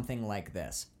to something like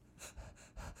this.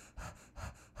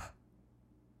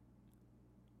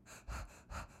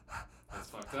 That's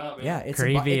fucked up, man. Yeah, it's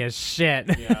Creepy as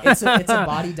shit. Yeah. it's a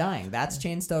body dying. That's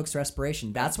Cheyne-Stokes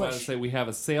respiration. That's Why what. I say we have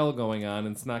a sale going on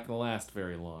and it's not going to last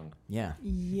very long. Yeah.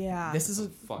 yeah. This is a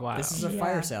Fuck. Wow. this is a Yeah.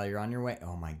 fire sale. You're on your way.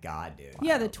 Oh my god, dude.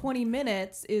 Yeah, the 20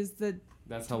 minutes is the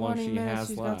That's how long 20 she minutes has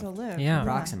she's left. got to live. Yeah.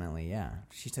 Approximately, yeah.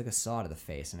 She took a saw to the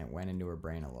face and it went into her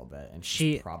brain a little bit, and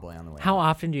She- she's probably on the way. How out.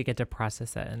 often do you get to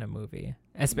process that in a movie?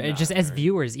 Not Just as very.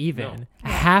 viewers, even. A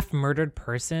half murdered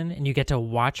person, and you get to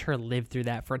watch her live through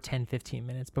that for 10, 15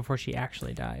 minutes before she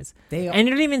actually dies. They- And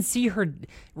you don't even see her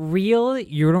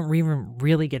you don't even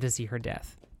really get to see her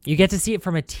death. You get to see it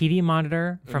from a TV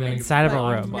monitor from then it gets inside of a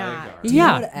blocked room. by a Nah. guard. Do you know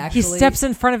Yeah, what he actually- steps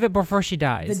in front of it before she The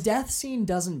dies. death scene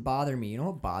doesn't bother me. You know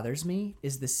what bothers me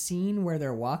is the scene where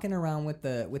they're walking around with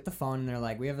the phone and they're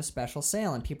like, "We have a special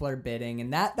sale," and people are bidding,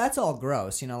 and that's all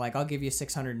gross. You know, like, I'll give you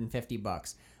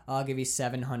 $650. I'll give you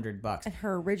 $700. And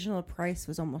her original price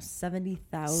was almost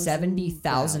 $70,000.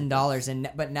 $70,000, and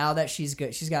but now that she's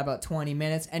got about 20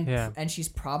 minutes, and Yeah. and she's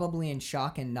probably in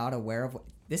shock and not aware of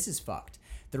this is fucked.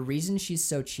 The reason she's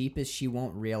so cheap is she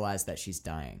won't realize that she's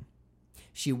dying.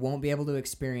 She won't be able to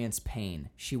experience pain.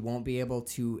 She won't be able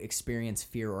to experience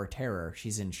fear or terror.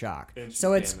 She's in shock. And she's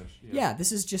So it's damaged, yeah.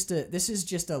 This is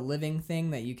just a living thing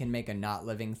that you can make a not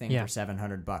living thing Yeah. for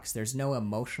 $700. There's no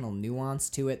emotional nuance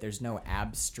to it. There's no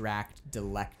abstract,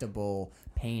 delectable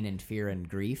pain and fear and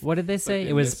grief. What did they say? in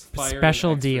It was this fire,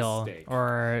 special an extra deal steak.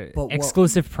 or But what-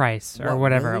 exclusive price or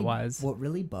whatever really- it was. What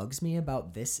really bugs me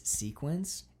about this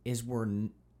sequence is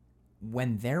when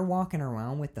they're walking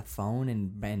around with the phone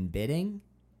and bidding,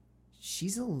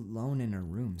 she's alone in a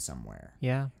room somewhere.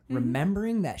 Yeah.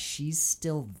 Remembering that she's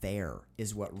still there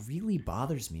is what really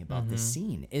bothers me about this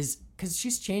scene, is because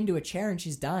she's chained to a chair and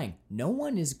she's dying. No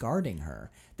one is guarding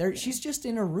her. She's just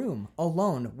in a room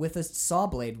alone with a saw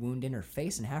blade wound in her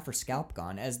face and half her scalp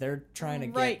gone as they're trying to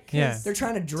get. Right. 'cause Yeah. They're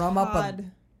trying to drum up a.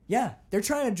 Todd- Yeah, they're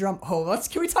trying to drum. Oh,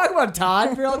 can we talk about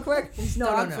Todd real quick? No,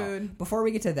 dog food. Before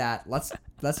we get to that, let's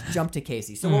jump to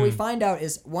Casey. So what we find out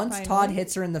is once Finally. Todd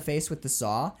hits her in the face with the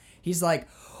saw, he's like,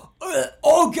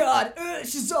 "Oh God,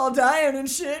 she's all dying and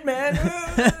shit, man."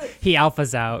 He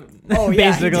alphas out. Oh,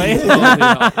 yeah, he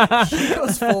basically. He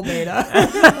goes full beta.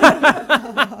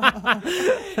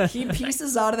 He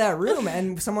pieces out of that room,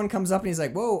 and someone comes up and he's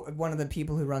like, "Whoa!" One of the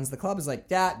people who runs the club is like,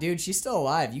 "Yeah, dude, she's still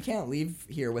alive. You can't leave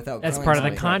here without." That's killing part of the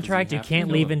somebody." contract. You have to can't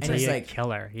kill leave him. until And he's you like- kill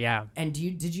her. Yeah. And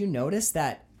did you notice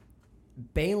that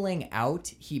bailing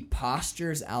out, he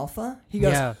postures Alpha? He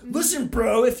goes, Yeah. "Listen,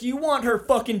 bro, if you want her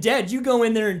fucking dead, you go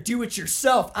in there and do it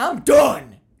yourself. I'm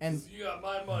done." And You got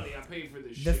my money. I paid for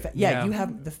this the shit. Yeah. you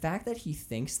have the fact that he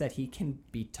thinks that he can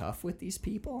be tough with these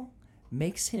people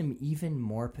makes him even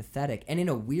more pathetic. And in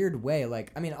a weird way,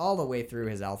 like, I mean, all the way through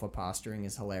his alpha posturing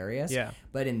is hilarious. Yeah.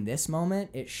 But in this moment,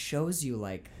 it shows you,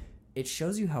 like, it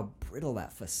shows you how brittle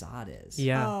that facade is.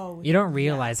 Yeah. Oh, You don't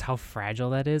realize how fragile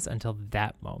that is until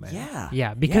that moment. Yeah.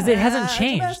 Yeah, because Yeah. it hasn't Yeah,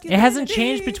 changed. it's It hasn't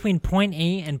changed masculinity. between point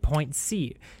A and point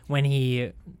C when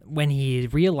he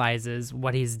realizes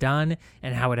what he's done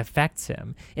and how it affects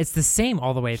him. It's the same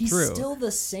all the way He's through. still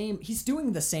the same. He's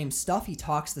doing the same stuff. He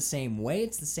talks the same way.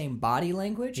 It's the same body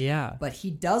language. Yeah. But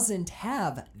he doesn't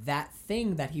have that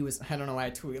thing that he was. I don't know why I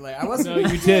tweet. Like I wasn't. No,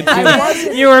 you did. I too.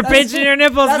 wasn't. You were that's- pinching your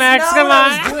nipples, that's Max. not Come what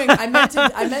I on. was doing.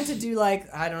 I meant to do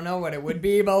like I don't know what it would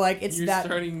be, but like it's You're that.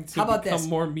 starting to how about become this?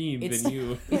 more mean It's- than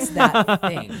you. It's that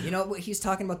thing. You know, he's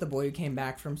talking about the boy who came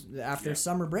back from after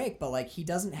summer break, but like he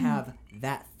doesn't have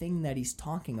that thing that he's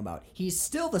talking about. He's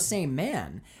still the same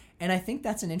man, and I think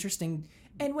that's an interesting.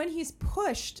 And when he's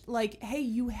pushed, like, hey,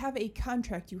 you have a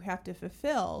contract you have to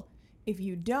fulfill. If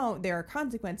you don't, there are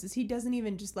consequences. He doesn't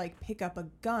even just like pick up a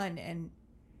gun and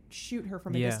shoot her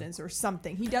from a Yeah. distance or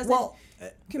something. He doesn't Well,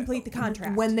 complete the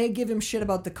contract. When they give him shit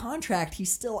about the contract, he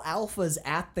still alphas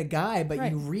at the guy, but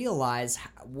Right. you realize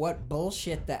what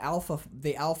bullshit the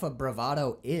alpha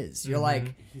bravado is. You're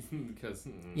like, Because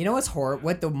you know what's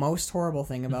what the most horrible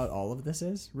thing about all of this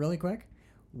is, really quick?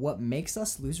 What makes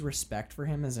us lose respect for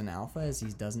him as an alpha is he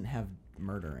doesn't have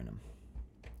murder in him.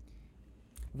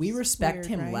 We respect weird,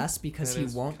 him right? less because That he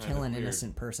is won't kind kill of an weird.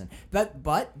 innocent person. But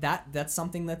that's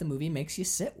something that the movie makes you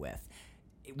sit with.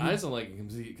 I just don't like him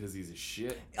because he's a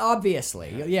shit.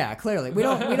 Obviously, yeah, clearly, we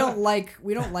don't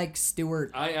like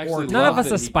Stewart. I or actually None love of us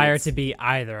that he aspire gets- to be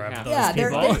either of Yeah. those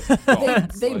Yeah, people.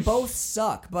 they Like- both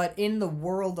suck, but in the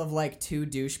world of like two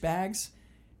douchebags,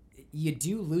 you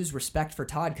do lose respect for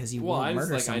Todd because he Well, won't I was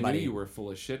murder like, somebody. I knew you were full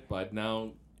of shit, bud.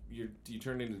 Now you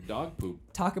turned into dog poop.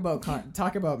 Talk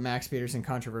about Max Peterson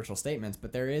controversial statements,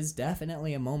 but there is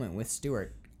definitely a moment with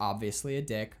Stewart. Obviously a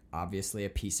dick, obviously a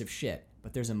piece of shit.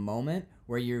 But there's a moment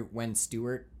when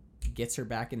Stewart gets her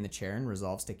back in the chair and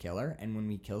resolves to kill her, and when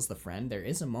he kills the friend, there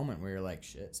is a moment where you're like,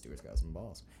 shit, Stewart's got some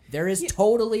balls. There is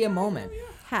totally a moment.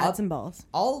 Hats and balls.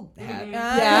 All had,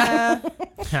 Yeah.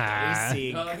 Ah.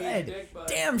 Casey, Oh, he's a good. dick, bud.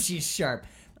 Damn, she's sharp.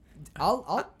 I'll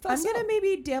I'm toss gonna up.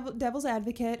 maybe devil's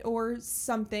advocate or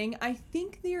something. I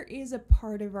think there is a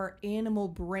part of our animal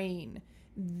brain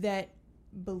that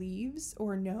believes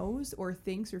or knows or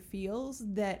thinks or feels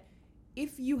that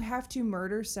if you have to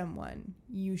murder someone,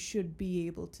 you should be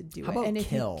able to do How it. about And if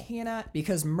kill? you cannot,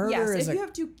 Because murder yes, is if you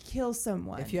have to kill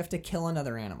someone, if you have to kill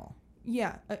another animal.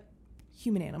 yeah, a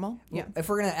human animal, yeah, If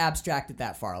we're gonna abstract it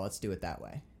that far, let's do it that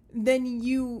way. then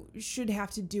you should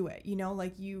have to do it. You know,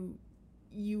 like you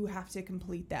have to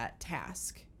complete that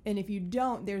task. And if you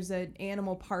don't, there's an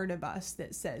animal part of us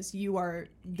that says you are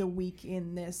the weak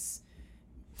in this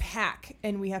pack,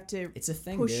 and we have to It's a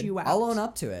thing, push dude. you out. I'll own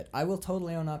up to it. I will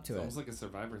totally own up to It's it. almost like a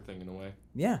Survivor thing in a way.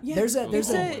 Yeah. Yeah, There's a it's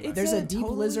a deep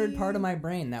totally- lizard part of my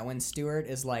brain that when Stewart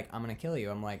is like, I'm gonna kill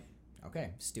you, I'm like,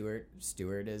 okay, Stewart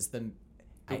is the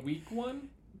The weak one?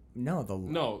 no the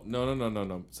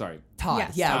No. Sorry. Todd.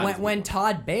 Yes. Yeah, Todd's when the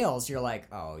Todd bails, you're like,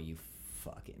 oh, you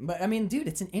fucking. But I mean, dude,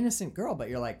 it's an innocent girl, but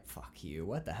you're like, fuck you,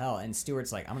 what the hell? And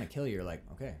Stewart's like, I'm gonna kill you. You're like,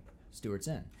 okay, Stewart's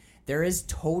in. There is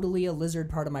totally a lizard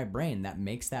part of my brain that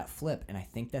makes that flip, and I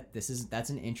think that that's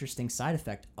an interesting side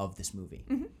effect of this movie.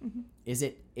 Is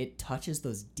it touches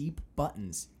those deep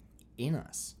buttons in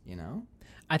us, you know?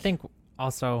 I think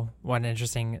also one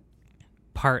interesting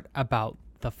part about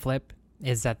the flip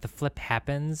is that the flip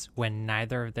happens when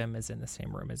neither of them is in the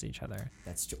same room as each other.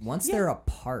 That's true. Once they're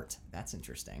apart, that's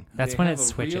interesting. That's They when have it a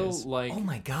switches. Real, like, Oh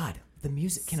my god, the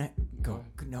music. Can I go?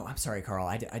 No, I'm sorry, Carl.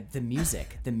 The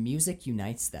music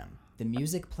unites them. The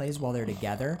music plays while they're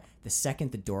together. The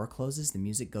second the door closes, the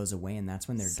music goes away, and that's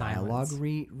when their dialogue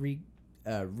Silence.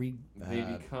 they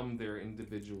become their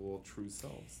individual true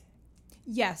selves.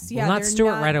 Yes, Well, yeah, not they're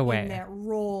Stewart not right in away. that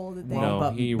role that they.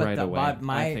 No, he right away.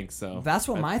 I think so. That's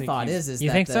what I my think thought he's- is. You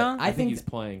that think the, so? I think he's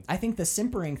playing. I think the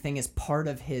simpering thing is part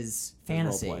of his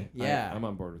fantasy. Role play. Yeah. I'm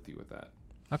on board with you with that.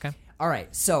 Okay. All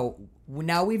right. So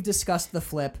now we've discussed the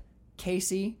flip.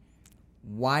 Casey,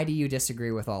 why do you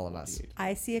disagree with all of us?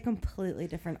 I see a completely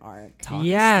different arc. Talk us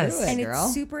Yes. through it, And girl.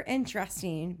 it's super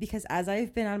interesting because as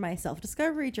I've been on my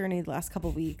self-discovery journey the last couple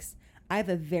weeks, I have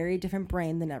a very different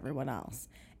brain than everyone else.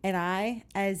 And I,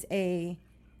 as a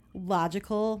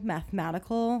logical,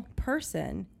 mathematical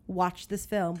person, watched this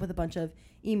film with a bunch of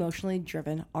emotionally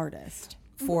driven artists.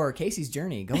 For Casey's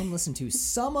journey, go and listen to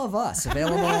Some of Us,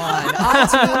 available on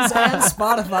iTunes and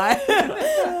Spotify.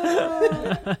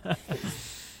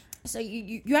 So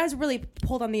you guys really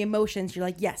pulled on the emotions. You're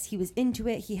like, yes, he was into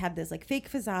it. He had this like fake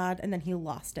facade and then he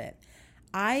lost it.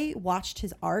 I watched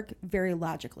his arc very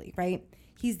logically, right?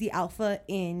 He's the alpha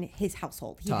in his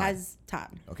household. He Todd. has Todd.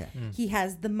 Okay. He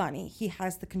has the money. He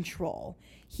has the control.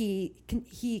 He can.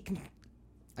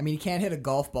 I mean, he can't hit a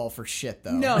golf ball for shit,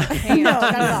 though. No, No,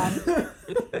 not at all.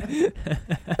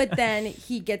 But then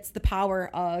he gets the power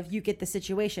of you get the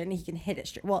situation. And he can hit it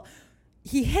straight. Well,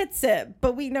 he hits it,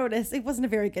 but we noticed it wasn't a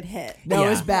very good hit. No, it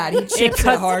was bad. He It chips it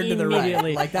cuts hard to the right.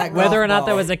 immediately. Like that Whether or golf not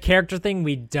that ball. was a character thing,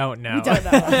 we don't know. We don't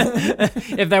know.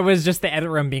 If that was just the edit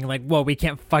room being like, "Whoa, we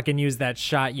can't fucking use that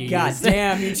shot you God used."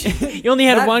 damn. You only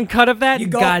had That- one cut of that. You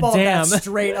golf God balled damn! that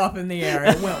straight up in the air.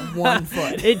 It went 1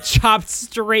 foot. It chopped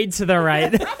straight to the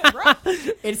right.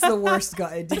 It's the worst.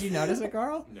 Did you notice it,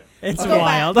 Carl? No. It's Go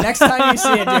wild. Next time you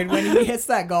see it, dude, when he hits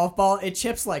that golf ball, it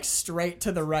chips like straight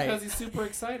to the Because right. he's super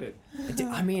excited.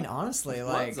 I mean, honestly,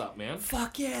 like, What's up, man?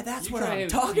 fuck yeah, that's You what try I'm and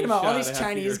talking you about. All shot these a half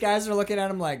Chinese meter. guys are looking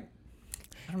at him like,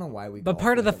 I don't know why we. But golf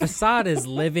part of the with. facade is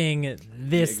living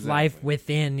this Exactly. life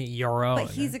within your own.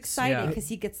 But he's excited Yeah. because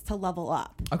he gets to level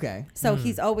up. Okay. So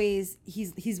he's always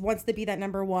he's wants to be that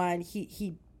number one.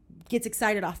 He gets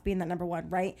excited off being that number one,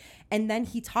 right? And then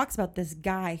he talks about this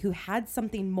guy who had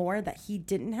something more that he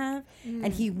didn't have,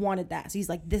 and he wanted that. So he's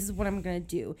like, "This is what I'm gonna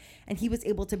do." And he was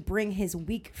able to bring his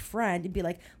weak friend and be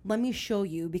like, "Let me show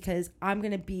you, because I'm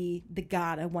gonna be the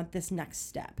god. I want this next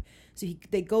step." So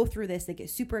they go through this. They get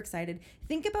super excited.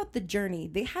 Think about the journey.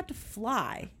 They had to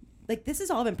fly. Like, this has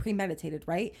all been premeditated,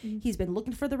 right? He's been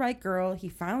looking for the right girl. He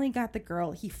finally got the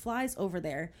girl. He flies over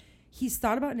there. He's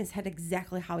thought about in his head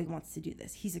exactly how he wants to do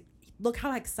this. Look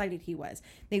how excited he was.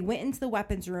 They went into the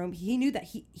weapons room. He knew that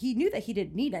he knew that he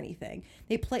didn't need anything.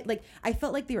 They played, like, I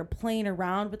felt like they were playing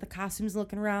around with the costumes,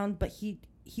 looking around, but he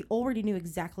already knew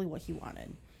exactly what he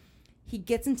wanted. He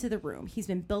gets into the room. He's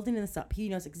been building this up. He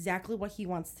knows exactly what he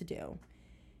wants to do.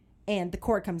 And the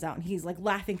cord comes out, and he's like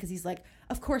laughing because he's like,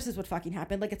 "Of course this would fucking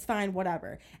happen. Like, it's fine,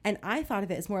 whatever." And I thought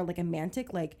of it as more like a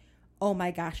mantic, like, "Oh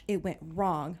my gosh, it went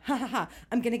wrong. Ha ha ha.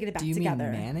 I'm gonna get it back Do you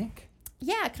together." mean manic?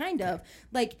 Yeah, kind of.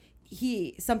 Like,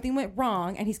 something went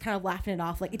wrong, and he's kind of laughing it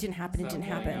off, like, it didn't happen. It didn't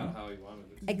Playing happen. out how he wanted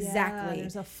it. Exactly. Yeah,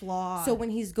 there's a flaw. So when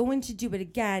he's going to do it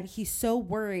again, he's so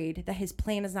worried that his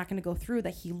plan is not going to go through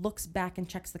that he looks back and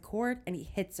checks the cord, and he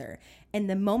hits her. And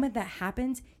the moment that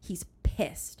happens, he's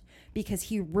pissed because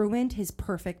he ruined his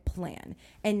perfect plan.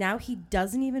 And now he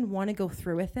doesn't even want to go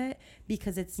through with it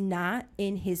because it's not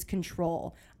in his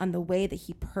control on the way that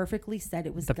he perfectly said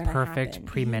it was the going to happen. perfect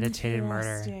premeditated murder.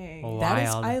 Interesting. Wild. That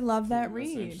is- I love that That's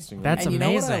read. interesting. That's and you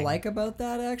amazing. know what I like about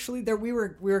that? Actually, there we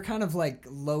were kind of like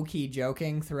low key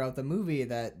joking throughout the movie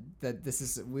that this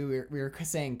is we were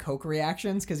saying Coke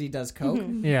reactions because he does Coke.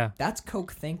 Yeah. That's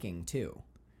Coke thinking too.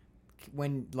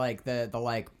 When like the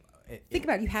like. Think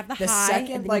about it. You have the The high,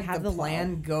 second and then like you have the the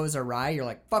plan low. goes awry, you're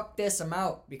like, "Fuck this, I'm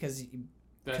out," because You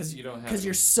don't have because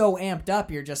you're so amped up,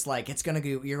 you're just like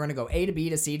you're gonna go A to B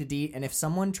to C to D, and if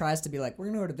someone tries to be like, "We're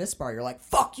gonna go to this bar," you're like,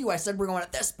 "Fuck you! I said we're going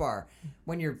to this bar."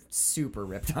 When you're super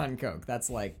ripped on Coke,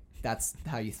 that's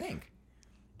how you think.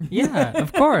 Yeah,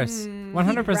 of course. He'd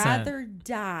 100%. rather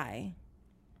die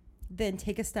than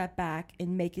take a step back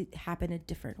and make it happen a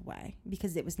different way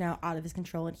because it was now out of his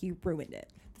control and he ruined it.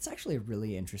 That's actually a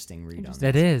really interesting read on It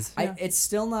that. is. It's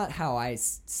still not how I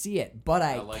see it, but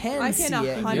I like can, it. I see can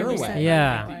it 100% your way.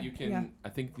 Yeah. I think that you can. Yeah. I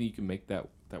think that you can make that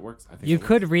works. I think You that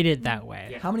could works. read it that way.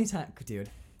 Yeah. How many times, dude?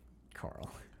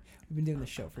 Carl, we've been doing this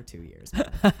show for 2 years.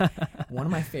 One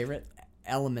of my favorite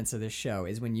elements of this show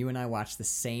is when you and I watch the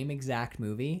same exact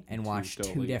movie and watch two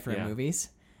totally- different yeah. movies.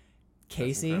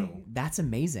 Casey, incredible. that's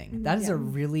amazing. That is a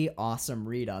really awesome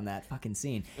read on that fucking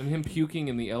scene. And him puking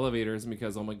in the elevators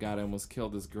because, oh my god, I almost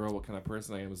killed this girl. What kind of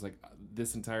person I am? Is like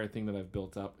this entire thing that I've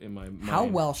built up in my mind. How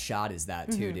well shot is that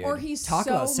too, dude? Or he's Talk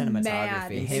so about cinematography.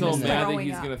 mad. He's Him so and the- mad that throwing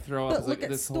he's up. gonna throw up. But It's like look at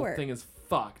this whole Stuart. thing is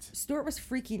fucked. Stuart was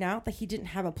freaking out that he didn't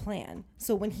have a plan.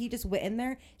 So when he just went in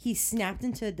there, he snapped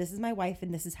into, "This is my wife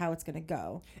and this is how it's going to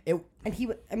go." It- And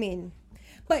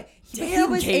but he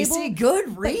Damn, was Casey, able,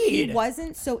 good but he read.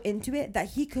 wasn't so into it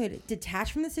that he could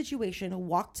detach from the situation,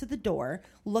 walk to the door,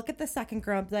 look at the second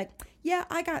girl and be like, "Yeah,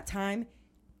 I got time,"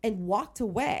 and walked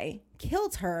away,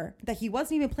 killed her, that he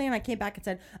wasn't even planning. I came back and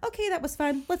said, "Okay, that was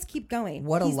fun. Let's keep going."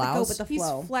 What He's the go allows- with the He's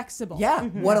flow. flexible. Yeah,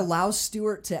 what allows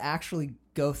Stuart to actually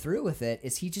go through with it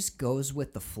is he just goes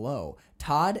with the flow.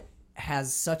 Todd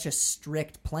has such a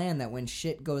strict plan that when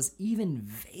shit goes even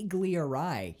vaguely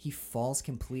awry, he falls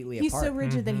completely He's apart. so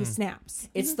rigid that he snaps.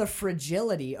 It's the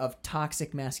fragility of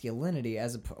toxic masculinity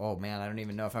oh man, I don't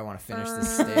even know if I want to finish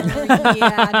this statement.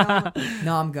 Yeah, no.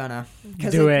 No, I'm gonna.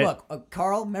 Because Do it. Look,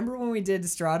 Carl, remember when we did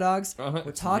Straw Dogs?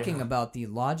 We're talking Yeah. about the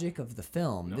logic of the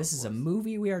film. No, this of is a course.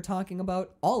 movie we are talking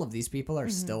about. All of these people are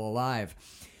still alive.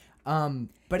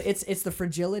 But it's the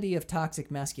fragility of toxic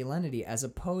masculinity as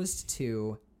opposed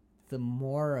to the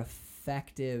more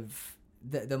effective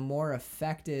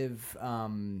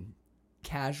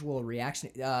casual reaction.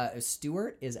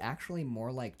 Stuart is actually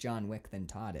more like John Wick than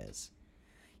Todd is.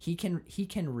 He can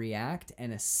react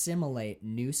and assimilate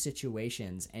new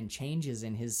situations and changes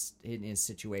in his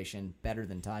situation better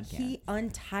than Todd can. He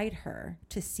untied her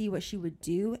to see what she would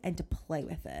do and to play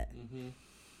with it.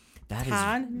 That is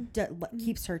Todd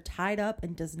keeps her tied up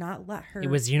and does not let her. It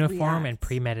was uniform and react.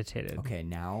 premeditated. okay.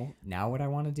 Now what I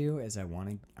want to do is I want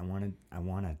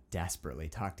to desperately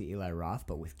talk to Eli Roth,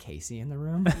 but with Casey in the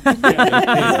room. And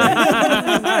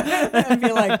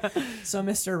be like, so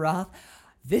Mr. Roth,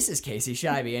 this is Casey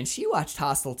Scheibe, and she watched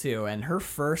Hostel 2, and her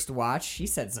first watch, she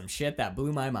said some shit that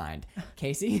blew my mind.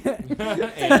 Casey? And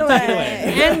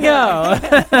go.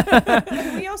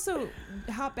 Can we also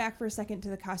hop back for a second to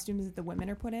the costumes that the women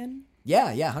are put in?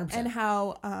 Yeah, 100%. And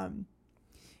how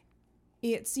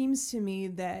it seems to me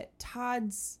that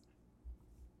Todd's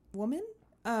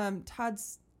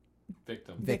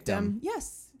Victim.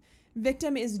 Yes.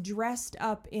 Victim is dressed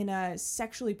up in a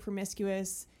sexually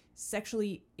promiscuous,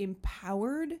 sexually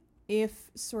empowered,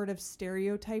 if sort of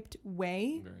stereotyped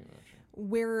way, Very much.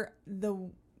 where the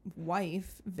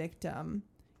wife, Victim,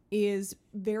 is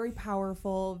very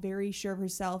powerful, very sure of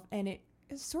herself, and it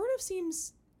sort of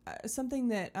seems something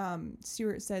that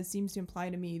Stuart says seems to imply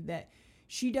to me that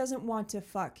she doesn't want to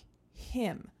fuck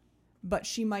him, but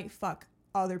she might fuck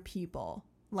other people.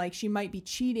 Like she might be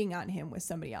cheating on him with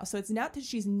somebody else. So it's not that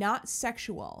she's not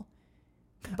sexual.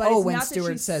 But it's when not that Stuart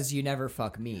she's- says you never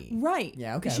fuck me. Right.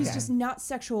 Yeah, okay, She's okay. just not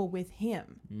sexual with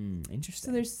him. Interesting.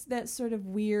 So there's that sort of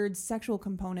weird sexual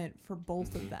component for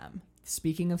both of them.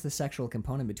 Speaking of the sexual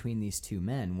component between these two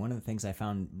men, one of the things I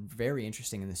found very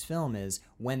interesting in this film is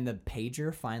when the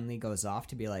pager finally goes off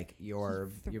to be like, you're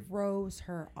Throws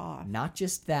her off. not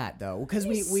just that though, because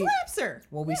we slaps her.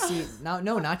 well we see no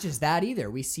not just that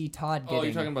either. We see Todd getting. Oh,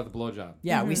 you're talking about the blowjob.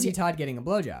 Yeah, we see Todd getting a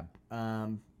blowjob.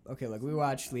 Okay, look, we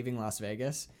watched Leaving Las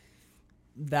Vegas.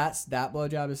 That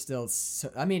blowjob is still.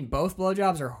 I mean, both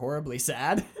blowjobs are horribly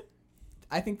sad.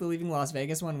 I think the Leaving Las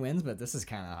Vegas one wins, but this is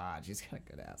kind of hot. She's got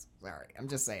a good ass. Sorry, I'm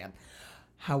just saying.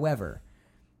 However,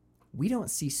 we don't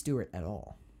see Stuart at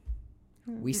all.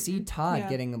 We see Todd Yeah.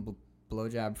 getting a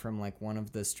blowjob from like one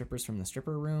of the strippers from the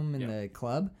stripper room in the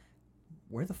club.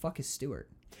 Where the fuck is Stuart?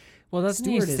 Well, doesn't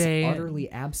Stuart he is say utterly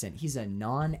absent. He's a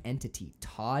non-entity.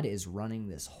 Todd is running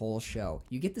this whole show.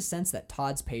 You get the sense that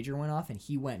Todd's pager went off and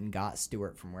he went and got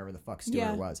Stuart from wherever the fuck Stuart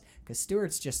Yeah. was. Because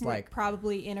Stuart's just like,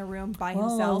 Probably in a room by oh, I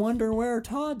himself. wonder where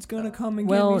Todd's gonna come and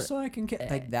get Well, me so I can get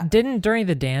like that. didn't during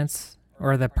the dance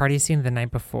or the party scene the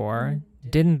night before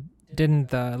didn't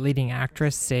the leading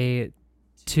actress say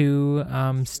to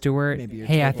Stuart, Maybe your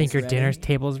hey, I table's think your ready?" dinner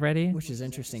table's ready? Which is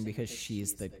interesting because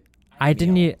she's the. I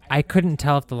couldn't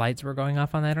tell if the lights were going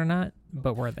off on that or not,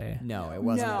 but were they? No, it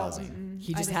wasn't No, buzzing.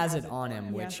 He I just didn't has have it it. on him,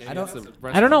 Yeah. which Yeah, I don't. it's a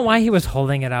I don't know restaurant. why he was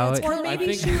holding it out. Or maybe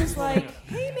think- she was like,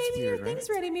 hey, maybe your weird, right? thing's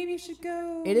ready. Maybe you should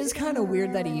go. It is kind of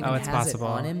weird that he even Oh, it's has possible. it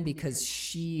on him because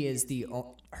she is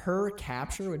her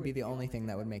capture would be the only thing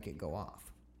that would make it go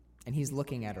off. And he's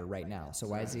looking at her right now, so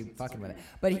why is he fucking with it?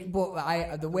 But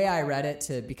the way I read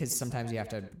it because sometimes you have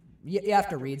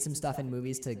to read some stuff in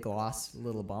movies to gloss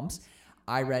little bumps.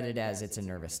 I read it as it's a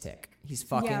nervous tick. He's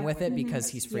fucking Yeah. with it because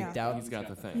he's freaked Yeah. out. He's got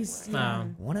the thing. He's, Oh.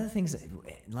 One of the things,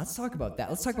 let's talk about that.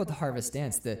 Let's talk about the Harvest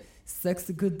Dance, the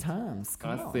sexy good times.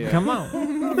 Come That's on. the- Come on.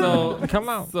 So Come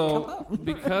on. So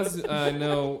because I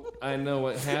know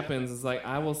what happens is like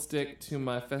I will stick to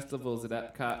my festivals at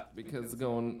Epcot because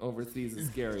going overseas is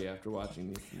scary after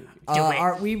watching these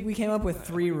movies. We came up with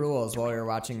 3 rules while we were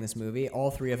watching this movie. All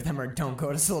 3 of them are don't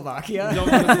go to Slovakia. Don't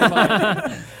go to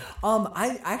Slovakia.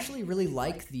 I actually really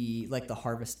like the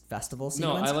Harvest Festival No,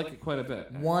 sequence. I like it quite a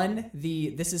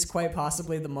bit. This is quite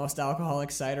possibly the most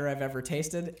alcoholic cider I've ever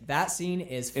tasted. That scene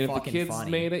is And if the fucking kids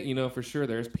funny. made it, you know for sure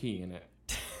there's pee in it.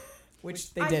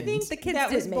 Which they I didn't. think The kids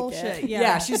that was didn't make bullshit. it.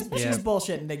 Yeah. she's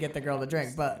bullshitting to get the girl to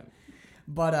drink, but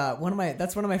one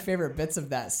of my favorite bits of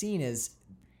that scene is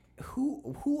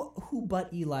who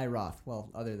but Eli Roth, well,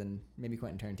 other than maybe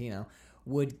Quentin Tarantino,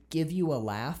 would give you a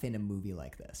laugh in a movie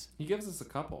like this. He gives us a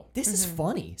couple. This is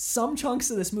funny. Some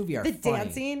chunks of this movie are The funny.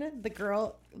 dancing, the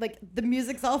girl, like the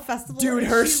music's all festival. Dude, and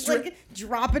her she's stri- like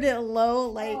dropping it low,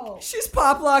 like She's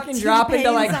pop locking, dropping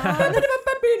to like,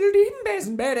 T-Pain's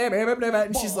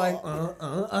and she's like,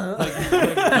 Like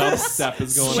dubstep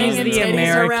is going She's on. the titties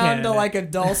American. around to like a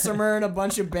dulcimer and a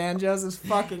bunch of banjos. Is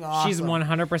fucking awesome. She's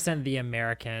 100% the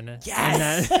American.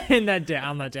 Yes! On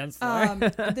that dance floor.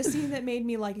 The scene that made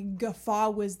me like guffaw Fa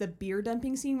was the beer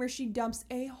dumping scene where she dumps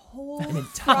a whole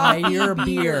entire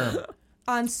beer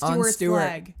on Stewart's Stewart.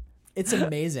 leg. It's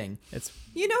amazing. It's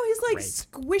You know, he's like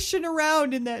squishing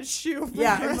around in that shoe for the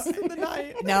rest of the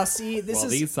night. Now, see, Well,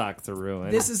 these socks are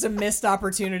ruined. this is a missed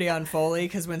opportunity on Foley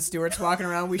because when Stewart's walking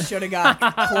around, we should have got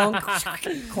clunk,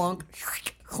 clunk,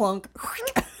 clunk.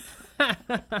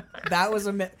 That was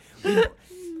a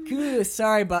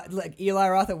sorry, but like Eli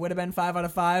Roth, it would have been 5 out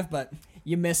of 5, but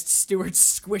you missed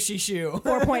Stewart's squishy shoe.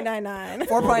 4.99.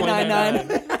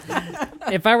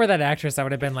 4.99. if I were that actress, I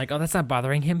would have been like, "Oh, that's not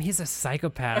bothering him. He's a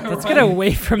psychopath. Let's get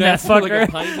away from that That's like fucker."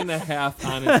 a pint and a half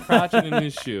on his crotch and in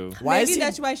his shoe. Why Maybe is he?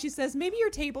 that's why she says, maybe your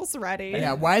table's ready.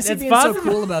 Yeah, why is he It's being so possible.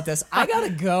 cool about this? I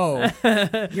gotta go.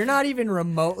 You're not even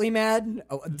remotely mad.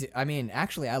 Oh, I mean,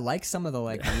 actually, I like some of the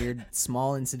like weird,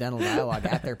 small incidental dialogue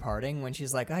at their parting when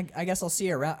she's like, "I guess I'll see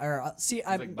you around." Or I'll see,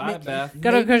 I like, "Bye, Beth."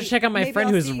 Gotta go maybe- check out my maybe friend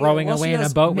I'll who's see you. rowing Well, she away in a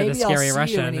goes, boat with a "Maybe I'll scary see you,"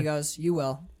 Russian. and he goes, "You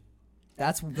will."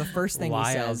 That's the first thing he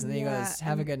Wild. says, and then he Yeah, goes,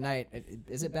 "Have a good night."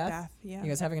 Is it Beth? Beth, yeah. He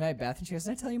goes, "Have a good night, Beth," and she goes,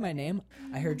 "Did I tell you my name?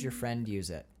 I heard your friend use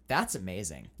it." That's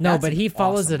amazing. No, That's but an he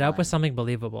follows awesome it up line. with something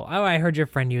believable. Oh, I heard your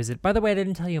friend use it. By the way, I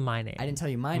didn't tell you my name. I didn't tell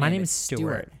you my name. My name's It's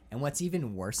Stuart. And what's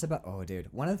even worse about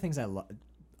one of the things I love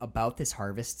about this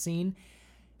harvest scene,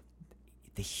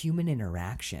 the human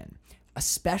interaction,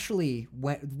 especially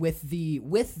with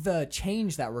the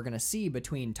change that we're gonna see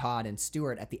between Todd and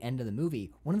Stuart at the end of the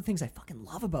movie. One of the things I fucking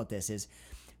love about this is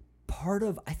part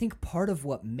of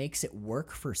what makes it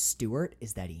work for Stuart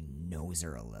is that he knows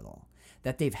her a little.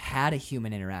 That they've had a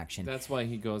human interaction. That's why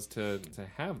he goes to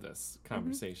have this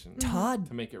conversation. Todd,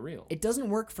 To make it real. it doesn't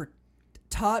work for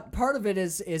Todd. Part of it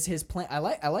is his plan. I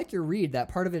like your read that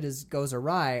part of it goes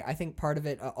awry. I think part of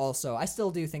it also, I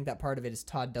still do think that part of it is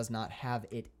Todd does not have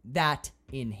that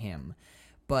in him,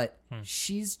 but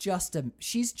she's just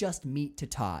meat to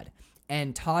Todd,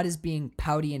 and Todd is being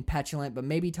pouty and petulant, but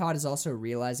maybe Todd is also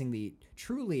realizing the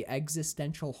truly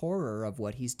existential horror of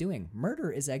what he's doing. Murder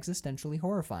is existentially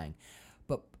horrifying,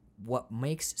 but what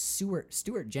makes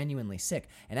Stuart genuinely sick,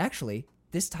 and actually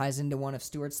this ties into one of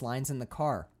Stuart's lines in the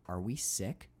car. Are we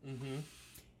sick? Mm-hmm.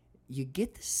 You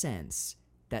get the sense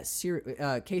that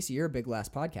Casey, you're a big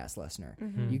Last Podcast listener.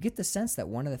 You get the sense that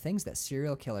one of the things that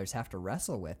serial killers have to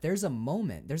wrestle with, there's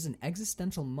an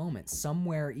existential moment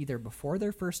somewhere either before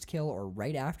their first kill or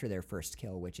right after their first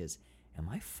kill, which is, am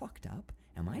I fucked up?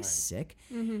 Am I sick?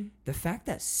 The fact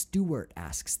that Stuart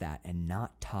asks that and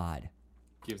not Todd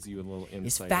Gives you a little insight.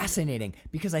 is into it. fascinating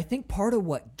because I think part of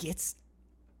what gets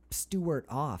Stuart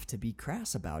off, to be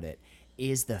crass about it,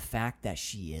 is the fact that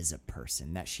she is a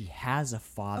person, that she has a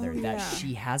father, that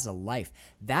she has a life.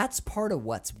 That's part of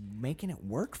what's making it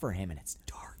work for him, and it's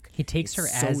dark. He takes It's her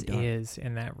so as dark. is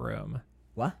in that room.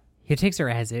 What? He takes her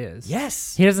as is.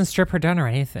 Yes. He doesn't strip her down or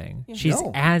anything. She's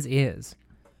No. as is,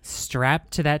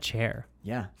 strapped to that chair.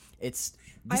 Yeah. This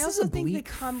I is also a think the bleak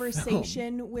film.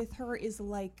 conversation with her is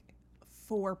like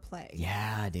foreplay.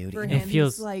 Yeah, dude. For in him, a- he's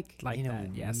feels like, like in a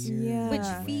that. Yes. weird Yeah. Which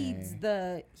way. feeds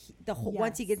the whole.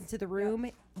 Once he Yes. gets into the room,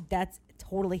 that's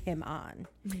totally him on,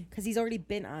 because he's already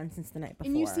been on since the night before.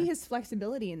 and you see his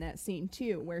flexibility in that scene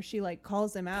too, where she like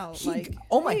calls him out, like,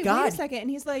 oh my "Hey, God. wait a second," and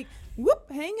he's like, "Whoop,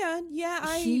 hang on, yeah,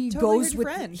 I he totally goes heard your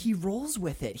with friend." he rolls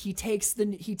with it. He takes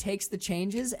the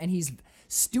changes, and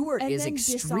Stuart And is then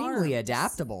extremely disarms.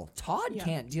 adaptable. Todd Yeah.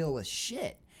 can't deal with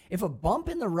shit. If a bump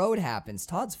in the road happens,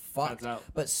 Todd's fucked. Todd's out.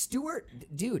 But Stuart,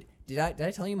 dude, did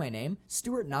I tell you my name?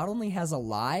 Stuart not only has a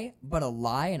lie, but a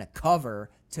lie and a cover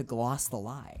to gloss the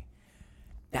lie.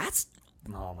 That's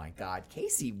oh my God,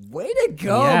 Casey, way to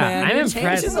go, Yeah, man! I'm You're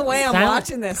impressed. changing the way I'm Silent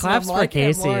watching this. Claps and I'm for liking it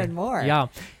Casey. more and more. Yeah,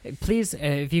 please,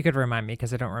 if you could remind me,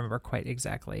 because I don't remember quite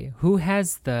exactly, who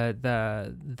has the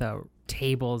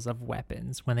tables of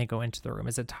weapons when they go into the room?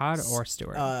 Is it Todd or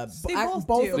Stuart? They both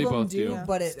both of do. They them both do, do.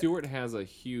 but Stuart has a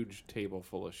huge table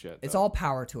full of shit. it's though. all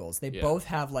power tools. They Yeah. both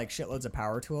have like shitloads of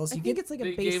power tools. I You think get it's like a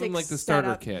they basic gave him, like, the starter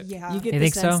setup. kit. Yeah, you get You the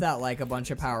think sense so? that like a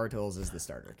bunch of power tools is the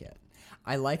starter kit.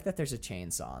 I like that there's a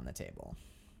chainsaw on the table.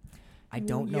 I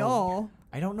don't know. Y'all.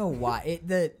 I don't know why.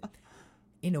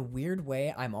 In a weird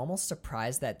way, I'm almost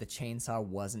surprised that the chainsaw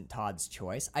wasn't Todd's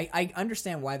choice. I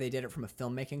understand why they did it from a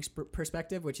filmmaking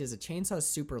perspective, which is a chainsaw is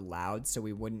super loud, so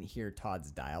we wouldn't hear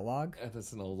Todd's dialogue. And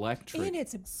it's an electric And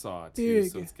it's saw too,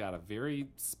 big. so it's got a very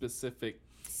specific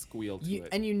squeal to it.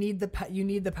 And you need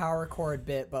the power cord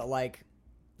bit, but like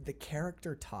the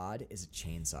character Todd is a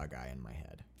chainsaw guy in my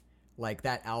head. Like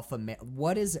that alpha male.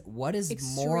 What is more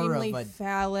extremely of a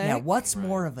phallic. yeah? What's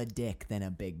more of a dick than a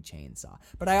big chainsaw?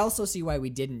 But I also see why we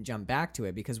didn't jump back to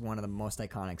it, because one of the most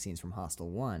iconic scenes from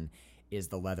Hostel 1 is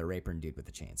the leather apron dude with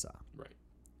the chainsaw. Right.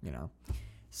 You know,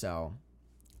 so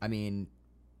I mean,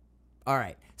 All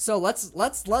right. So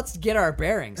let's get our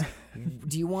bearings.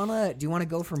 Do you wanna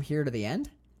go from here to the end?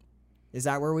 Is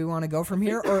that where we want to go from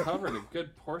here, or covered a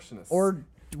good portion of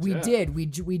we Yeah. did.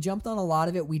 We jumped on a lot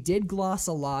of it. We did gloss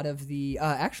a lot of the.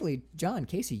 Actually, John,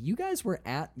 Casey, you guys were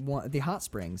at the hot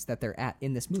springs that they're at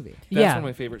in this movie. That's one of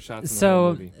my favorite shots in the whole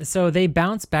movie. So they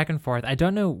bounce back and forth. I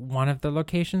don't know one of the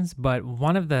locations, but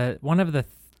one of the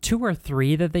 2 or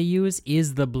 3 that they use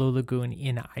is the Blue Lagoon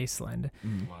in Iceland.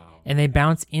 Wow. And they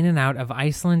bounce in and out of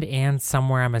Iceland and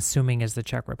somewhere I'm assuming is the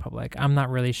Czech Republic. I'm not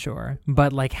really sure.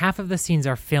 But like half of the scenes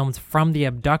are filmed from the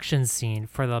abduction scene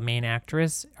for the main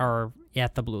actress or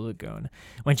at the Blue Lagoon.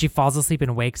 When she falls asleep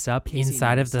and wakes up Casey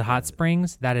inside of knows the hot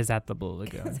springs, that is at the Blue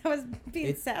Lagoon. I was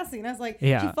being sassy, and I was like,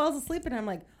 Yeah. she falls asleep, and I'm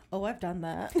like, oh, I've done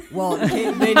that. Well,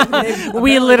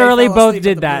 We literally both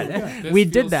did that. This We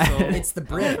did feels that. so It's the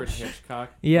Alfred bridge. Hitchcock.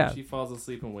 Yeah. When she falls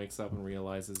asleep and wakes up and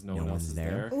realizes no one No else one's is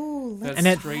there. there. Ooh, That's And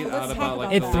it- straight let's out talk about about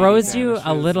like It the that. throws lady you a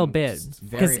vanishes little and bit. just-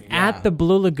 Because Very- at yeah. the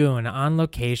Blue Lagoon on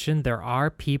location, there are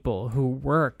people who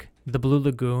work the Blue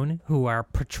Lagoon who are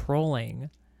patrolling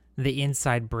the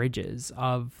inside bridges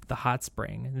of the hot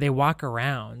spring. They walk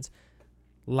around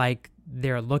like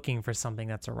they're looking for something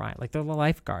that's awry. Like they're the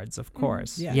lifeguards, of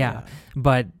course. yeah.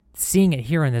 But seeing it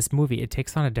here in this movie, it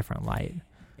takes on a different light.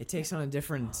 It takes on a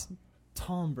different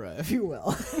timbre, if you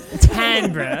will.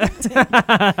 Tanbra.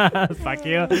 Fuck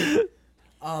you.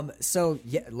 So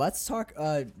yeah, let's talk.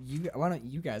 Why don't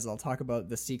you guys all talk about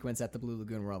the sequence at the Blue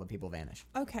Lagoon where all the people vanish?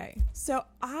 Okay, so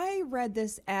I read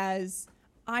this as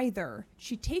either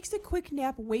she takes a quick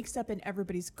nap, wakes up, and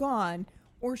everybody's gone,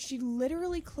 or she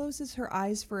literally closes her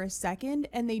eyes for a second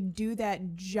and they do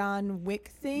that John Wick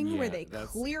thing where Yeah, they that's-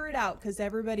 clear it out because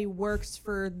everybody works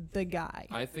for the guy.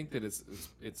 I think that it's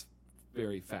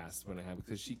very fast when it happens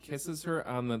because she kisses her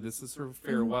on the. This is her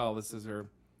farewell. This is her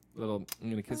little. I'm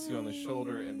gonna kiss you on the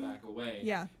shoulder and back away.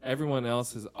 Yeah. Everyone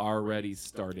else has already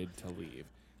started to leave.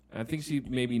 I think she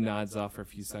maybe nods off for a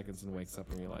few seconds and wakes up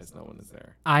and realizes no one is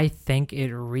there. I think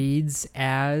it reads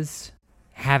as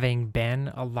having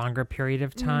been a longer period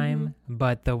of time,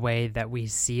 but the way that we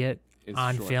see it It's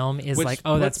on short. film is Which like,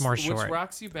 oh, that's puts- more Which short.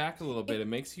 rocks you back a little bit. It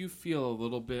makes you feel a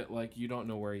little bit like you don't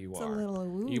know where you It's are. a little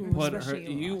ooh, you put her.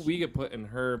 especially We get put in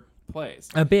her place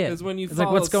A bit. because when you It's fall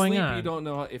like, what's going asleep, on? you don't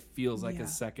know. How, it feels like Yeah. a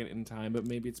second in time, but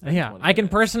maybe it's been Yeah, 20 I can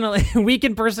minutes. personally, we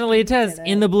can personally attest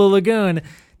in the Blue Lagoon.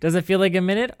 Does it feel like a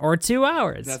minute or 2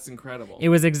 hours? That's incredible. It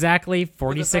was exactly But the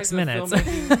 46 fact that minutes.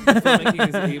 Filmmaking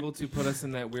is able to put us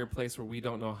in that weird place where we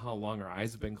don't know how long our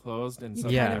eyes have been closed, and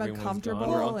suddenly Yeah. kind of everyone's uncomfortable gone.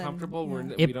 We're and-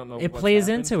 uncomfortable. yeah. We don't know. It what's plays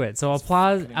happened. into it. So It's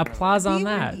applause fucking incredible. on We were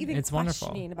that. even It's wonderful.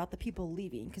 questioning about the people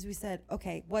leaving because we said,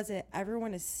 okay, was it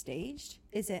everyone is staged?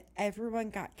 Is it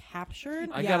everyone got captured?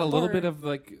 I Yeah. got a little Or bit of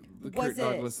like the was Kirk it-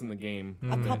 Douglas in the game.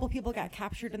 a couple people got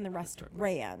captured and the rest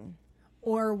ran.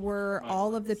 Or were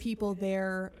all of the people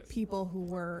there people who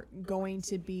were going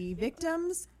to be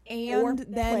victims and Or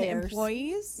then players.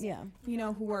 employees? Yeah. You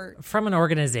know, who were From an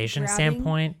organization Grabbing-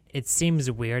 standpoint, it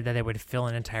seems weird that they would fill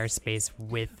an entire space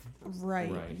with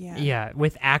right. Right. Yeah.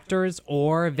 with actors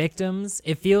or victims.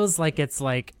 It feels like it's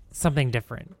like something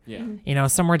different. Yeah. You know,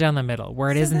 somewhere down the middle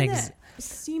where it So isn't then ex- that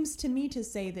seems to me to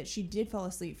say that she did fall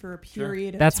asleep for a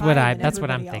period of That's time. what and that's what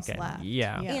I'm everybody else thinking. left.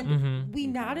 Yeah. Yeah. And Mhm. we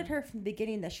nodded her from the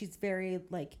beginning that she's very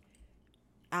like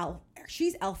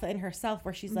she's alpha in herself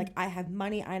where she's like, I have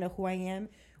money, I know who I am.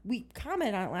 We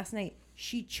commented on it last night.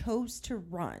 She chose to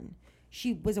run.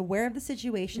 She was aware of the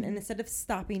situation and instead of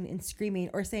stopping and screaming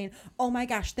or saying, oh my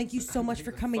gosh, thank you so much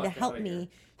for coming to fuck help outta me, here.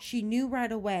 she knew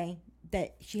right away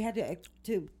that she had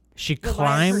to She rely on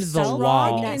climbed the herself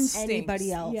wall. and not Instincts.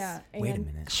 anybody else. Yeah. Wait a and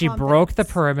minute. She broke the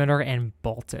confidence. perimeter and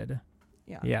bolted.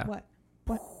 Yeah. What?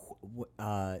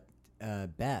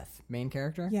 Beth, main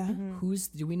character. Yeah.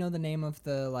 Do we know the name of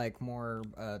the like more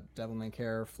devil may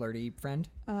care flirty friend?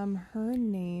 Her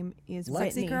name is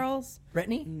Sexy Whitney. girls.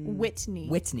 Brittany. Whitney.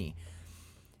 Whitney.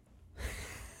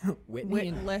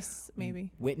 Witless,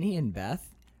 maybe. Whitney and Beth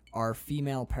are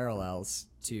female parallels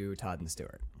to Todd and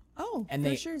Stewart. Oh, And for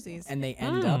they surezies. and they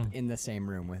end up in the same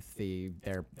room with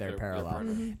their parallel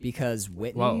partner. because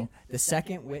Whitney, Whoa. the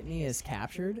second Whitney is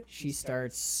captured, she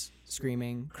starts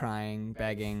screaming, crying,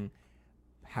 begging.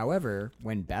 However,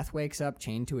 when Beth wakes up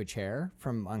chained to a chair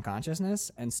from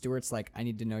unconsciousness and Stewart's like, I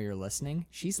need to know you're listening,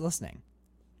 she's listening.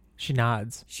 She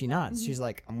nods. She nods. She's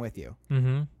like, I'm with you.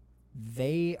 Mm-hmm.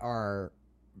 They are,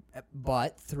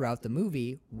 but throughout the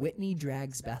movie, Whitney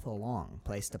drags Beth along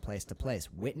place to place to place.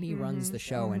 Whitney runs the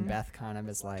show, and Beth kind of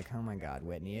is like, oh my God,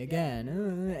 Whitney again.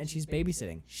 And she's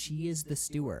babysitting. She is the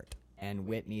Stewart, and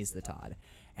Whitney's the Todd.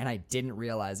 And I didn't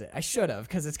realize it. I should have,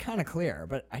 because it's kind of clear,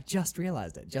 but I just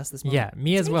realized it just this moment. Yeah,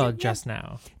 me as well just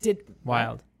now. Did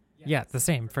Wild. Yeah, the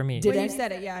same for me. Did When you any-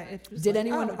 said it, yeah. It was Did like,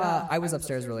 anyone? oh, I was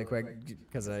upstairs really quick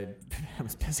because I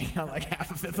was pissing out like half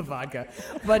a fifth of vodka.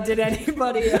 But did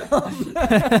anybody?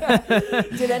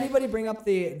 Did anybody bring up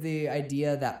the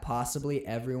idea that possibly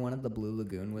everyone at the Blue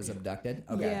Lagoon was abducted?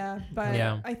 Okay. Yeah, but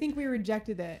Yeah. I think we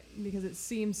rejected it because it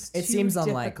seems It too seems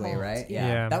unlikely, difficult. right?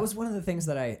 Yeah. That was one of the things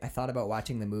that I thought about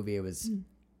watching the movie. It was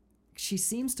she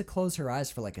seems to close her eyes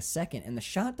for like a second, and the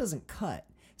shot doesn't cut,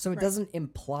 so it doesn't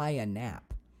imply a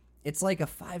nap. It's like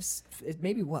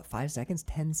maybe 5 seconds,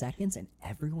 10 seconds, and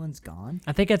everyone's gone.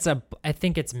 I think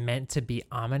it's meant to be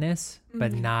ominous,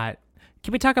 but not.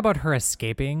 Can we talk about her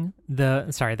escaping the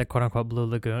quote unquote Blue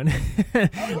Lagoon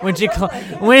when she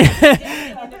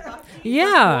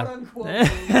yeah.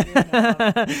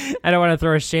 I don't want to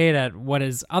throw shade at what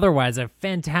is otherwise a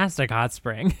fantastic hot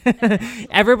spring.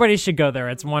 Everybody should go there.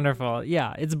 It's wonderful.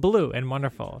 Yeah, it's blue and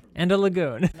wonderful, and a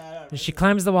lagoon. She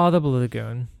climbs the wall of the Blue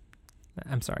Lagoon.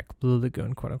 I'm sorry, Blue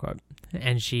Lagoon, quote unquote,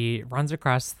 and she runs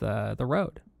across the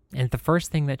road. And the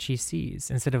first thing that she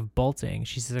sees, instead of bolting,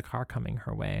 she sees a car coming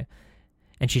her way.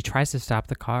 And she tries to stop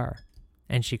the car.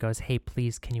 And she goes, "Hey,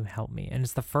 please, can you help me?" And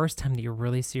it's the first time that you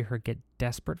really see her get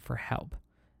desperate for help,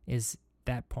 is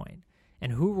that point.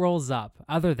 And who rolls up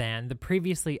other than the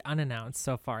previously unannounced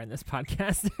so far in this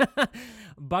podcast,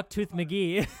 Bucktooth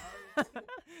McGee.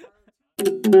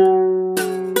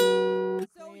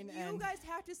 So you guys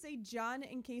have to say John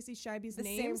and Casey Scheibe's The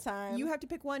same names. time. You have to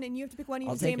pick one, and you have to pick one. You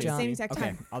I'll have to say take them at John. the same exact Okay,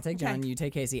 time. I'll take Okay. John. You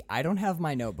take Casey. I don't have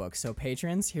my notebook, so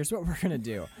patrons, here's what we're gonna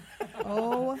do.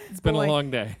 Oh, It's been a long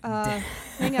day.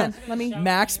 hang on. Let me.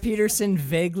 Max Peterson,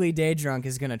 vaguely day drunk,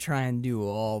 is gonna try and do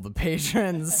all the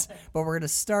patrons, but we're gonna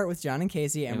start with John and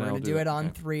Casey, and And we're I'll gonna do do it, it on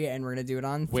okay. 3, and we're gonna do it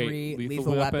on Wait, 3,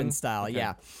 lethal weapon style. Okay.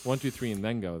 Yeah, 1, 2, 3, and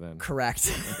then go. Then correct.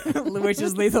 Which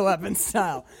is lethal weapon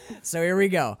style. So here we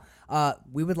go.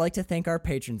 We would like to thank our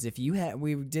patrons. If you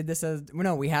we did this as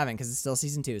no, we haven't because it's still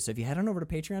season 2. So if you head on over to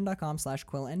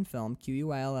patreon.com/QuillAndFilm,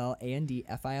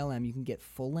 QUILLANDFILM, you can get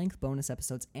full-length bonus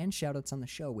episodes and shout-outs on the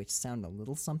show, which sound a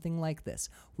little something like this.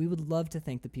 We would love to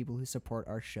thank the people who support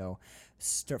our show.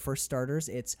 For starters,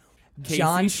 it's Casey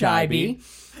John Scheibe.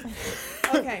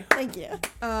 Okay. Thank you.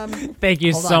 Thank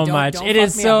you Hold so on, don't- much. don't It fuck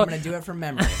is me so. up. I'm going to do it from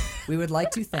memory. We would like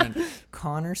to thank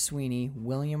Connor Sweeney,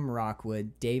 William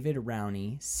Rockwood, David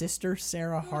Rowney, Sister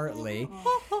Sarah Hartley,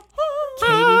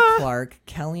 Katie Clark,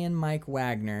 Kelly and Mike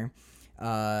Wagner,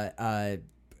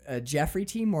 Jeffrey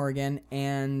T. Morgan,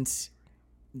 and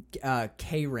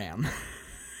K-Ram.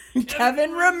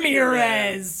 Kevin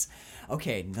Ramirez.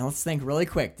 Okay, now let's think really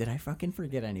quick. Did I fucking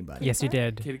forget anybody? Yes, you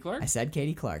did. Katie Clark. I said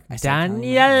Katie Clark. I said Kelly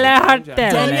Daniela Daniele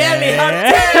Hartelli.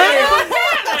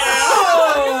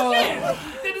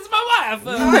 That is my wife.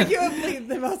 Arguably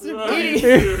the most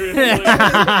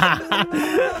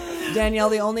Danielle,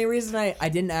 the only reason I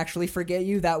didn't actually forget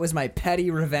you, that was my petty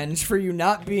revenge for you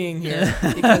not being here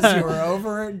because you were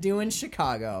over doing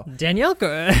Chicago. Danielle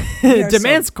are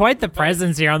demands quite the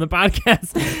presence here on the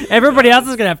podcast. Everybody else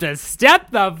is going to have to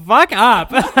step the fuck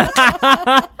up.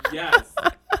 Yes.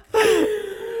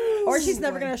 Or she's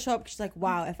never gonna show up. 'Cause she's like,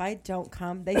 wow, if I don't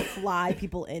come, they fly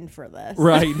people in for this.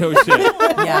 Right. No shit.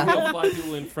 Yeah. We'll fly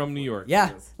people in from New York.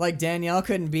 Yeah, Yes. like Danielle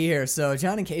couldn't be here, so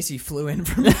John and Casey flew in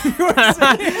from New York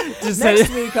City. Just Next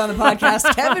week on the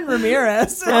podcast, Kevin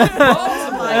Ramirez. Oh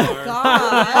my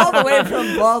god. All the way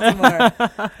from Baltimore.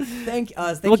 Thank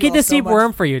we'll you keep all the so deep much.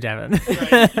 worm for you, Devin.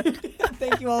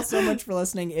 Thank you all so much for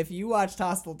listening. If you watched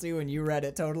Hostel 2 and you read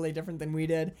it totally different than we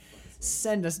did,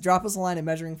 drop us a line at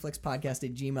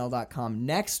measuringflixpodcast@gmail.com.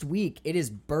 Next week, it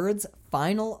is Bird's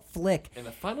final flick. And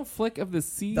the final flick of the The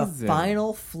season.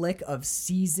 final flick of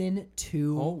season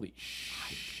 2. Holy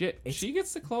shit! She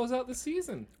gets to close out the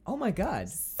season. Oh my god.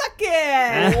 Suck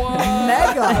it.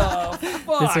 Mega.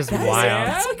 This is That is- wild.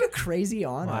 That's like a crazy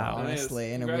honor, Wow.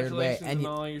 honestly, in a weird way. Congratulations And on you,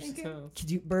 all your success.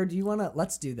 could you, Bird, do you want to,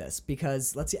 let's do this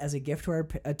because as a gift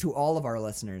to all of our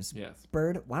listeners. Yes.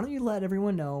 Bird, why don't you let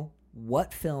everyone know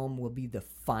what film will be the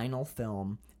final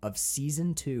film of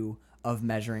season 2 of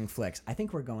Measuring Flicks? I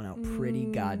think we're going out pretty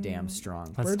goddamn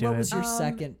strong. Let's Bird, do what it. was your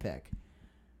second pick?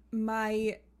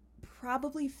 My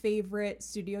probably favorite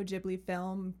Studio Ghibli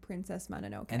film, Princess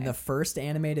Mononoke. And the first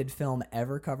animated film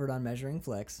ever covered on Measuring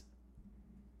Flicks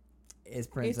is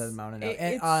Princess Mononoke.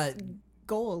 It's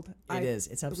gold. It is.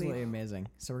 It's absolutely amazing.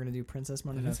 So we're gonna do Princess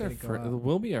Mononoke. That's our to go first. It out.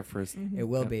 will be our first. It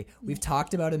will be. We've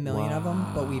talked about a million of them,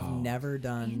 but we've never And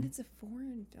done. it's a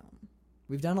foreign film.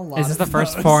 We've done a lot. Is this of the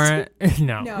first those. four?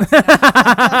 No. No, it's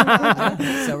not.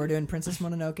 So we're doing Princess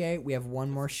Mononoke. We have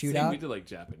one more See, we shootout. did like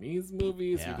Japanese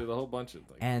movies. Yeah. We did a whole bunch of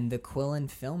things. And the Quillen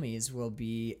Filmies will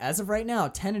be, as of right now,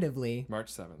 tentatively, March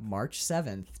 7th. March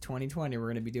 7th, 2020. We're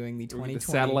going to be doing the 2020. The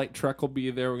satellite truck will be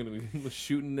there. We're going to be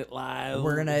shooting it live.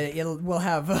 We'll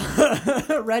have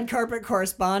red carpet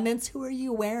correspondence. Who are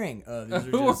you wearing?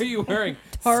 Who are you wearing?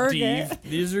 Target. Steve.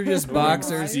 These are just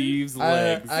Steve's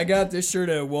legs. I got this shirt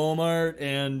at Walmart,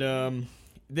 and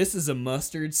this is a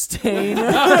mustard stain.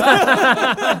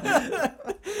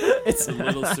 It's a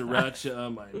little sriracha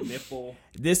on my nipple.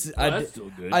 This Oh, that's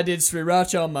still good. I did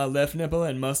sriracha on my left nipple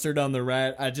and mustard on the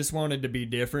right. I just wanted to be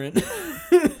different.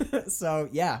 So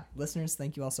yeah, listeners,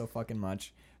 thank you all so fucking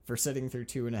much for sitting through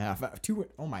 2.5.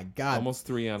 Oh my god, Almost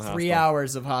 3 on Hostel. 3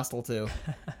 hours of Hostel 2.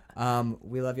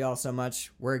 We love you all so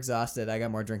much. We're exhausted. I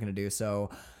got more drinking to do. So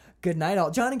good night,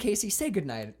 all. John and Casey, say good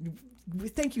night.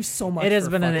 Thank you so much. It has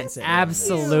for been an fucking sitting down with us.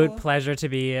 absolute pleasure to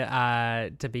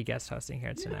be guest hosting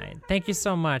here tonight. Thank you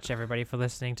so much, everybody, for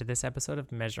listening to this episode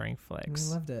of Measuring We Flicks.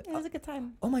 loved it. It was a good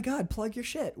time. Oh my god, plug your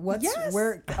shit. What's Yes.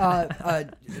 where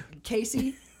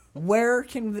Casey, where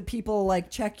can the people like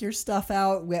check your stuff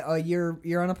out?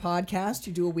 You're on a podcast,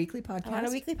 you do a weekly podcast. I'm on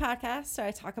a weekly podcast, so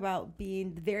I talk about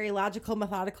being the very logical,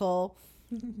 methodical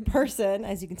person,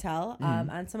 as you can tell,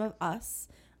 on Some of Us.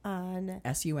 On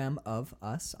SUM of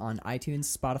Us on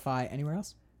iTunes, Spotify, anywhere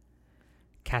else?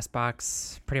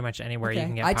 Castbox, pretty much anywhere you Okay.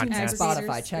 can get iTunes and podcasts. Spotify.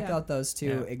 Aggregators, Check yeah. out those two.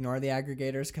 Yeah. Ignore the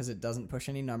aggregators because it doesn't push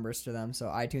any numbers to them. So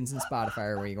iTunes and Spotify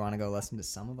are where you want to go listen to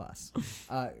Some of Us.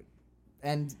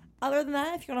 And other than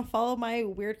that, if you want to follow my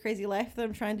weird, crazy life that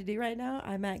I'm trying to do right now,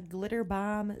 I'm at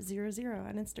glitterbomb00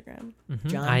 on Instagram.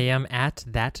 John? I am at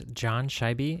that John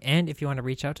Scheibe. And if you want to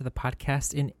reach out to the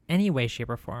podcast in any way, shape,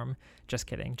 or form, just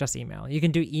kidding, just email. You can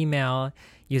do email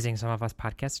using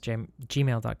someofuspodcast,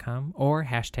 gmail.com, or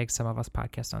hashtag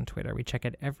someofuspodcast on Twitter. We check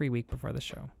it every week before the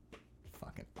show.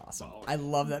 fucking awesome. I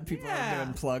love that people are Yeah.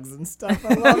 doing plugs and stuff.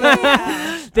 I love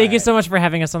it. Thank you so much for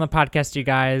having us on the podcast, you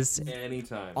guys.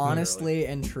 Anytime. Honestly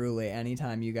and truly,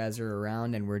 anytime you guys are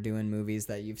around and we're doing movies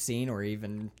that you've seen or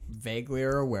even vaguely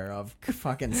are aware of,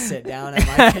 fucking sit down at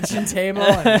my kitchen table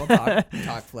and we'll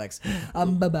talk flicks.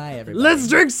 Bye-bye, everybody. Let's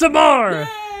drink some more!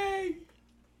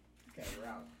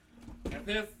 At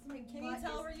this.